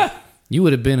motherfucker, you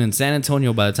would have been in San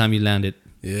Antonio by the time you landed.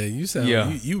 Yeah, you sound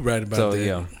you right about So that.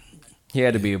 yeah, he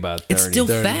had to be about 30. It's still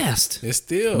 30. fast. It's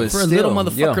still. But For a little still,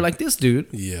 motherfucker yeah. like this dude.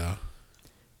 Yeah.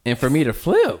 And for me to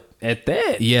flip at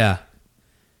that. Yeah.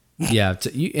 Yeah.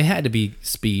 It had to be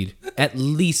speed. At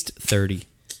least 30.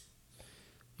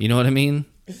 You know what I mean?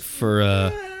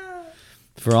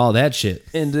 For all that shit.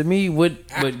 And to me, what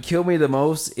killed me the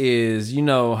most is, you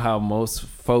know how most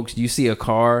folks, you see a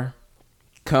car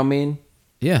coming,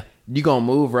 Yeah. you gonna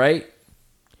move, right?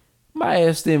 My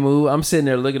ass didn't move. I'm sitting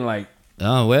there looking like,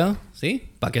 Oh, well, see?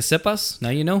 Pa que sepas. Now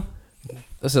you know.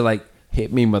 I said, like,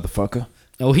 hit me, motherfucker.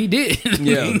 Oh, he did.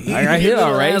 Yeah, I got hit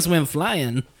all right. Ass went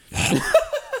flying.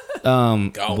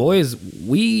 Boys,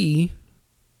 we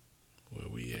Where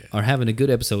we at? are having a good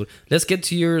episode. Let's get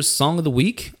to your song of the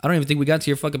week. I don't even think we got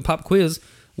to your fucking pop quiz.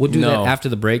 We'll do that after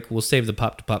the break. We'll save the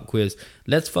pop to pop quiz.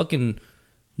 Let's fucking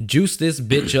juice this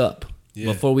bitch up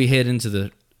before we head into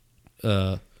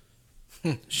the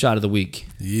shot of the week.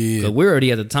 Yeah. But we're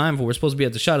already at the time where we're supposed to be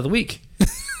at the shot of the week.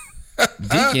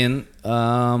 Deacon,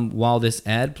 while this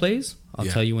ad plays, I'll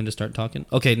tell you when to start talking.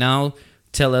 Okay, now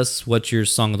tell us what your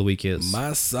song of the week is.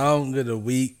 My song of the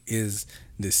week is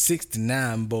the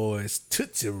 69 Boys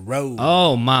Tootsie Roll.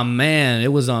 Oh, my man.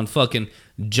 It was on fucking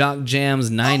Jock Jams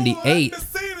 98.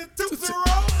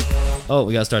 Oh,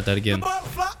 we got to start that again.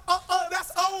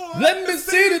 Let me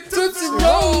see the Tootsie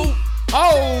Roll.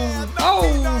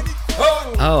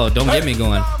 Oh, don't get me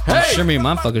going. Shimmy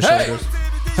my fucking shoulders.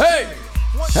 Hey.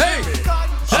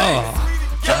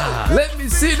 Let me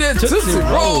see that Tootsie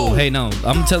Roll. Oh, hey, no.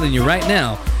 I'm telling you right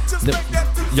now.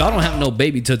 Y'all don't have no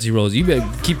baby Tootsie Rolls. You better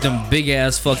keep them big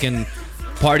ass fucking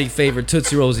party favorite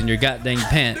Tootsie Rolls in your goddamn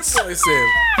pants. I said,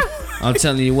 I'm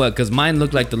telling you what, because mine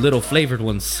look like the little flavored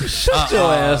ones. Shut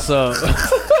your ass up.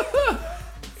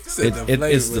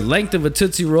 It's the length of a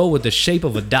Tootsie Roll with the shape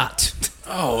of a dot.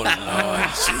 Oh, Lord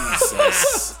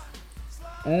Jesus.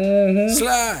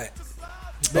 Slide.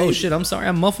 Oh, shit. I'm sorry.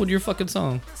 I muffled your fucking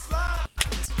song.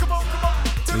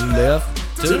 To the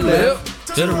left. To the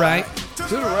left. To the right. To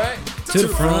the right. To the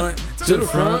front. To the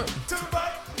front.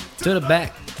 To the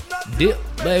back. Dip,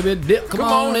 baby, dip. Come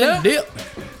on and dip.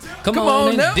 Come on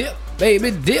and now. dip,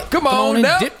 baby, dip. Come on and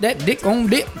now. dip that dick on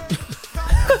dip.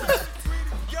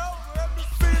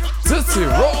 Tootsie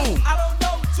Roll.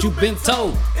 You been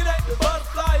told.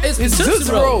 It's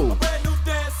Tootsie Roll.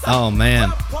 Oh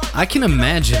man, I can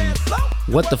imagine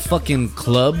what the fucking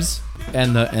clubs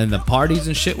and the parties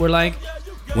and shit were like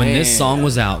when this song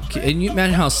was out. Can you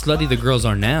imagine how slutty the girls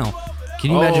are now?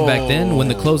 Can you imagine back then when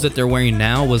the clothes that they're wearing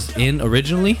now was in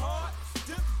originally?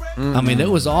 I mean, there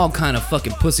was all kind of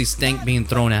fucking pussy stank being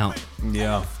thrown out.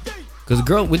 Yeah. Cause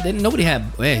nobody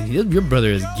had. Man, your brother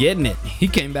is getting it. He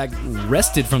came back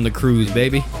rested from the cruise,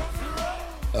 baby.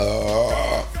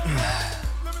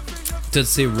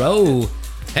 Tootsie Roll.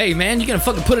 Hey man, you gonna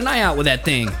fucking put an eye out with that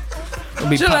thing. Don't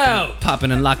be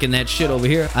popping and locking that shit over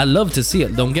here. I love to see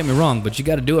it. Don't get me wrong, but you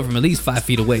got to do it from at least 5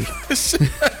 feet away.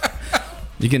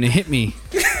 You're gonna hit me.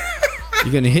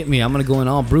 You're gonna hit me. I'm gonna go in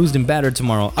all bruised and battered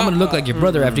tomorrow. I'm gonna look like your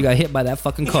brother after you got hit by that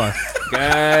fucking car.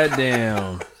 God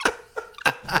damn.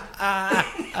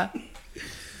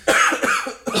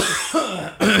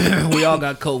 We all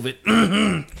got COVID.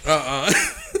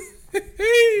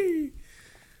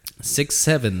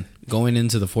 6-7 going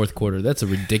into the fourth quarter. That's a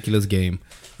ridiculous game.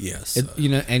 Yes. You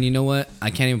know what?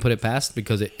 I can't even put it past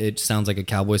because it sounds like a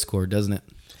Cowboy score, doesn't it?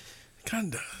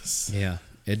 Kind of does. Yeah,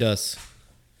 it does.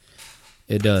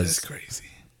 It does. That's crazy.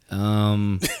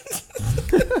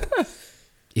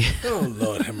 Yeah. Oh,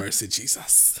 Lord have mercy,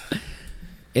 Jesus.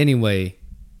 Anyway,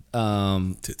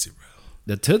 Tootsie Roll.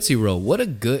 the Tootsie Roll. What a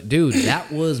good dude.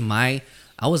 That was I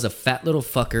was a fat little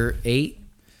fucker, 8,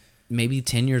 maybe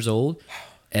 10 years old,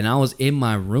 and I was in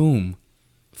my room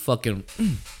fucking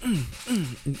You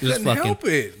couldn't help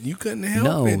it. You couldn't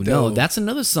help it. No, that's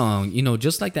another song. You know,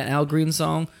 just like that Al Green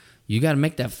song, you got to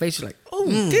make that face. You're like, oh,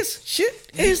 this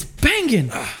shit is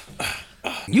banging.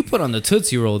 You put on the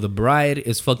Tootsie Roll, the bride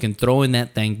is fucking throwing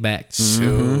that thing back.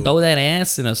 Sure. Throw that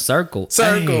ass in a circle.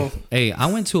 Circle. Hey, I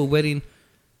went to a wedding.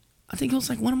 I think it was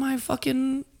like one of my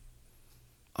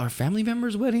our family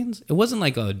members' weddings. It wasn't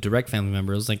like a direct family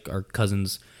member. It was like our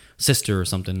cousin's sister or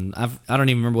something. I don't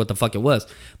even remember what the fuck it was.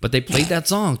 But they played that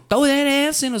song. Throw that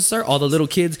ass in a circle. All the little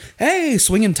kids, hey,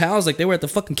 swinging towels like they were at the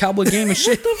fucking cowboy game and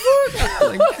shit. The fuck?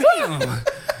 Like,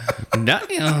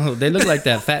 damn. They look like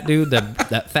that fat dude,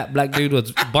 that fat black dude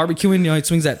was barbecuing. You know, he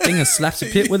swings that thing and slaps a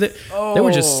pit with it. They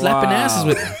were just slapping asses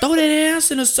with it. Throw that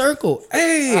ass in a circle.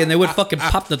 Hey, and they would fucking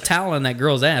pop the towel on that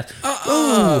girl's ass.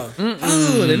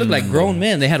 Ooh, they look like grown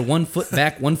men. They had 1 foot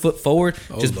back, 1 foot forward,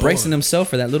 just bracing themselves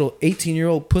for that little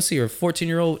 18-year-old pussy or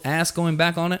 14-year-old ass going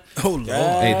back on it. Oh Lord!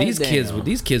 Hey,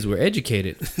 these kids were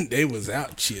educated. They was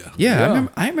out here. Yeah,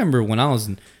 I remember when I was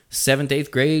in 7th,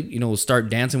 8th grade, you know, start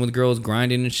dancing with girls,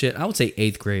 grinding and shit. I would say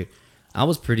 8th grade. I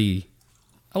was pretty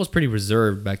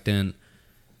reserved back then,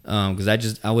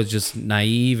 because I was just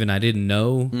naive and I didn't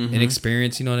know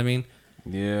inexperienced. You know what I mean?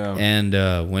 Yeah. And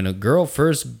when a girl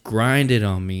first grinded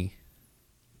on me,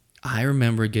 I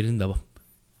remember getting the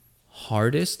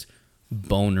hardest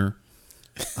boner.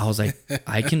 I was like,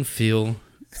 I can feel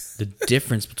the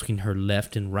difference between her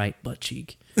left and right butt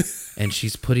cheek. And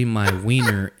she's putting my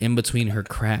wiener in between her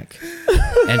crack.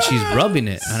 And she's rubbing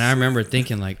it. And I remember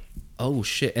thinking like, oh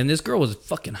shit. And this girl was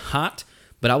fucking hot,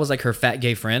 but I was like her fat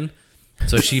gay friend.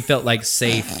 So she felt like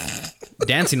safe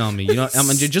dancing on me. You know, I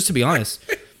mean, just to be honest.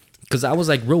 Because I was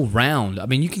like real round. I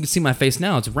mean, you can see my face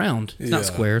now. It's round. It's not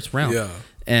square. It's round. Yeah.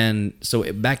 And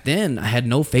so back then, I had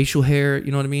no facial hair.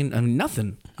 You know what I mean? I mean,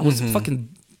 nothing. I was fucking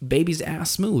baby's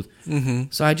ass smooth.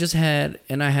 So I just had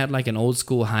like an old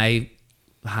school high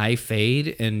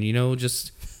fade, and you know,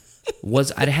 just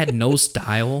I had no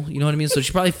style. You know what I mean? So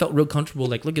she probably felt real comfortable.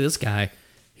 Like, look at this guy.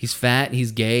 He's fat.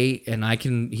 He's gay, and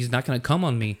he's not gonna come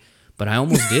on me. But I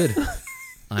almost did.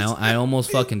 I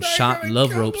almost fucking shot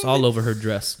love ropes all over her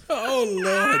dress. Oh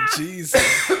Lord Jesus!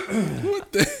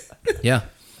 What the? Yeah,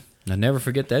 I'll never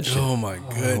forget that shit. Oh my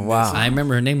goodness! Wow. I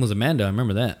remember her name was Amanda. I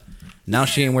remember that. Now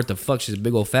she ain't worth the fuck. She's a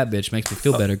big old fat bitch. Makes me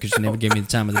feel better because she never gave me the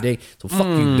time of the day. So fuck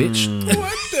you, bitch.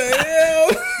 What the hell?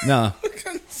 Nah.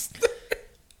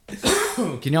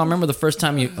 Can y'all remember the first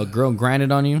time a girl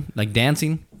grinded on you, like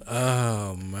dancing?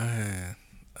 Oh man.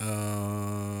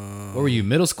 What were you?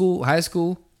 Middle school? High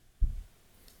school?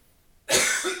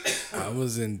 I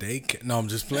was in daycare. No, I'm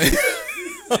just playing.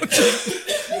 I'm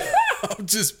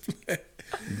just playing.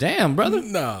 Damn, brother.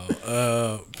 No,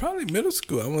 probably middle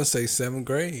school. I want to say 7th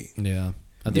grade. Yeah,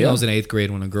 I think I was in 8th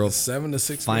grade when a girl 7 to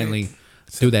 6 finally grade.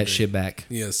 threw that shit back.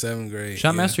 Yeah, 7th grade.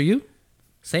 Shotmaster, you?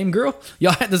 Same girl?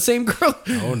 Y'all had the same girl?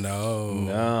 Oh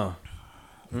no.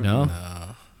 No.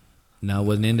 No,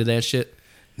 wasn't into that shit.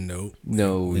 Nope.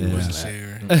 No, we Yeah. Wasn't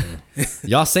sharing.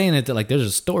 Y'all saying it like there's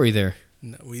a story there.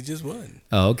 No, we just wasn't.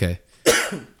 Oh, okay.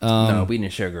 no, we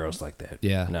didn't share girls like that.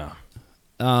 Yeah. No.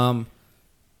 Dun,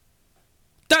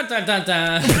 dun, dun,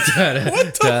 dun.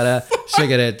 Da-da, shake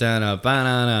it, da-da,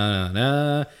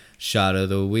 ba-na-na-na-na. Shot of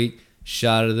the week.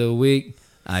 Shot of the week.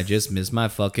 I just miss my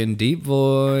fucking deep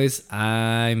voice.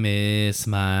 I miss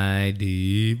my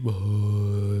deep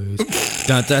voice.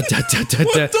 Dun, dun, dun, dun, dun,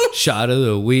 dun. Shot of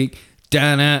the week.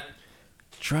 Da-na.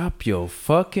 Drop your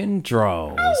fucking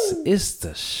draws. It's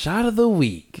the shot of the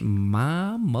week.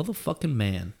 My motherfucking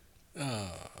man.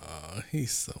 Oh, he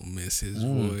so miss his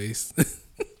voice.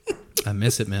 I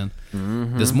miss it, man.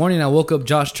 This morning I woke up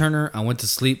Josh Turner. I went to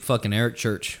sleep fucking Eric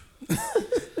Church.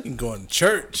 You going to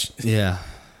church? Yeah.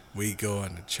 We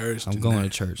going to church. I'm going to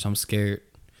church. I'm scared.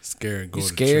 Scared. Go You to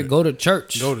scared? church. Go to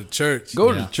church. Go to church.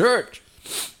 Go Yeah. to church.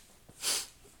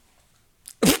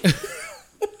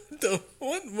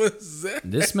 What was that?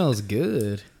 This smells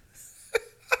good.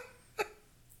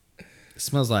 It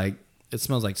smells like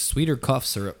sweeter cough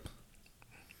syrup.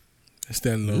 It's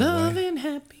that little Love way. and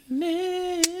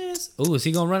happiness. Oh, is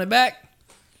he gonna run it back?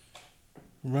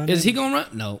 Run Is it? he gonna run?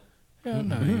 No. Hell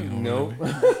no, he ain't gonna No.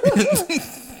 run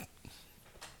it.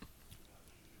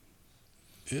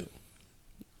 Ew.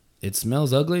 It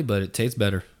smells ugly, but it tastes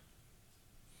better.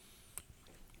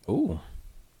 Ooh.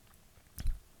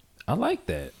 I like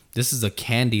that. This is a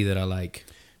candy that I like.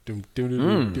 Dum, dum, dum,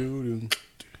 dum, dum,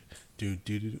 dum, dum,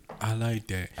 dum. I like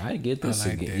that. I get this I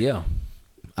like again. that. Yeah.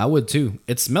 I would too.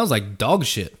 It smells like dog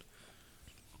shit.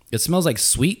 It smells like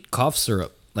sweet cough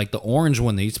syrup, like the orange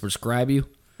one they used to prescribe you.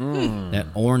 That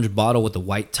orange bottle with the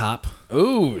white top.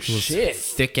 Ooh, shit.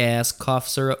 Thick ass cough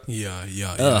syrup.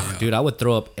 Yeah. Ugh, dude, I would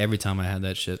throw up every time I had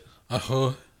that shit.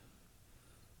 Uh-huh.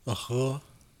 What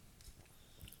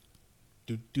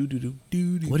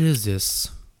is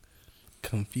this?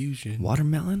 Confusion.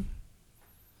 Watermelon?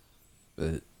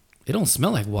 It don't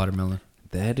smell like watermelon.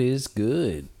 That is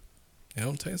good. It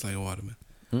don't taste like a watermelon.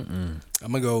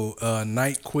 I'm gonna go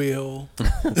NyQuil,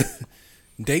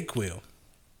 Dayquil.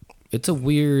 It's a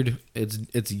weird.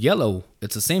 It's yellow.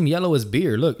 It's the same yellow as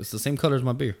beer. Look, it's the same color as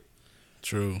my beer.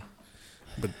 True,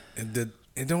 but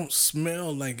it don't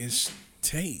smell like it's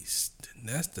taste.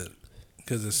 That's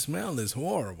because the smell is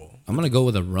horrible. I'm gonna go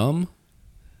with a rum.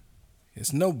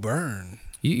 It's no burn.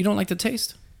 You don't like the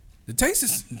taste? The taste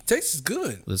is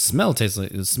good. The smell tastes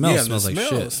like smells like shit.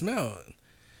 The smell.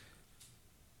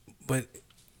 But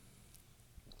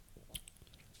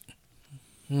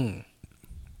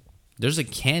there's a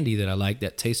candy that I like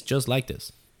that tastes just like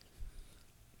this.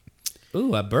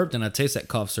 Ooh, I burped and I taste that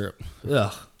cough syrup.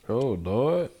 Ugh. Oh,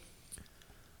 Lord.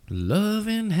 Love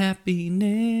and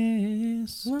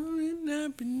happiness. You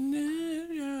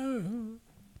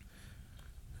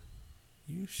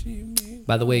see me.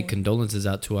 By the way, condolences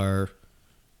out to our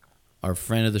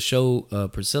friend of the show,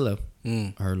 Priscilla.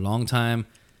 Her longtime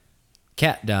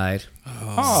cat died.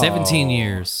 17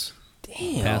 years.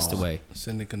 Damn. Passed away.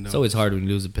 Sending condolences. It's always hard when you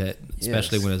lose a pet,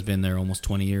 especially when it's been there almost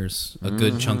 20 years. A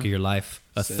good chunk of your life.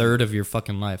 A third of your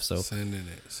fucking life. So Sending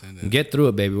it. get through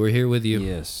it, baby. We're here with you.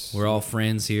 Yes. We're all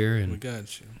friends here. We And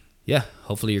got you. yeah,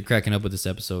 hopefully you're cracking up with this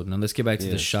episode. Now let's get back to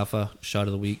the Shafa shot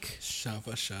of the week.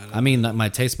 Shafa. I mean, my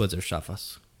taste buds are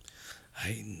Shafas.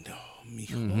 I know,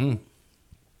 mijo. Mm-hmm.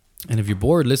 And if you're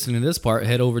bored listening to this part,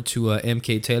 head over to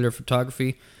MK Taylor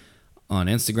Photography on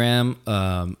Instagram,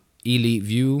 Elite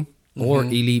View or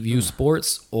Elite View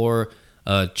Sports or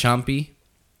Champy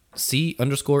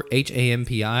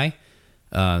C_HAMPI.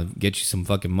 Get you some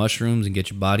fucking mushrooms and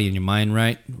get your body and your mind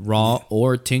right, raw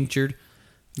or tinctured.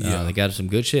 They got some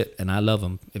good shit, and I love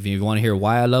them. If you want to hear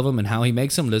why I love them and how he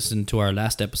makes them, listen to our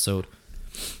last episode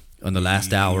on the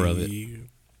last hour of it.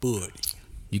 Boy.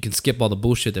 You can skip all the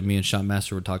bullshit that me and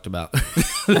Shotmaster were talked about.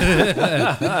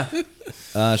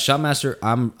 Shotmaster,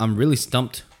 I'm really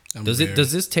stumped. Does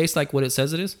this taste like what it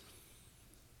says it is?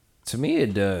 To me,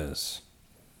 it does.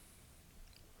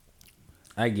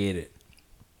 I get it.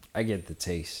 I get the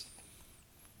taste.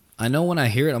 I know when I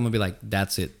hear it, I'm gonna be like,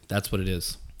 "That's it. That's what it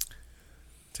is."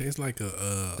 Tastes like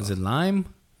a. Is it lime?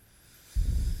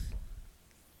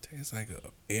 Tastes like a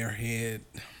Airhead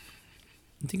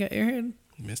You think I airhead?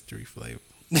 mystery flavor.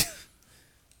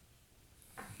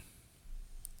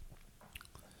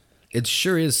 It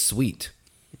sure is sweet.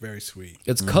 Very sweet.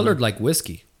 It's colored like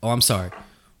whiskey. Oh, I'm sorry.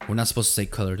 We're not supposed to say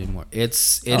colored anymore.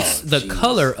 It's the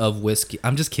color of whiskey.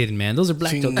 I'm just kidding, man. Those are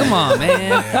black jokes. Come on,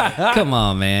 man. Come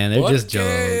on, man. They're just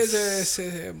jokes.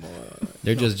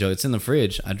 They're just jokes. It's in the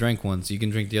fridge. I drank one, so you can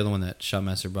drink the other one that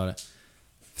Shotmaster brought it.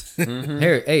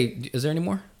 Here, hey, is there any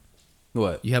more?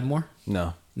 What? You have more?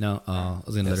 No. No. I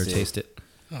was gonna let her taste it.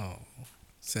 Oh,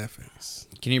 sad face.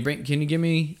 Can you give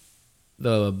me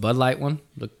the Bud Light one,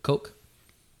 the Coke?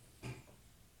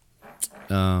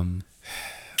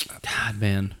 God,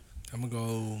 man. I'm gonna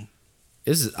go.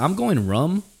 I'm going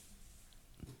rum.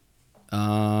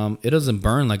 It doesn't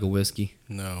burn like a whiskey.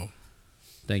 No.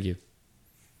 Thank you.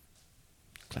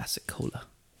 Classic cola.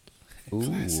 Ooh.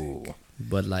 Classic.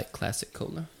 Bud Light Classic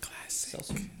Cola.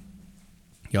 Classic.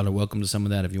 Y'all are welcome to some of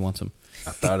that if you want some.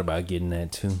 I thought about getting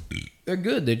that too. They're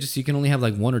good. They're just, you can only have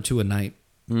like one or two a night.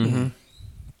 Mm-hmm.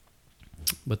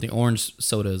 But the orange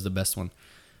soda is the best one.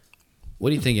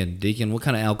 What are you thinking, Deacon? What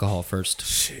kind of alcohol first?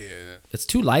 Shit. It's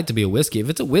too light to be a whiskey. If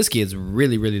it's a whiskey, it's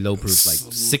really, really low proof, like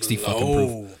 60 fucking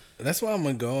proof. That's why I'm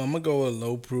gonna go. I'm gonna go with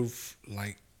low proof,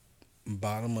 like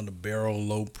bottom of the barrel,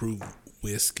 low proof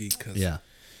whiskey. Cause Yeah.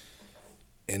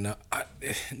 And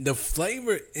the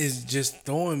flavor is just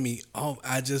throwing me off.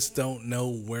 I just don't know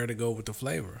where to go with the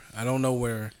flavor. I don't know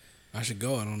where I should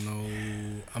go. I don't know.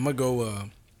 I'm gonna go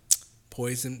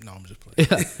poison. No, I'm just playing.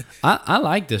 Yeah. I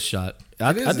like this shot.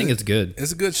 I think it's good.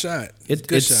 It's a good shot. It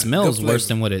good shot. smells Good worse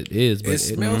flavor. than what it is. But It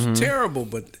smells terrible,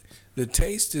 but the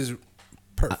taste is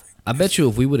perfect. I bet you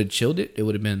if we would have chilled it, it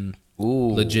would have been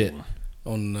legit.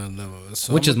 On the level.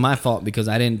 So Which is my fault because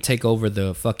I didn't take over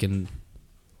the fucking,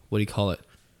 what do you call it?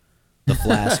 The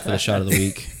flask for the shot of the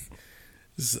week.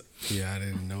 Yeah, I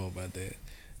didn't know about that.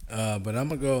 But I'm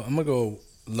gonna go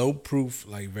low proof,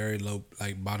 like very low,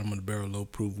 like bottom of the barrel, low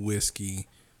proof whiskey.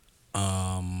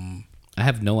 I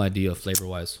have no idea flavor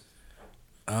wise.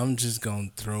 I'm just gonna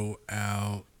throw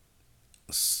out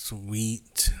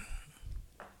sweet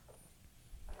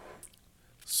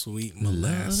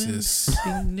molasses.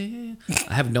 I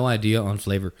have no idea on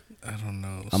flavor. I don't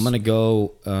know. I'm gonna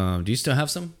go. Do you still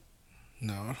have some?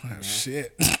 No, I don't have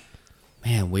shit.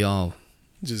 Man, we all.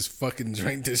 Just fucking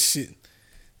drink this shit,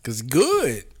 cause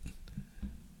good.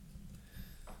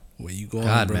 Where you going,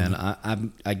 God, brother?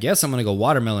 man, I guess I'm gonna go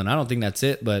watermelon. I don't think that's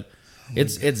it, but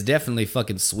it's definitely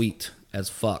fucking sweet as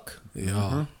fuck. Yeah.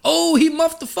 Mm-hmm. Oh, he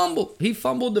muffed the fumble. He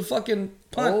fumbled the fucking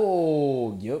punt.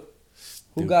 Oh, yep.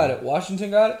 Who got it?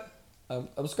 Washington got it.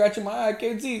 I'm scratching my eye. I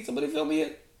can't see. Somebody fill me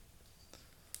in.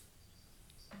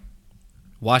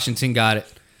 Washington got it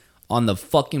on the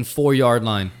fucking 4-yard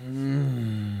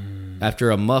line after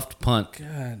a muffed punt.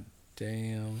 God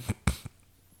damn.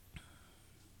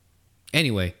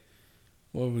 Anyway,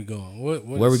 where we going?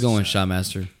 Where are we going,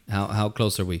 Shotmaster? How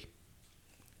close are we?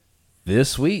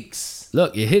 This week's.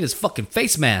 Look, it hit his fucking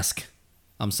face mask.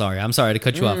 I'm sorry to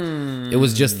cut you off. It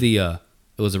was just it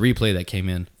was a replay that came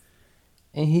in.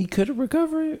 And he could have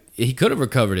recovered it. He could have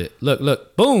recovered it.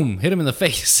 Look, boom, hit him in the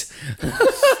face.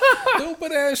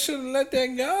 Stupid ass should have let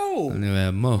that go.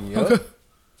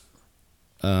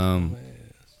 Yep.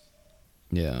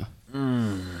 Yeah.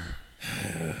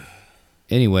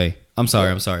 Anyway, I'm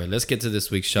sorry. Let's get to this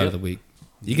week's shot of the week.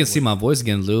 You can see my voice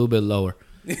getting a little bit lower.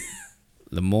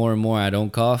 The more and more I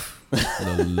don't cough,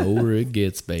 the lower it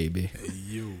gets, baby.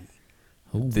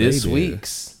 Oh, this baby.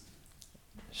 week's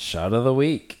shot of the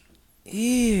week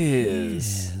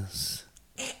is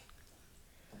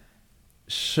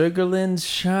Sugarland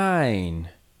Shine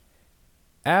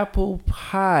Apple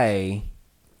Pie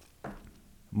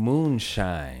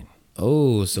Moonshine.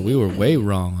 Oh, so we were way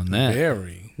wrong on that.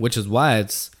 Very. Which is why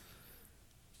it's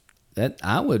that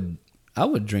I would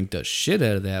drink the shit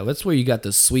out of that. That's where you got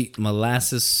the sweet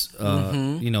molasses,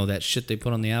 that shit they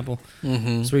put on the apple.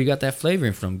 That's where you got that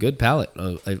flavoring from. Good palate.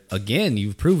 Again,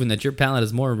 you've proven that your palate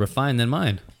is more refined than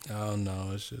mine. Oh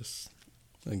no, it's just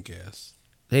I guess.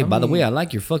 Hey, by the way, I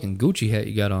like your fucking Gucci hat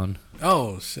you got on.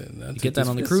 Oh shit! You get that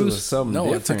on the cruise?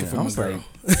 No, I took it from my girl.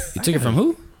 You took it from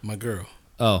who? My girl.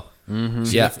 Oh,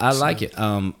 yeah, I like it.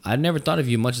 I never thought of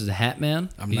you much as a hat man.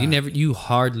 You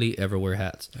hardly ever wear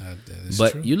hats,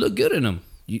 but true. You look good in them.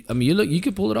 You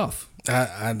could pull it off.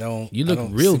 I don't. You look I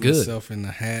don't real see good. Myself in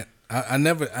the hat. I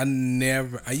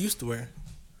never. I used to wear.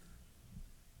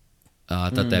 I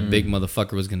thought that big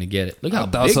motherfucker was gonna get it. Look how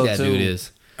big that dude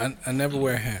is. I never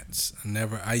wear hats.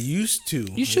 I used to.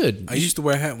 You should. I used to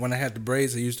wear a hat when I had the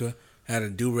braids. I used to have a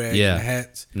do-rag and the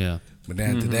hats. Yeah. But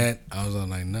then after that, I was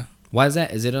like, nah. Why is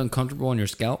that? Is it uncomfortable on your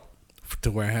scalp?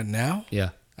 To wear a hat now?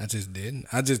 Yeah. I just didn't.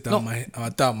 I just thought I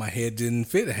thought my head didn't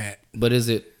fit a hat. But is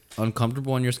it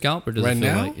uncomfortable on your scalp, or does it feel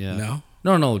now? like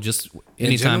No. Just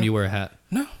anytime you wear a hat.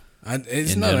 No.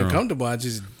 It's not general. uncomfortable. I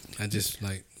just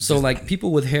like. So like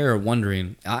people with hair are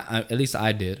wondering. At least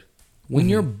I did. When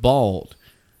you're bald,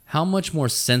 how much more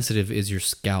sensitive is your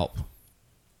scalp?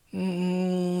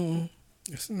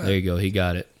 It's not. There you go. He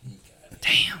got it.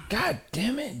 Damn. God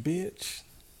damn it, bitch.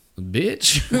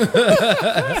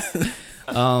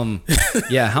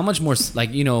 Yeah. How much more?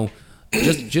 Like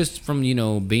just from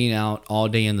being out all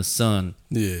day in the sun.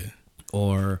 Yeah.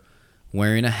 Or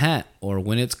wearing a hat, or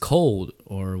when it's cold,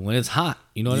 or when it's hot.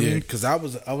 You know what I mean? Yeah, because I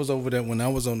was over there when I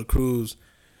was on the cruise.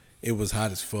 It was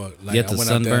hot as fuck. Like, you have to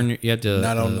sunburn. You have to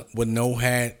not with no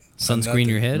hat. Sunscreen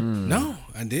your head. No,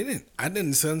 I didn't. I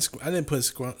didn't put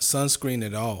sunscreen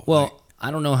at all. Well,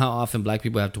 I don't know how often black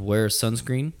people have to wear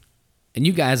sunscreen, and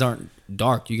you guys aren't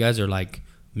dark. You guys are like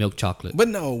milk chocolate. But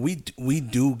no, we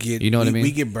do get. You know what I mean?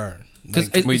 We get burned. Because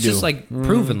it's just like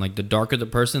proven. Like the darker the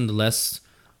person, the less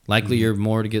likely you're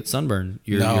more to get sunburned.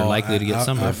 You're likely to get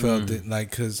sunburned. I felt it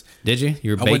like because. Did you?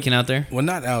 You were baking out there? Well,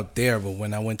 not out there, but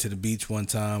when I went to the beach one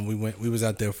time, we was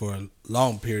out there for a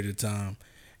long period of time.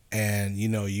 And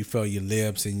you felt your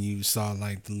lips, and you saw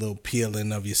like the little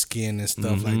peeling of your skin and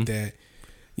stuff like that.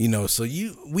 So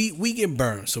we get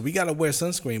burned, so we gotta wear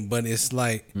sunscreen. But it's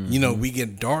like we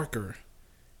get darker.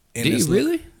 And do you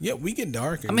really? Yeah, we get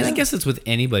darker. I mean, I guess it's with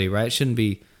anybody, right? It shouldn't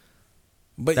be.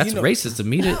 But that's racist of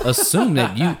me to assume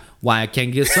that why I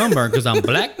can't get sunburned because I'm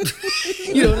black.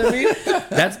 You know what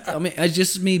I mean? It's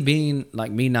just me being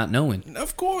like me not knowing.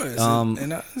 Of course,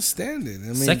 and I understand it. I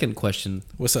mean, second question: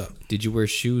 what's up? Did you wear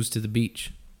shoes to the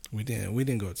beach? We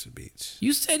didn't go to the beach.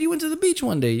 You said you went to the beach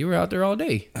one day. You were out there all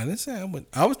day. I didn't say I went.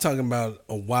 I was talking about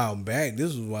a while back.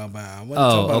 This was a while back. I wasn't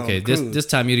talking about okay. This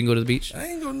time you didn't go to the beach. I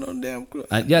ain't go to no damn cruise.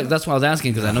 Yeah, that's why I was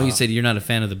asking because I know you said you're not a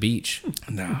fan of the beach.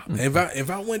 No, if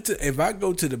I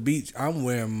go to the beach, I'm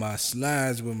wearing my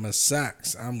slides with my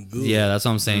socks. I'm good. Yeah, that's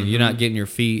what I'm saying. You're not getting your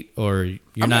feet, or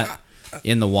you're not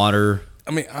in the water.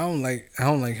 I mean, I don't like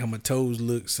how my toes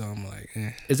look, so I'm like,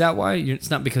 eh. Is that why? It's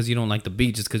not because you don't like the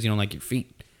beach. It's because you don't like your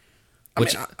feet.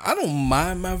 I don't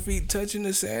mind my feet touching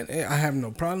the sand. I have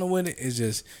no problem with it. It's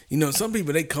just, some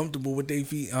people, they comfortable with their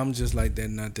feet. I'm just like that,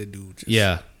 not that dude.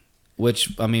 Yeah. Which,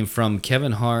 from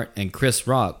Kevin Hart and Chris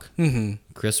Rock.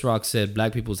 Chris Rock said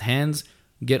black people's hands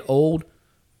get old,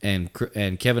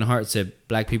 and Kevin Hart said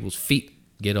black people's feet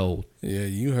get old. Yeah,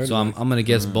 you heard. So I'm gonna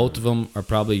guess both of them are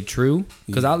probably true.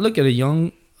 Because I look at a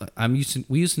young.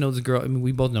 We used to know this girl. I mean,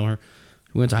 we both know her.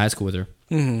 We went to high school with her.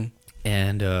 Mm-hmm.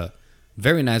 And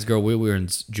very nice girl. We were in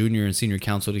junior and senior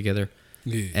council together.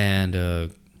 Yeah.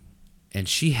 And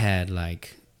she had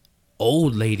like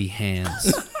old lady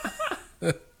hands.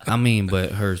 I mean,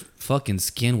 but her fucking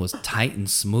skin was tight and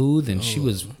smooth, and she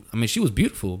was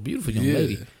beautiful young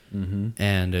lady. Mm-hmm.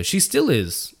 And she still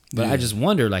is. But I just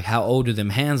wonder, like, how old do them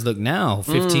hands look now,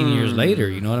 15 years later?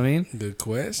 You know what I mean? Good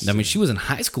question. I mean, she was in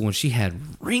high school when she had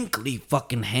wrinkly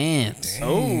fucking hands. Damn.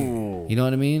 Oh. You know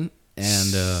what I mean?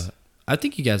 And I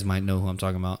think you guys might know who I'm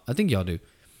talking about. I think y'all do.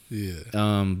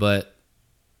 Yeah. But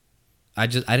I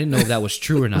didn't know if that was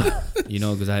true or not. You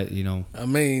know, because I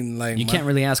mean, like, you can't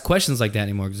really ask questions like that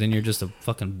anymore because then you're just a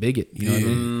fucking bigot. You know what I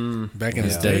mean? Back in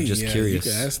the day, just curious.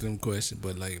 You can ask them questions,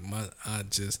 but like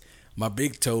my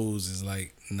big toes is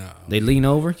like, no. They lean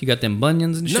over. You got them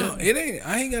bunions and shit. No, it ain't.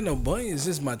 I ain't got no bunions. It's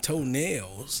just my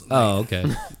toenails. Like, oh, okay.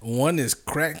 One is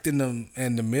cracked in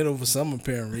the middle for some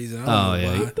apparent reason. I don't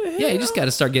know why. Yeah, you just got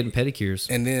to start getting pedicures.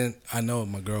 And then I know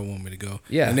my girl want me to go.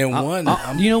 Yeah. And then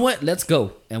you know what? Let's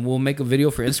go, and we'll make a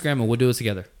video for Instagram, and we'll do it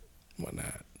together. Why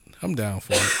not? I'm down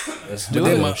for it. Let's do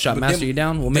it. Shotmaster, you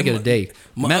down? We'll make it a day.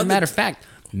 Matter of fact,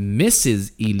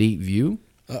 Mrs. Elite View.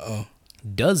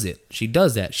 Does it? She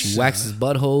does that. She waxes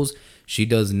buttholes. She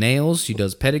does nails. She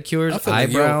does pedicures,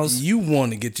 eyebrows. Like, you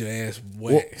want to get your ass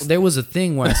waxed. Well, there was a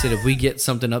thing where I said if we get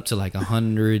something up to like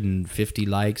 150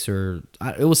 likes or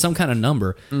it was some kind of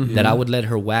number that I would let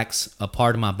her wax a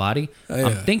part of my body.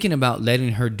 I'm thinking about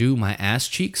letting her do my ass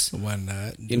cheeks. Why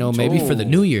not? You know, maybe for the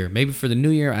new year. Maybe for the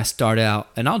new year I start out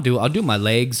and I'll do my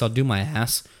legs. I'll do my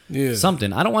ass. Yeah.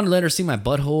 Something. I don't want to let her see my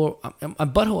butthole. My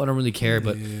butthole, I don't really care,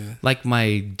 but like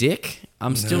my dick,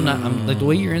 I'm still not. I'm like the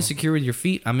way you're insecure with your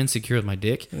feet. I'm insecure with my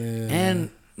dick, and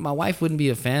my wife wouldn't be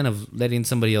a fan of letting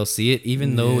somebody else see it,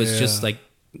 even though it's just like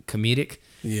comedic.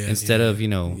 Yeah. Instead of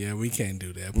Yeah, we can't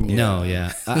do that. Bro. No.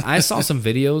 Yeah. I saw some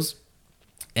videos,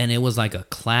 and it was like a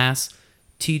class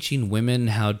teaching women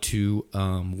how to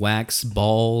wax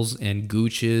balls and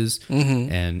gooches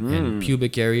and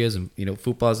pubic areas and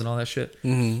fupas and all that shit.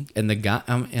 And the guy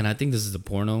and I think this is a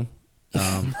porno.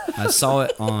 I saw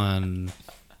it on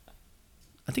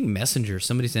I think Messenger.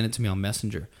 Somebody sent it to me on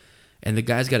Messenger, and the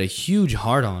guy's got a huge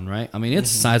hard on. Right? I mean,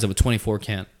 it's the size of a 24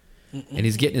 can, and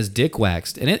he's getting his dick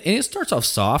waxed, and it starts off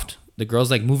soft. The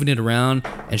girl's like moving it around,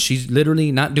 and she's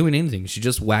literally not doing anything. She's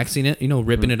just waxing it,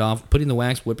 ripping it off, putting the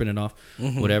wax, whipping it off,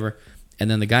 whatever. And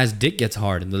then the guy's dick gets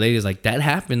hard, and the lady's like, "That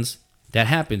happens. That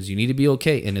happens. You need to be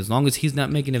okay." And as long as he's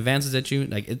not making advances at you,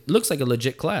 like it looks like a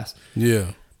legit class.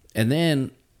 Yeah. And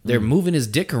then they're moving his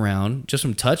dick around just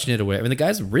from touching it or whatever. And the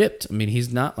guy's ripped. I mean,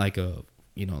 he's not like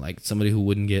like somebody who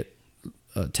wouldn't get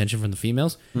attention from the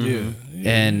females. Yeah.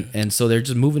 And so they're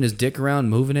just moving his dick around,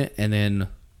 moving it, and then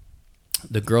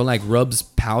the girl like rubs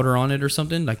powder on it or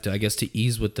something, like to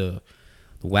ease with the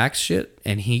wax shit,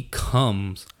 and he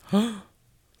comes,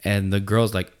 and the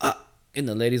girl's like, and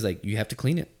the lady's like, you have to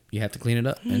clean it. You have to clean it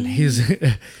up. And he's,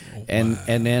 and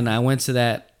then I went to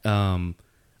that.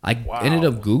 I ended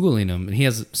up Googling him, and he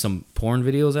has some porn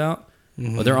videos out.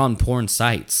 Well, they're on porn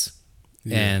sites,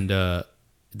 and the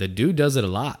dude does it a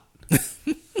lot.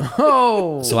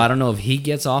 So I don't know if he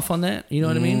gets off on that. You know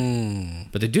what I mean?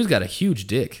 But the dude's got a huge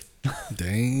dick.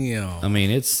 Damn. I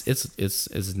mean, it's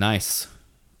nice.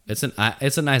 It's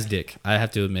a nice dick. I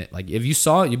have to admit. Like if you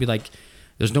saw it, you'd be like,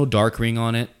 "There's no dark ring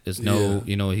on it. There's no,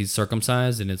 he's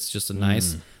circumcised, and it's just a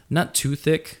nice, not too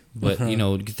thick, but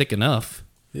thick enough."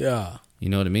 Yeah. You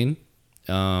know what I mean?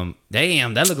 Damn,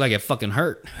 that looked like it fucking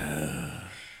hurt.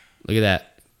 Look at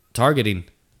that targeting.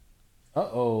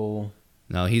 No,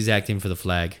 he's acting for the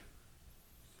flag.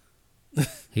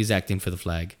 He's acting for the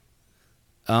flag.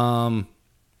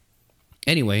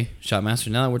 Anyway, Shotmaster,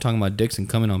 now that we're talking about dicks and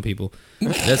coming on people,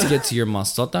 let's get to your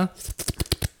masota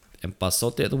and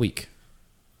pasote of the week.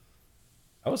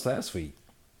 That was last week.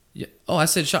 Yeah. Oh, I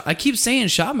said shot. I keep saying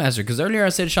Shotmaster because earlier I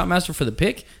said Shotmaster for the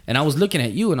pick, and I was looking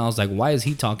at you, and I was like, "Why is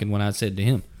he talking when I said to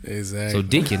him?" Exactly. So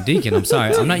Deacon, I'm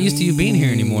sorry, I'm not used to you being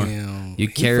here anymore. You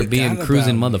Caribbean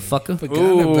cruising motherfucker. Forgot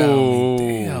about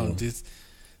me. Damn, just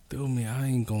threw me. I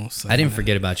ain't gonna say. I didn't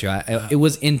forget about you. It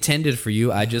was intended for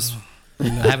you. I just I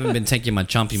haven't been taking my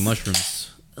chompy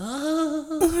mushrooms.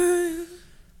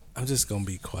 I'm just gonna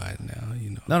be quiet now.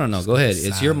 No. Go ahead.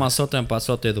 It's your masota and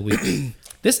pasote of the week.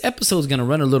 This episode is gonna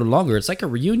run a little longer. It's like a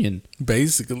reunion.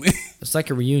 Basically, it's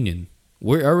like a reunion.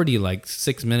 We're already like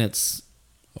 6 minutes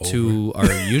to our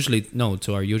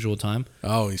usual time.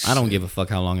 Oh, shit. I don't give a fuck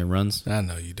how long it runs. I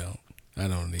know you don't. I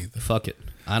don't either. Fuck it.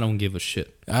 I don't give a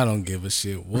shit. I don't give a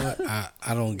shit. What? I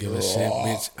don't give a shit,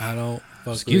 bitch. I don't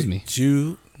fuck Excuse with me.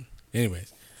 you.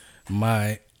 Anyways,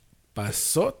 my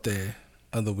pasote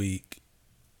of the week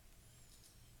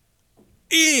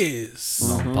is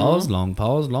Long pause, long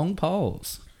pause, long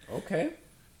pause. Okay.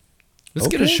 Let's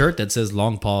get a shirt that says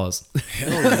long pause. hell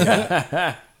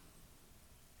yeah.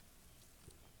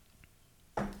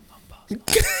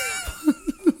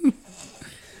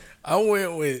 I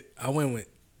went with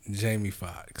Jamie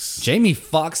Foxx. Jamie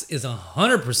Foxx is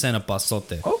 100% a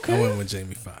pasote. Okay. I went with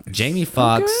Jamie Foxx. Jamie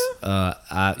Foxx,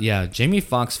 Jamie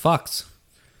Foxx.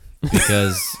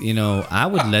 Because, I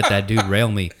would let that dude rail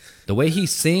me. The way he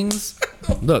sings,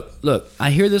 look,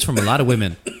 I hear this from a lot of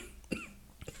women.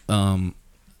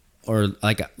 Or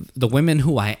like the women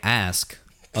who I ask,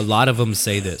 a lot of them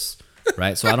say this,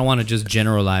 right? So I don't want to just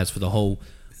generalize for the whole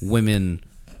women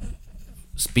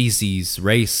species,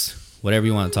 race, whatever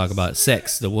you want to talk about,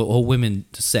 sex, the whole women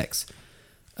to sex.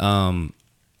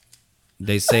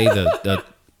 They say the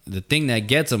thing that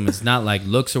gets them is not like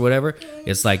looks or whatever.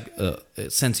 It's like a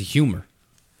sense of humor.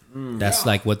 That's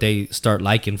like what they start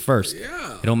liking first.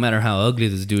 Yeah. It don't matter how ugly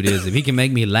this dude is. If he can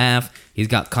make me laugh, he's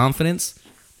got confidence,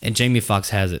 and Jamie Foxx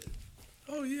has it.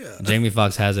 Oh yeah. Jamie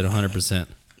Foxx has it 100%.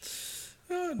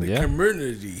 The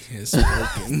community has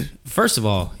spoken. First of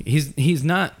all, he's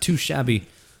not too shabby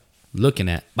looking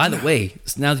at. By the way,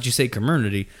 now that you say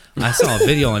community, I saw a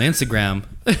video on Instagram.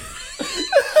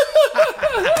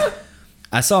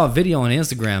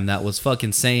 That was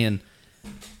fucking saying,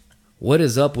 what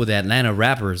is up with Atlanta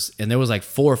rappers? And there was like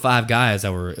 4 or 5 guys it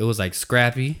was like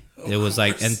Scrappy. It was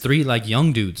like, and 3 like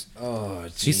young dudes. Oh,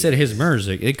 She said his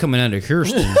music, it coming out of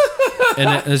Houston.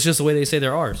 And it's just the way they say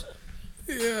their R's.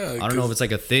 Yeah. I don't know if it's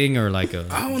like a thing or like a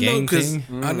I don't gang know, because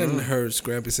thing. I didn't heard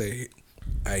Scrappy say,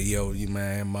 "Hey yo, you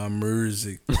man, my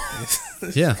music,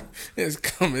 Yeah. it's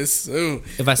coming soon."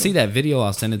 If I see that video,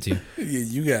 I'll send it to you. Yeah,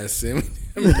 you gotta send me.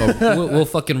 We'll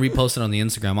fucking repost it on the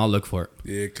Instagram. I'll look for it.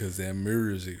 Yeah, cause that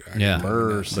music. Yeah.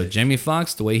 But Jamie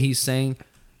Foxx, the way he's saying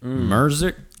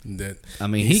music, That I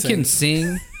mean, he can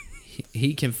sing,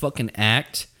 he can fucking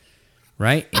act,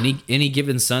 right? Any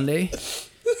given Sunday,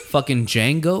 fucking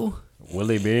Django.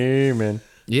 Willie Beeman.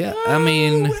 Yeah, I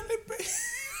mean,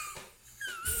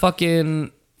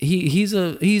 fucking, he's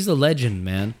a legend,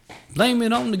 man. Blame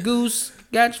it on the goose,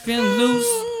 got your feelings loose.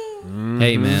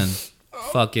 Hey, man,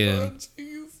 fucking.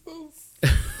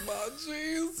 My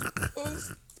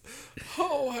Jesus.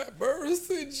 Oh, have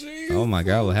mercy, Jesus. Oh my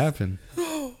God, what happened?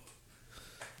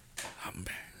 I'm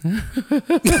back.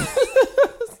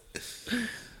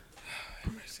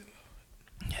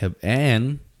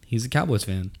 And he's a Cowboys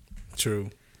fan. True.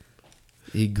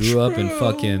 He grew up in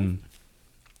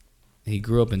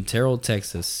Terrell,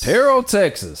 Texas. Terrell,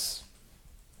 Texas.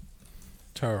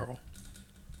 Turl.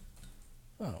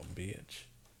 Oh, bitch.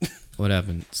 What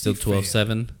happened? Still He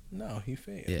 12-7? No, he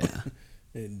failed. Yeah.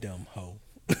 That dumb hoe.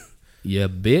 You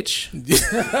bitch.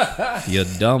 You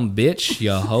dumb bitch.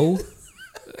 You hoe.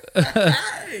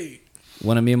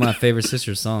 One of my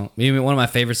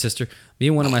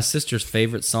sister's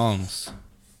favorite songs.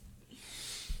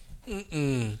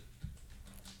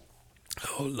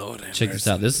 Oh, Lord. Check this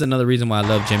out. This is another reason why I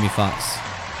love Jamie Foxx.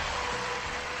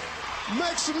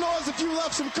 Make some noise if you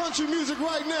love some country music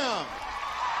right now.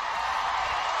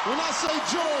 When I say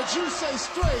George, you say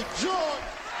straight. George.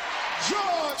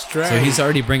 Straight. So he's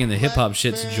already bringing the hip hop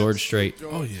shit to George Strait.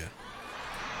 Oh, yeah.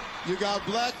 You got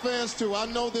black fans too. I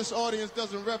know this audience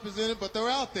doesn't represent it, but they're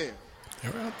out there.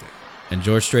 They're out there. And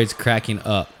George Strait's cracking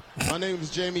up. My name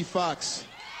is Jamie Foxx.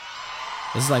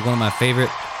 This is like one of my favorite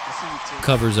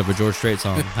covers of a George Strait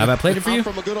song. Have I played it for you? I'm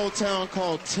from a good old town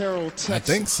called Terrell, Texas. I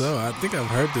think so. I think I've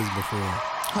heard this before.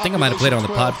 I think I might have played it on the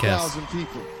podcast. 12,000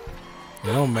 people. It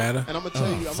don't matter. And I'm gonna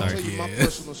tell you my Yeah.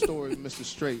 personal story, Mr.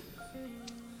 Strait.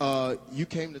 You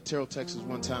came to Terrell, Texas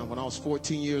one time when I was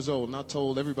 14 years old, and I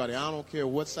told everybody, I don't care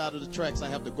what side of the tracks I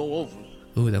have to go over.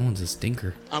 Ooh, that one's a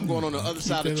stinker. I'm going on the other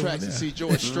side of the tracks to see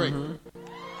George Strait.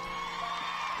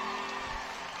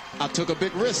 I took a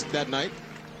big risk that night.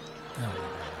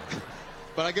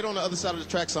 But I get on the other side of the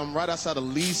tracks, I'm right outside of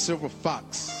Lee Silver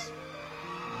Fox.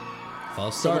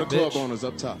 False Some start, of the club bitch. owners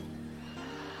up top.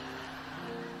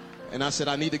 And I said,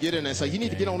 I need to get in there. So you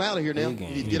need to get on out of here now. You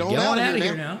need to get on out of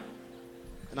here now.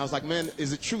 And I was like, man,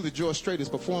 is it true that George Strait is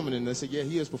performing? And they said, yeah,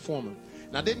 he is performing.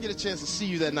 And I didn't get a chance to see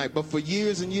you that night, but for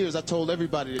years and years, I told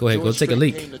everybody that Go ahead, George go take a Strait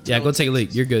leak. came to Yeah, Terrell, go take a leak.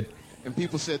 Texas. You're good. And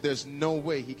people said, there's no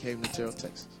way he came to Terrell,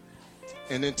 Texas.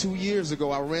 And then 2 years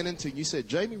ago, I ran into you. You said,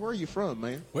 Jamie, where are you from,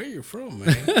 man? Where you from,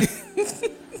 man?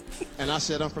 And I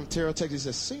said, I'm from Terrell, Texas.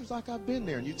 He said, seems like I've been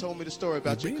there. And you told me the story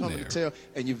about you coming to Terrell,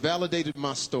 and you validated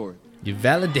my story. You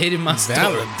validated my story.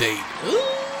 Validate.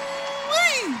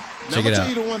 Now, I'm going to tell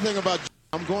you the one thing about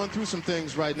I'm going through some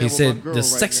things right now. He with said my girl the right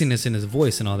sexiness in his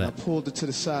voice and all now. that. I pulled her to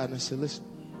the side and I said, listen,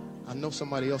 I know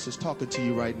somebody else is talking to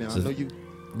you right now. So I know you.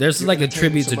 There's like a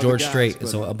tribute to George guys, Strait,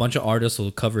 so a bunch of artists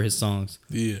will cover his songs.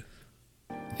 Yeah.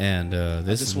 And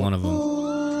this is one of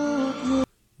them.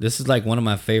 This is like one of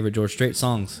my favorite George Strait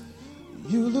songs.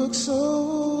 You look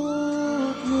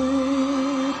so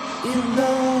good in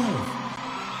love.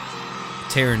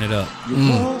 Tearing it up. You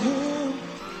want him,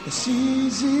 it's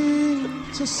easy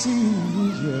to see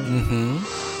you.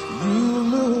 You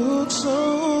look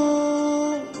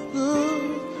so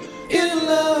good in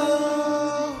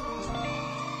love.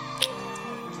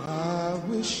 I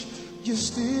wish you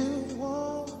still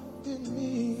wanted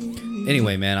me.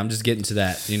 Anyway, man, I'm just getting to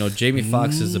that. You know, Jamie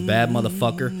Foxx is a bad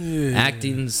motherfucker.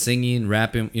 Acting, singing,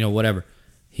 rapping, you know, whatever.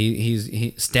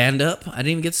 He stand up. I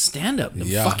didn't even get stand up.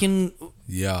 Fucking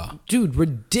dude,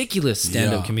 ridiculous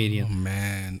stand up comedian.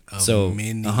 Man, so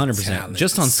 100%.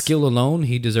 Just on skill alone,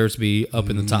 he deserves to be up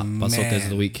in the top Pasotes of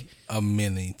the week. A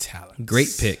many talents.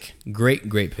 Great pick.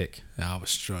 Great pick. I was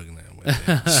struggling with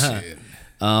that shit.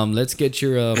 Let's get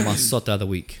your masota of the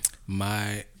week.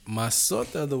 My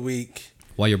masota of the week.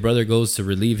 While your brother goes to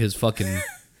relieve his fucking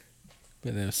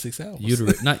been there 6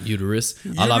 hours. Not uterus.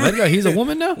 A la verga, he's a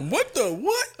woman now? What the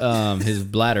what? His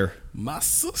bladder. My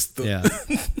sister. Yeah.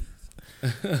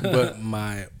 But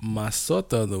my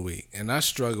masota of the week, and I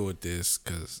struggle with this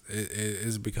because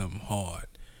it's become hard.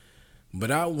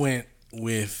 But I went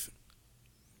with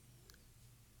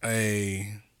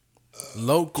a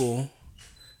local.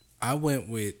 I went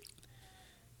with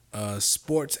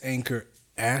sports anchor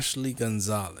Ashley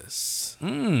Gonzalez.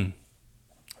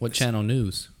 What channel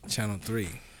news? Channel 3.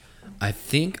 I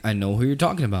think I know who you're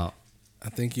talking about. I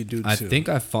think you do too. I think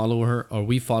I follow her, or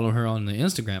we follow her on the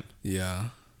Instagram. Yeah.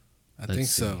 Let's think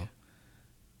see. so.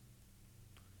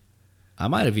 I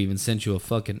might have even sent you a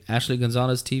fucking Ashley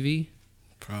Gonzalez TV.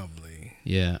 Probably.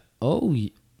 Yeah. Oh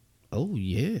yeah.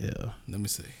 Let me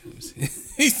see.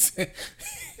 he said,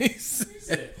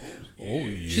 oh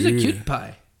yeah. She's a cutie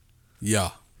pie. Yeah.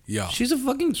 She's a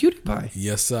fucking cutie pie.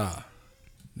 Yes, sir.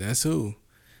 That's who.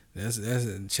 That's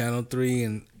Channel 3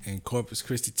 in Corpus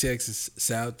Christi, Texas,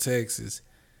 South Texas.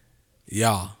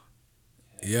 Yeah.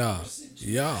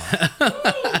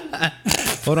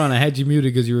 Hold on, I had you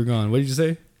muted because you were gone. What did you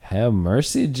say? Have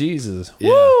mercy, Jesus. Yeah.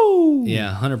 Woo!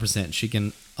 Yeah, 100%. She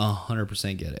can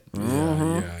 100% get it.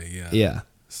 Yeah.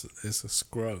 It's a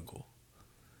struggle.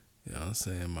 You know what I'm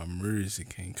saying? My mercy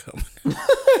can't come.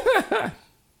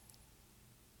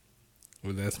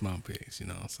 Well, that's my picks, you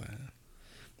know what I'm saying?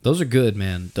 Those are good,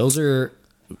 man. Those are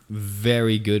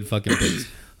very good fucking picks.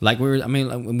 Like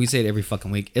when we say it every fucking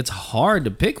week, it's hard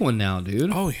to pick one now, dude.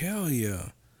 Oh, hell yeah.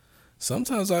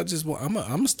 Sometimes I just want, I'm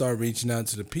gonna start reaching out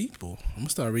to the people. I'm gonna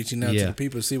start reaching out to the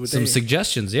people to see what some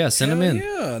suggestions. Yeah, send them in.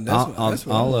 Yeah,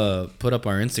 I'll put up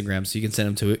our Instagram so you can send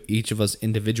them to each of us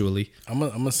individually. I'm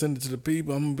gonna send it to the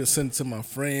people. I'm gonna send it to my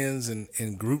friends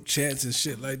and group chats and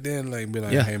shit like that. And like be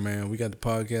like, hey man, we got the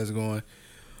podcast going.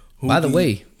 By the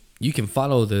way, you can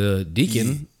follow the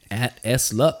deacon at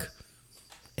SLuck.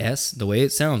 S, the way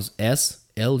it sounds,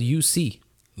 SLUC.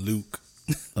 Luke.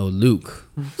 Oh, Luke.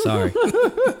 Sorry.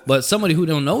 But somebody who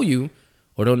don't know you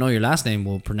or don't know your last name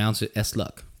will pronounce it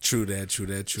SLuck. True that. So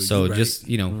you just,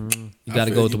 you got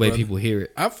to go with the way brother. people hear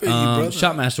it. I feel you, brother.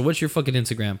 Shotmaster, what's your fucking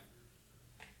Instagram?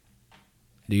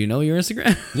 Do you know your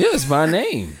Instagram? Yeah, it's my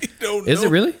name. Is it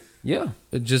really? Yeah.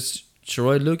 Just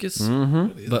Sherroy Lucas?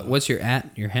 Mm-hmm. But what's your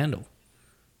handle?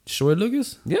 Sherroy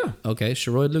Lucas? Yeah. Okay,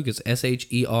 Sherroy Lucas.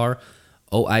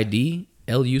 SHEROIDLUCAS.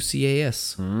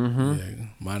 Mm-hmm. Yeah,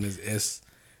 mine is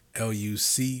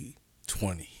SLUC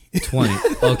 20. 20.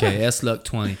 Okay, SLuck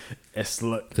 20.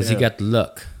 SLuck. Because he got the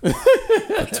luck.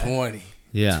 20.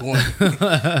 Yeah. 20.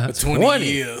 For 20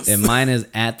 years. And mine is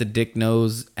at the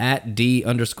dicknose at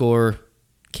D_KNOSE.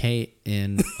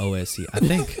 I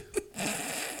think.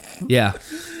 Yeah.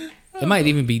 It might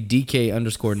even be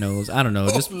DK_nose. I don't know.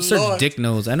 Just search Lord. Dick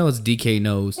Nose. I know it's DK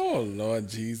Nose. Oh, Lord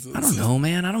Jesus. I don't know,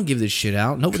 man. I don't give this shit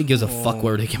out. Nobody gives a fuck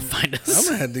where they can find us.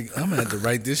 I'm gonna have to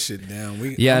write this shit down.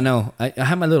 I know. I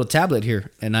have my little tablet here,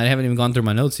 and I haven't even gone through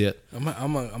my notes yet. I'm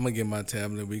gonna get my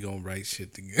tablet. We gonna write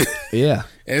shit together. Yeah.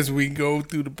 As we go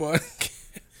through the podcast.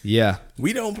 Yeah.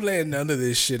 We don't plan none of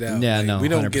this shit out. Yeah, like, no. We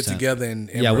don't 100%. get together and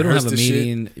we don't have a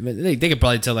meeting. Shit. They could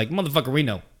probably tell, like, motherfucker, we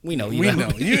know. We know. You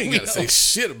ain't gotta say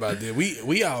shit about that.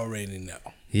 We already know.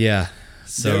 Yeah.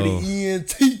 So Dirty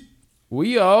ENT.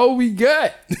 We all we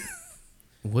got.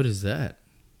 What is that?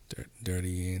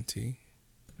 Dirty ENT.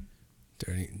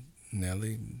 Dirty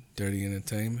Nelly. Dirty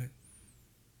Entertainment.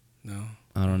 No.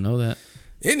 I don't know that.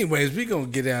 Anyways, we gonna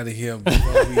get out of here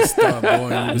before we start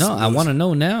going. No, I want to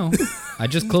know now. I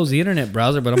just closed the internet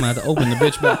browser, but I'm gonna have to open the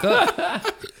bitch back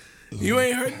up. You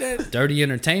ain't heard that? Dirty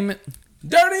Entertainment.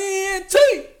 Dirty ENT.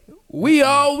 We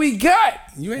all we got.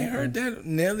 You ain't heard that?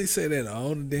 Nelly say that all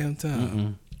the damn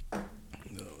time.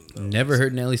 Never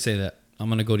heard Nelly say that. I'm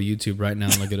gonna go to YouTube right now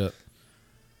and look it up.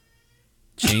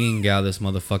 Chinga, this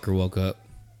motherfucker woke up.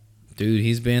 Dude,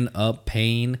 he's been a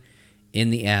pain in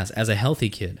the ass. As a healthy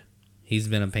kid, he's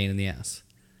been a pain in the ass.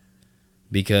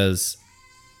 Because,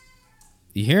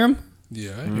 you hear him?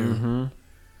 Yeah, I hear him.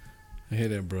 I hear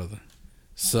that, brother.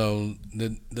 So,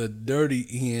 the Dirty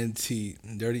ENT,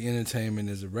 Dirty Entertainment,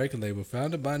 is a record label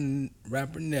founded by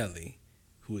rapper Nelly,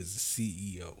 who is the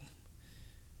CEO.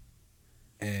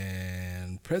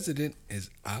 And president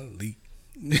is Ali.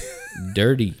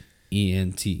 Dirty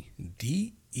ENT.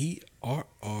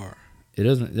 DERR. They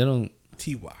don't.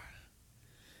 TY.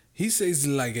 He says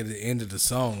like at the end of the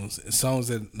songs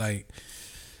that like.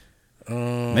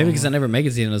 Maybe because I never make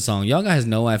it to the end of the song. Y'all guys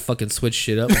know I fucking switch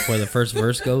shit up before the first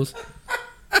verse goes.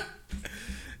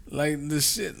 Like the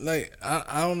shit, like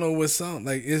I don't know what song.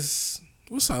 Like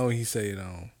what song he say it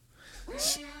on?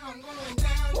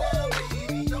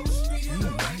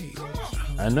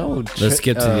 I know. Let's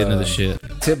get to the end of the shit.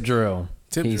 Tip drill.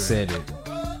 He said it.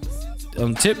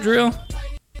 Tip drill.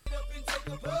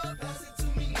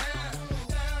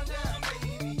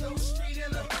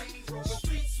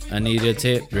 I need a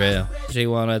tip drill. She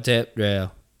want a tip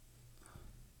drill.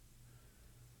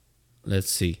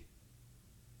 Let's see.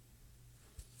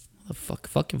 What the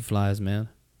fucking flies, man.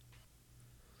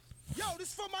 Yo,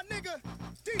 this for my nigga,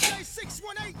 DJ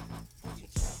 618.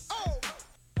 Oh.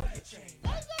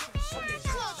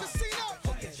 Club Casino.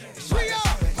 We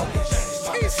are.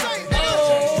 East Side.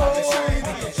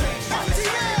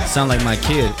 Sound like my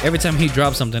kid. Every time he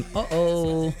drops something,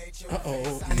 uh-oh.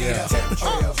 Yeah.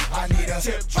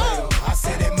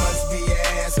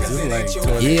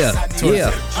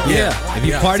 Yeah. If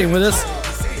you partying with us,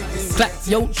 clap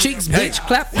your cheeks, bitch.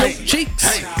 Clap your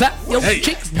cheeks. Clap your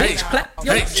cheeks, bitch. Clap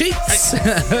your cheeks.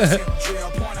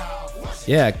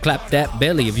 Yeah, clap that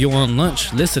belly if you're on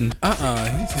lunch. Listen.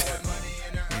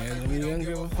 We don't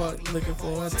give a fuck looking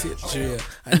for a tip drill.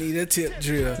 I need a tip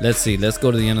drill. Let's see. Let's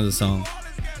go to the end of the song.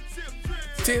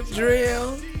 Tip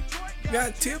drill.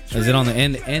 Got tip drill. Is it on the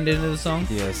end of the song?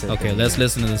 Yes. Okay, let's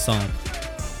listen to the song.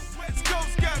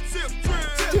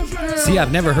 See,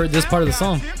 I've never heard this part of the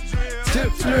song.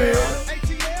 Tip drill.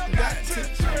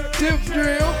 Tip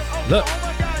drill. Look,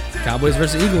 Cowboys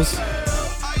versus Eagles.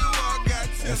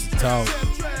 That's the talk.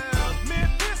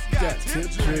 Got tip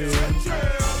drill.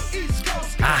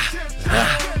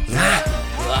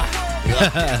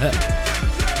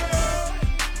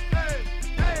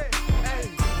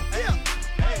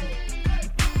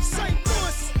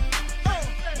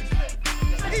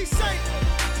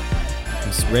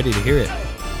 I'm ready to hear it.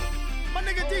 My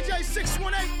nigga DJ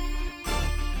 618.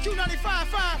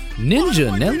 Q95.5.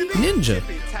 Ninja, Nelly, Ninja.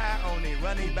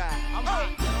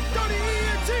 Dirty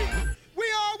ENT. We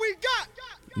all we got.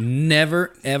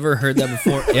 Never ever heard that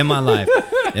before in my life,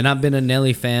 and I've been a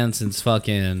Nelly fan since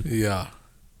fucking. Yeah.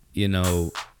 You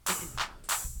know.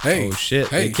 Hey. Oh shit!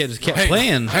 Hey. They just kept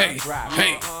playing. Hey.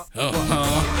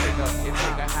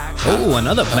 Oh,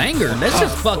 another banger. Let's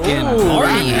just fucking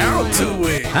party Out to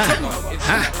it.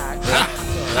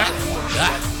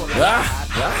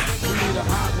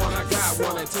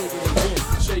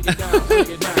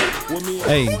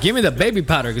 Hey, give me the baby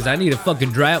powder because I need to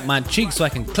fucking dry up my cheeks so I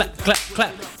can clap, clap,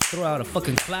 clap. Throw out a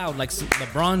fucking cloud like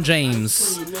LeBron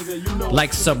James.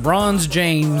 Like LeBron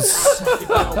James.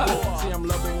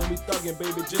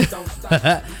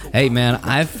 Hey, man,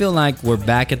 I feel like we're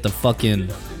back at fucking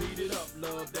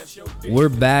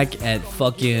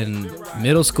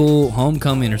middle school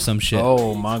homecoming or some shit.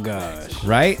 Oh my gosh.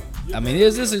 Right? I mean,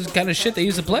 this is the kind of shit they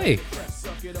used to play.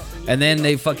 And then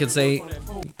they fucking say,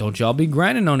 don't y'all be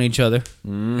grinding on each other.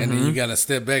 And then you gotta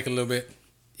step back a little bit.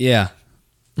 Yeah.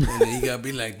 And then you gotta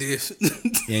be like this.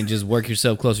 And just work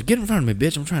yourself closer. Get in front of me,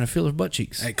 bitch. I'm trying to feel her butt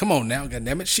cheeks. Hey, come on now.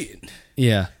 Goddammit, shit.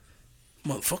 Yeah.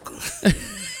 Motherfucker.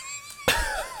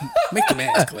 Make the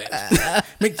ass clap.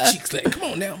 Make the cheeks clap. Come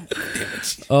on now. Damn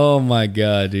it. Oh my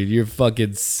god, dude. You're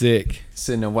fucking sick.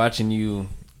 Sitting there watching you,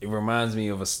 it reminds me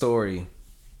of a story.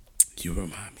 You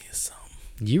remind me of something.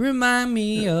 You remind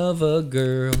me of a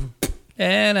girl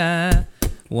that I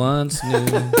once knew.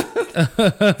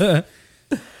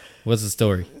 What's the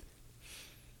story?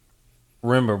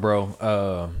 Remember,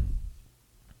 bro,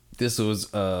 This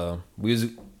was we was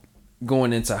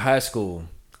going into high school.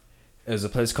 There's a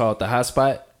place called the Hot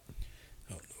Spot.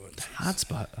 Hot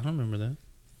Spot. I don't remember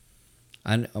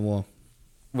that. Well,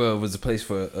 it was a place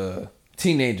for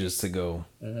teenagers to go.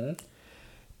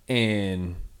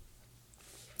 And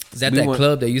is that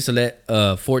club that used to let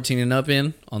 14 and up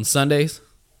in on Sundays?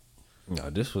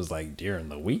 No, this was like during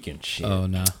the weekend shit. Oh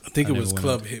no, I think it was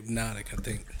Club Hypnotic. I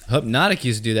think Hypnotic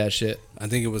used to do that shit. I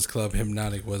think it was Club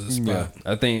Hypnotic was a spot. Yeah,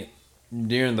 I think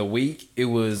during the week it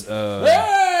was.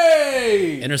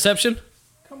 Hey! Interception.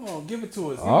 Come on, give it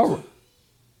to us.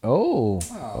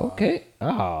 Okay.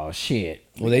 Oh shit.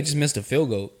 Well, they just missed a field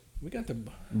goal. We got the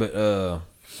ball back.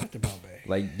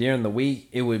 Like during the week,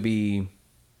 it would be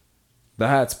the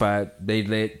Hot Spot. They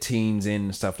let teens in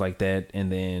and stuff like that, and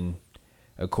then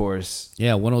of course,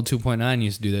 102.9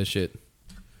 used to do that shit.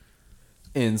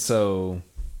 And so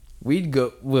we'd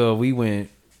go. Well, we went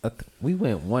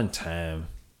one time,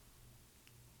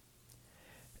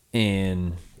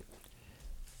 and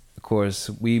of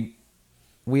course we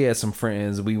had some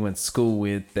friends we went to school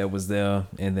with that was there,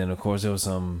 and then of course there was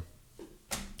some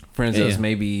friends that was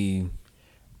maybe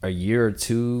a year or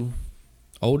two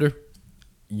older,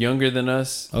 younger than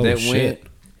us went.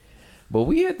 But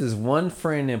we had this one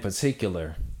friend in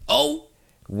particular. You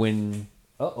gotta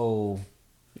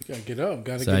get up.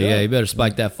 You better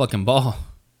spike that fucking ball.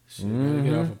 Gotta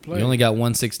get off a play. You only got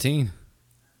 116.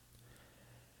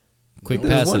 Quick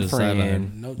pass to the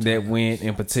sideline. That went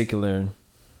in particular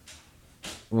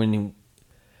when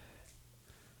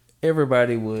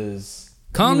everybody was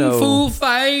Kung Fu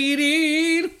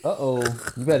fighting. You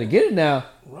better get it now.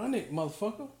 Run it,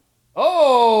 motherfucker.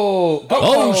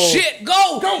 Shit.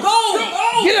 Go.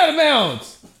 Get out of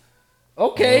bounds.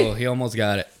 Okay. Oh, he almost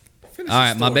got it. All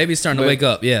right, my baby's starting to wake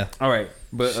up. Yeah. All right,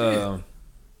 but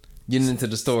getting into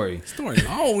the story. Story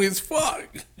long as fuck.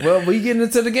 Well, we getting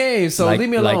into the game, so leave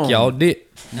me alone. Like y'all did.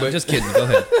 No, I'm just kidding. Go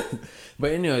ahead.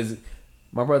 But anyways,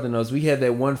 my brother knows we had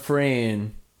that one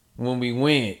friend when we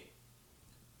went.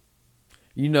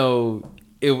 You know,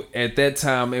 at that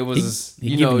time it was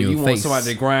you want somebody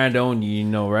to grind on you,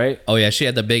 right? Oh yeah, she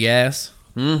had the big ass.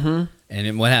 Mm-hmm. And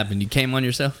then what happened? You came on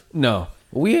yourself? No,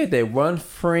 we had that one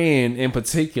friend in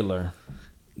particular.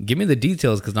 Give me the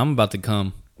details because I'm about to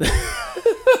come.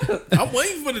 I'm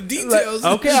waiting for the details.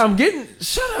 Okay, I'm getting.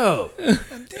 Shut up.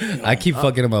 I keep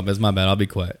fucking him up. It's my bad. I'll be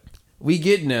quiet. We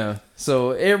getting there.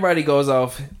 So everybody goes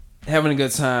off having a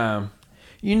good time.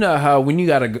 You know how when you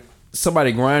got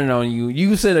somebody grinding on you,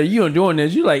 you said that you ain't doing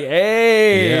this. You like,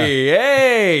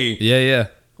 hey. Yeah.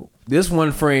 This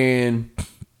one friend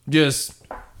just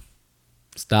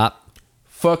stop.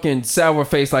 Fucking sour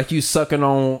face like you sucking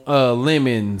on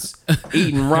lemons,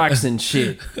 eating rocks and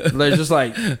shit. Like just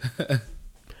like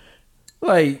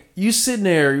you sitting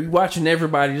there, you watching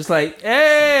everybody, just like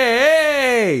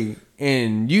hey,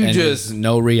 and just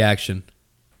no reaction.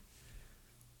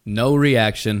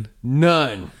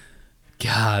 None.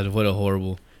 God, what a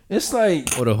horrible. It's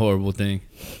like what a horrible thing.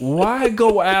 Why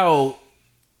go out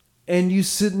and you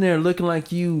sitting there looking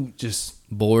like you just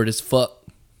bored as fuck,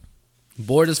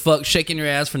 shaking your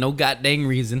ass for no goddamn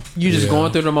reason. You just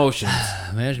going through the motions.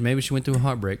 Man, maybe she went through a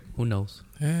heartbreak. Who knows?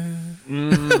 I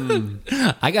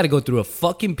got to go through a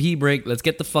fucking pee break. Let's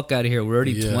get the fuck out of here. We're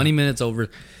already 20 minutes over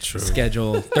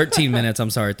schedule. 13 minutes. I'm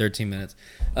sorry, 13 minutes.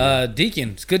 Deacon,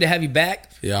 it's good to have you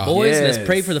back. Yeah. Boys, let's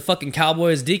pray for the fucking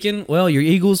Cowboys. Deacon, well, your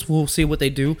Eagles, we'll see what they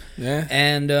do. Yeah.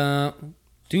 And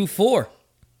do 4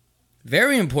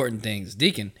 very important things.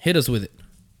 Deacon, hit us with it.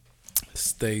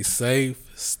 Stay safe.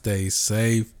 Stay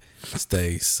safe.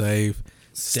 Stay safe.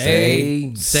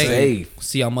 Stay safe.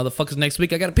 See y'all motherfuckers next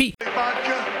week. I gotta pee.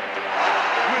 Vodka,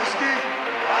 whiskey,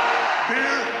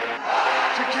 beer.